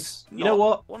 watching, folks, folks. you know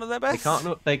what? One of their They best.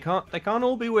 can't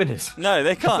all be winners. No,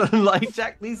 they can't. Like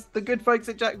the good folks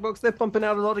at Jackbox, they're pumping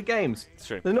out a lot of games. It's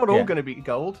true. They're not all Yeah. going to be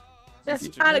gold. Yes,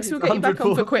 Alex, we'll get you back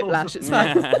on for Quiplash. It's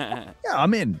fine. Yeah,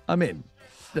 I'm in.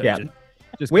 Yeah.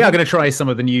 Just We are going to try some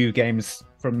of the new games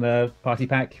from the party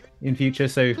pack in future,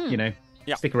 so, you know,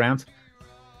 Yeah. stick around.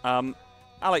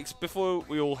 Alex, before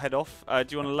we all head off, do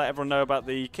you want to let everyone know about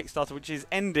the Kickstarter, which is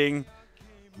ending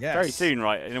Yes. very soon,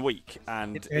 right? In a week,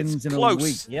 and It ends it's in a close.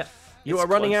 week. Yeah. You It's are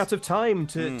running close. out of time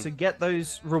to get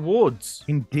those rewards.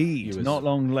 Indeed, Viewers. not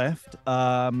long left.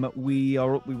 We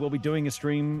will be doing a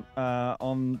stream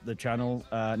on the channel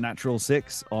Natural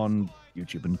 6 on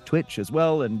YouTube and Twitch as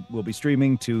well, and we'll be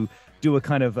streaming to do a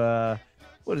kind of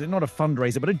what is it? Not a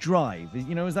fundraiser, but a drive.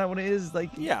 You know, is that what it is? Like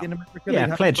Yeah. in America, they Yeah,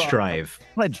 have Pledge a Drive.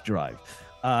 Pledge Drive,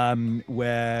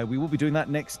 where we will be doing that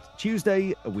next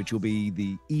Tuesday, which will be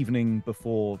the evening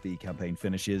before the campaign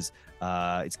finishes.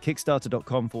 It's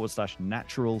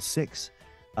kickstarter.com/natural6.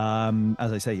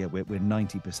 As I say, yeah, we're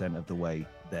 90% of the way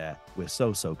there. We're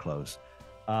so close.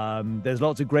 There's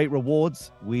lots of great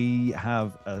rewards. We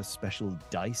have a special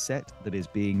dice set that is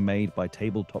being made by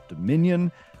Tabletop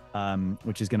Dominion,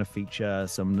 which is going to feature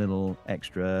some little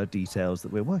extra details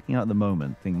that we're working out at the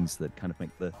moment, things that kind of make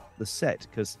the set.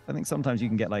 Because I think sometimes you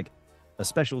can get like a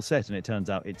special set and it turns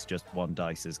out it's just one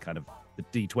dice is kind of the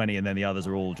D20 and then the others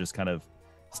are all just kind of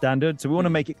standard. So we want to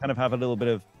make it kind of have a little bit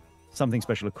of something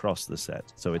special across the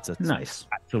set. So it's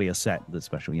actually a set that's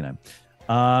special, you know.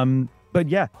 But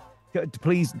yeah,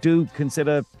 please do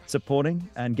consider supporting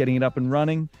and getting it up and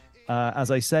running. As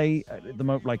I say, the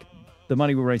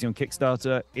money we're raising on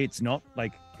Kickstarter, it's not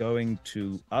like going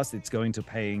to us, it's going to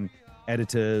paying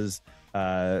editors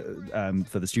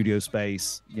for the studio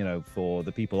space, you know, for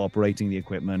the people operating the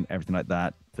equipment, everything like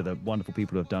that, for the wonderful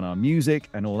people who have done our music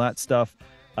and all that stuff.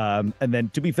 And then,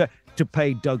 to be fair, to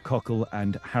pay Doug Cockle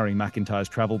and Harry McIntyre's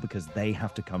travel, because they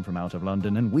have to come from out of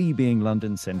London, and we, being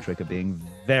London-centric, are being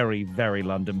very, very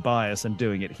London-biased and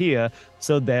doing it here,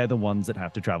 so they're the ones that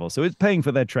have to travel. So it's paying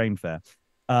for their train fare.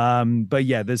 But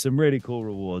yeah, there's some really cool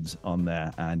rewards on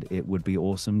there, and it would be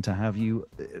awesome to have you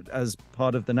as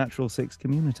part of the Natural 6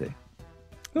 community.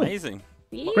 Cool. Amazing.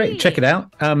 Great, check it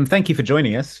out. Thank you for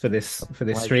joining us for this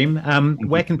stream.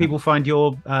 Where can people find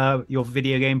your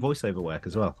video game voiceover work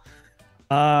as well?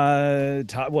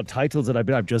 What titles that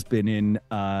I've just been in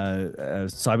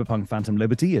Cyberpunk Phantom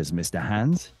Liberty as Mr.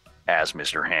 Hands. As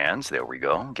Mr. Hands, there we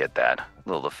go. Get that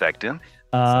little effect in.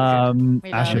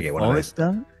 Asher get one of those.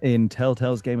 Forrester in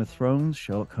Telltale's Game of Thrones,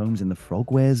 Sherlock Holmes in the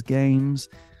Frogwares games.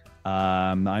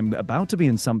 I'm about to be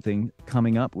in something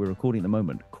coming up, we're recording at the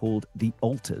moment, called The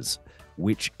Altars,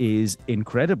 which is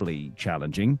incredibly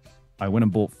challenging. I went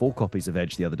and bought 4 copies of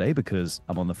Edge the other day because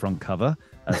I'm on the front cover,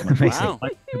 as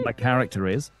my character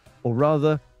is, or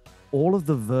rather, all of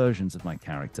the versions of my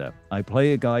character. I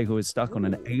play a guy who is stuck on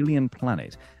an alien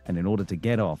planet, and in order to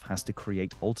get off, has to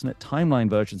create alternate timeline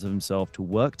versions of himself to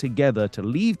work together to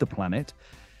leave the planet.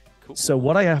 Cool. So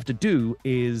what I have to do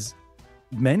is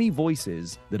many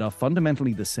voices that are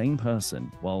fundamentally the same person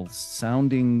while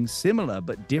sounding similar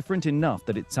but different enough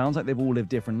that it sounds like they've all lived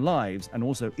different lives, and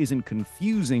also isn't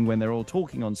confusing when they're all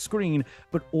talking on screen,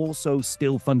 but also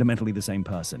still fundamentally the same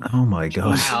person. Oh my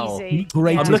gosh. Wow. Easy.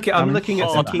 Great. I'm looking at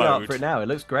some hard key art mode. for it now. It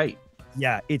looks great.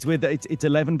 Yeah, it's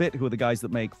 11-bit, who are the guys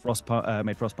that make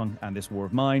Frostpunk and This War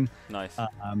of Mine. Nice.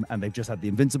 And they've just had the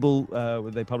Invincible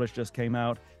they published just came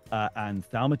out, and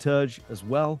Thaumaturge as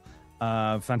well.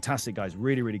 Fantastic guys,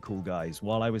 really, really cool guys.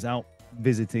 While I was out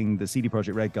visiting the CD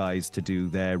Projekt Red guys to do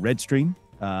their Red stream,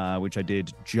 which I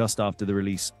did just after the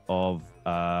release of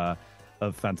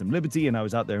Phantom Liberty, and I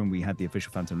was out there and we had the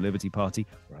official Phantom Liberty party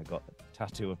where I got a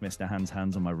tattoo of Mr. Hand's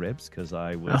hands on my ribs because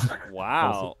I was.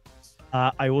 Wow.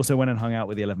 I also went and hung out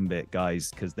with the 11-bit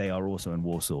guys because they are also in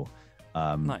Warsaw.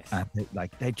 Nice. And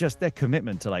their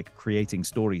commitment to like creating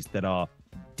stories that are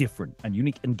different and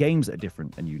unique, and games that are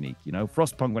different and unique. You know,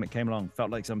 Frostpunk, when it came along, felt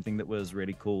like something that was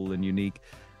really cool and unique.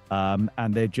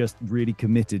 And they're just really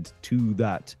committed to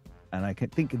that. And I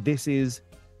think this is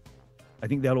I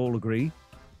think they'll all agree,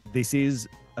 this is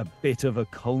a bit of a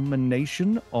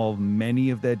culmination of many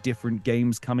of their different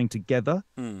games coming together.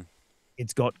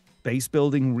 It's got base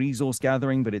building, resource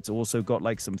gathering, but it's also got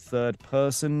like some third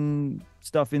person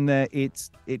stuff in there. It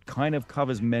kind of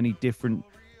covers many different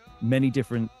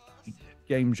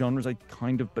game genres,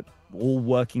 but all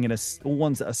working in all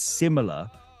ones that are similar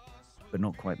but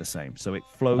not quite the same. So it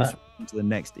flows to the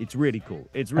next. It's really cool.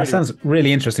 That sounds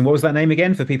really interesting. What was that name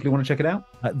again for people who want to check it out?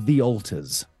 The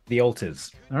Altars. The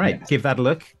Altars. All right, Give that a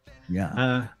look.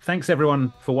 Yeah. Thanks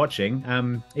everyone for watching.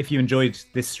 If you enjoyed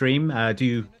this stream,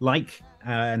 do like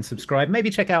and subscribe. Maybe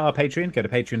check out our Patreon. Go to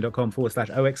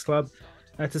patreon.com/OXClub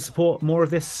to support more of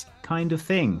this kind of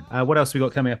thing. What else we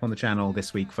got coming up on the channel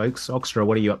this week, folks? Oxtra,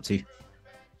 what are you up to?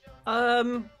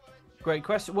 Great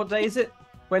question. What day is it?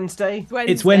 Wednesday?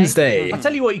 It's Wednesday. I'll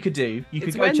tell you what you could do. You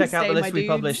could go check out the list we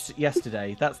published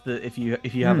yesterday. That's the if you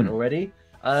haven't already.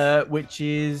 Which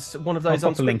is one of those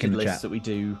unscripted lists that we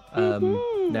do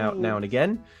now and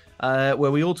again,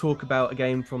 where we all talk about a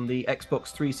game from the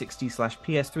Xbox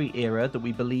 360/PS3 era that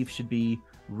we believe should be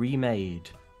remade.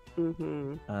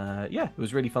 It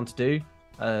was really fun to do.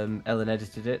 Ellen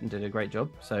edited it and did a great job.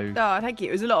 So thank you.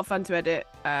 It was a lot of fun to edit.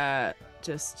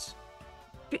 Just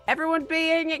everyone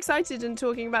being excited and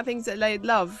talking about things that they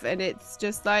love, and it's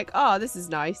just like, this is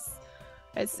nice.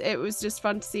 It was just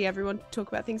fun to see everyone talk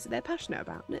about things that they're passionate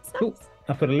about, and it's nice. Cool.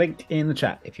 I'll put a link in the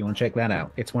chat if you want to check that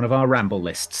out. It's one of our ramble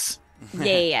lists.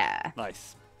 Yeah.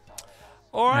 Nice.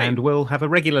 All right. And we'll have a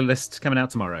regular list coming out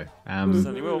tomorrow.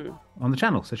 Certainly will. On the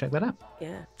channel, so check that out.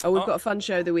 Yeah. Oh, we've got a fun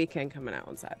show the weekend coming out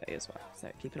on Saturday as well, so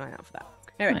keep an eye out for that.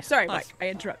 Anyway, sorry, Mike, I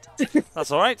interrupted.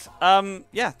 That's all right. Thank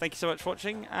you so much for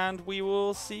watching, and we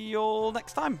will see you all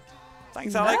next time.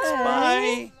 Thanks, Alex.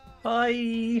 Bye.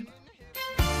 Bye.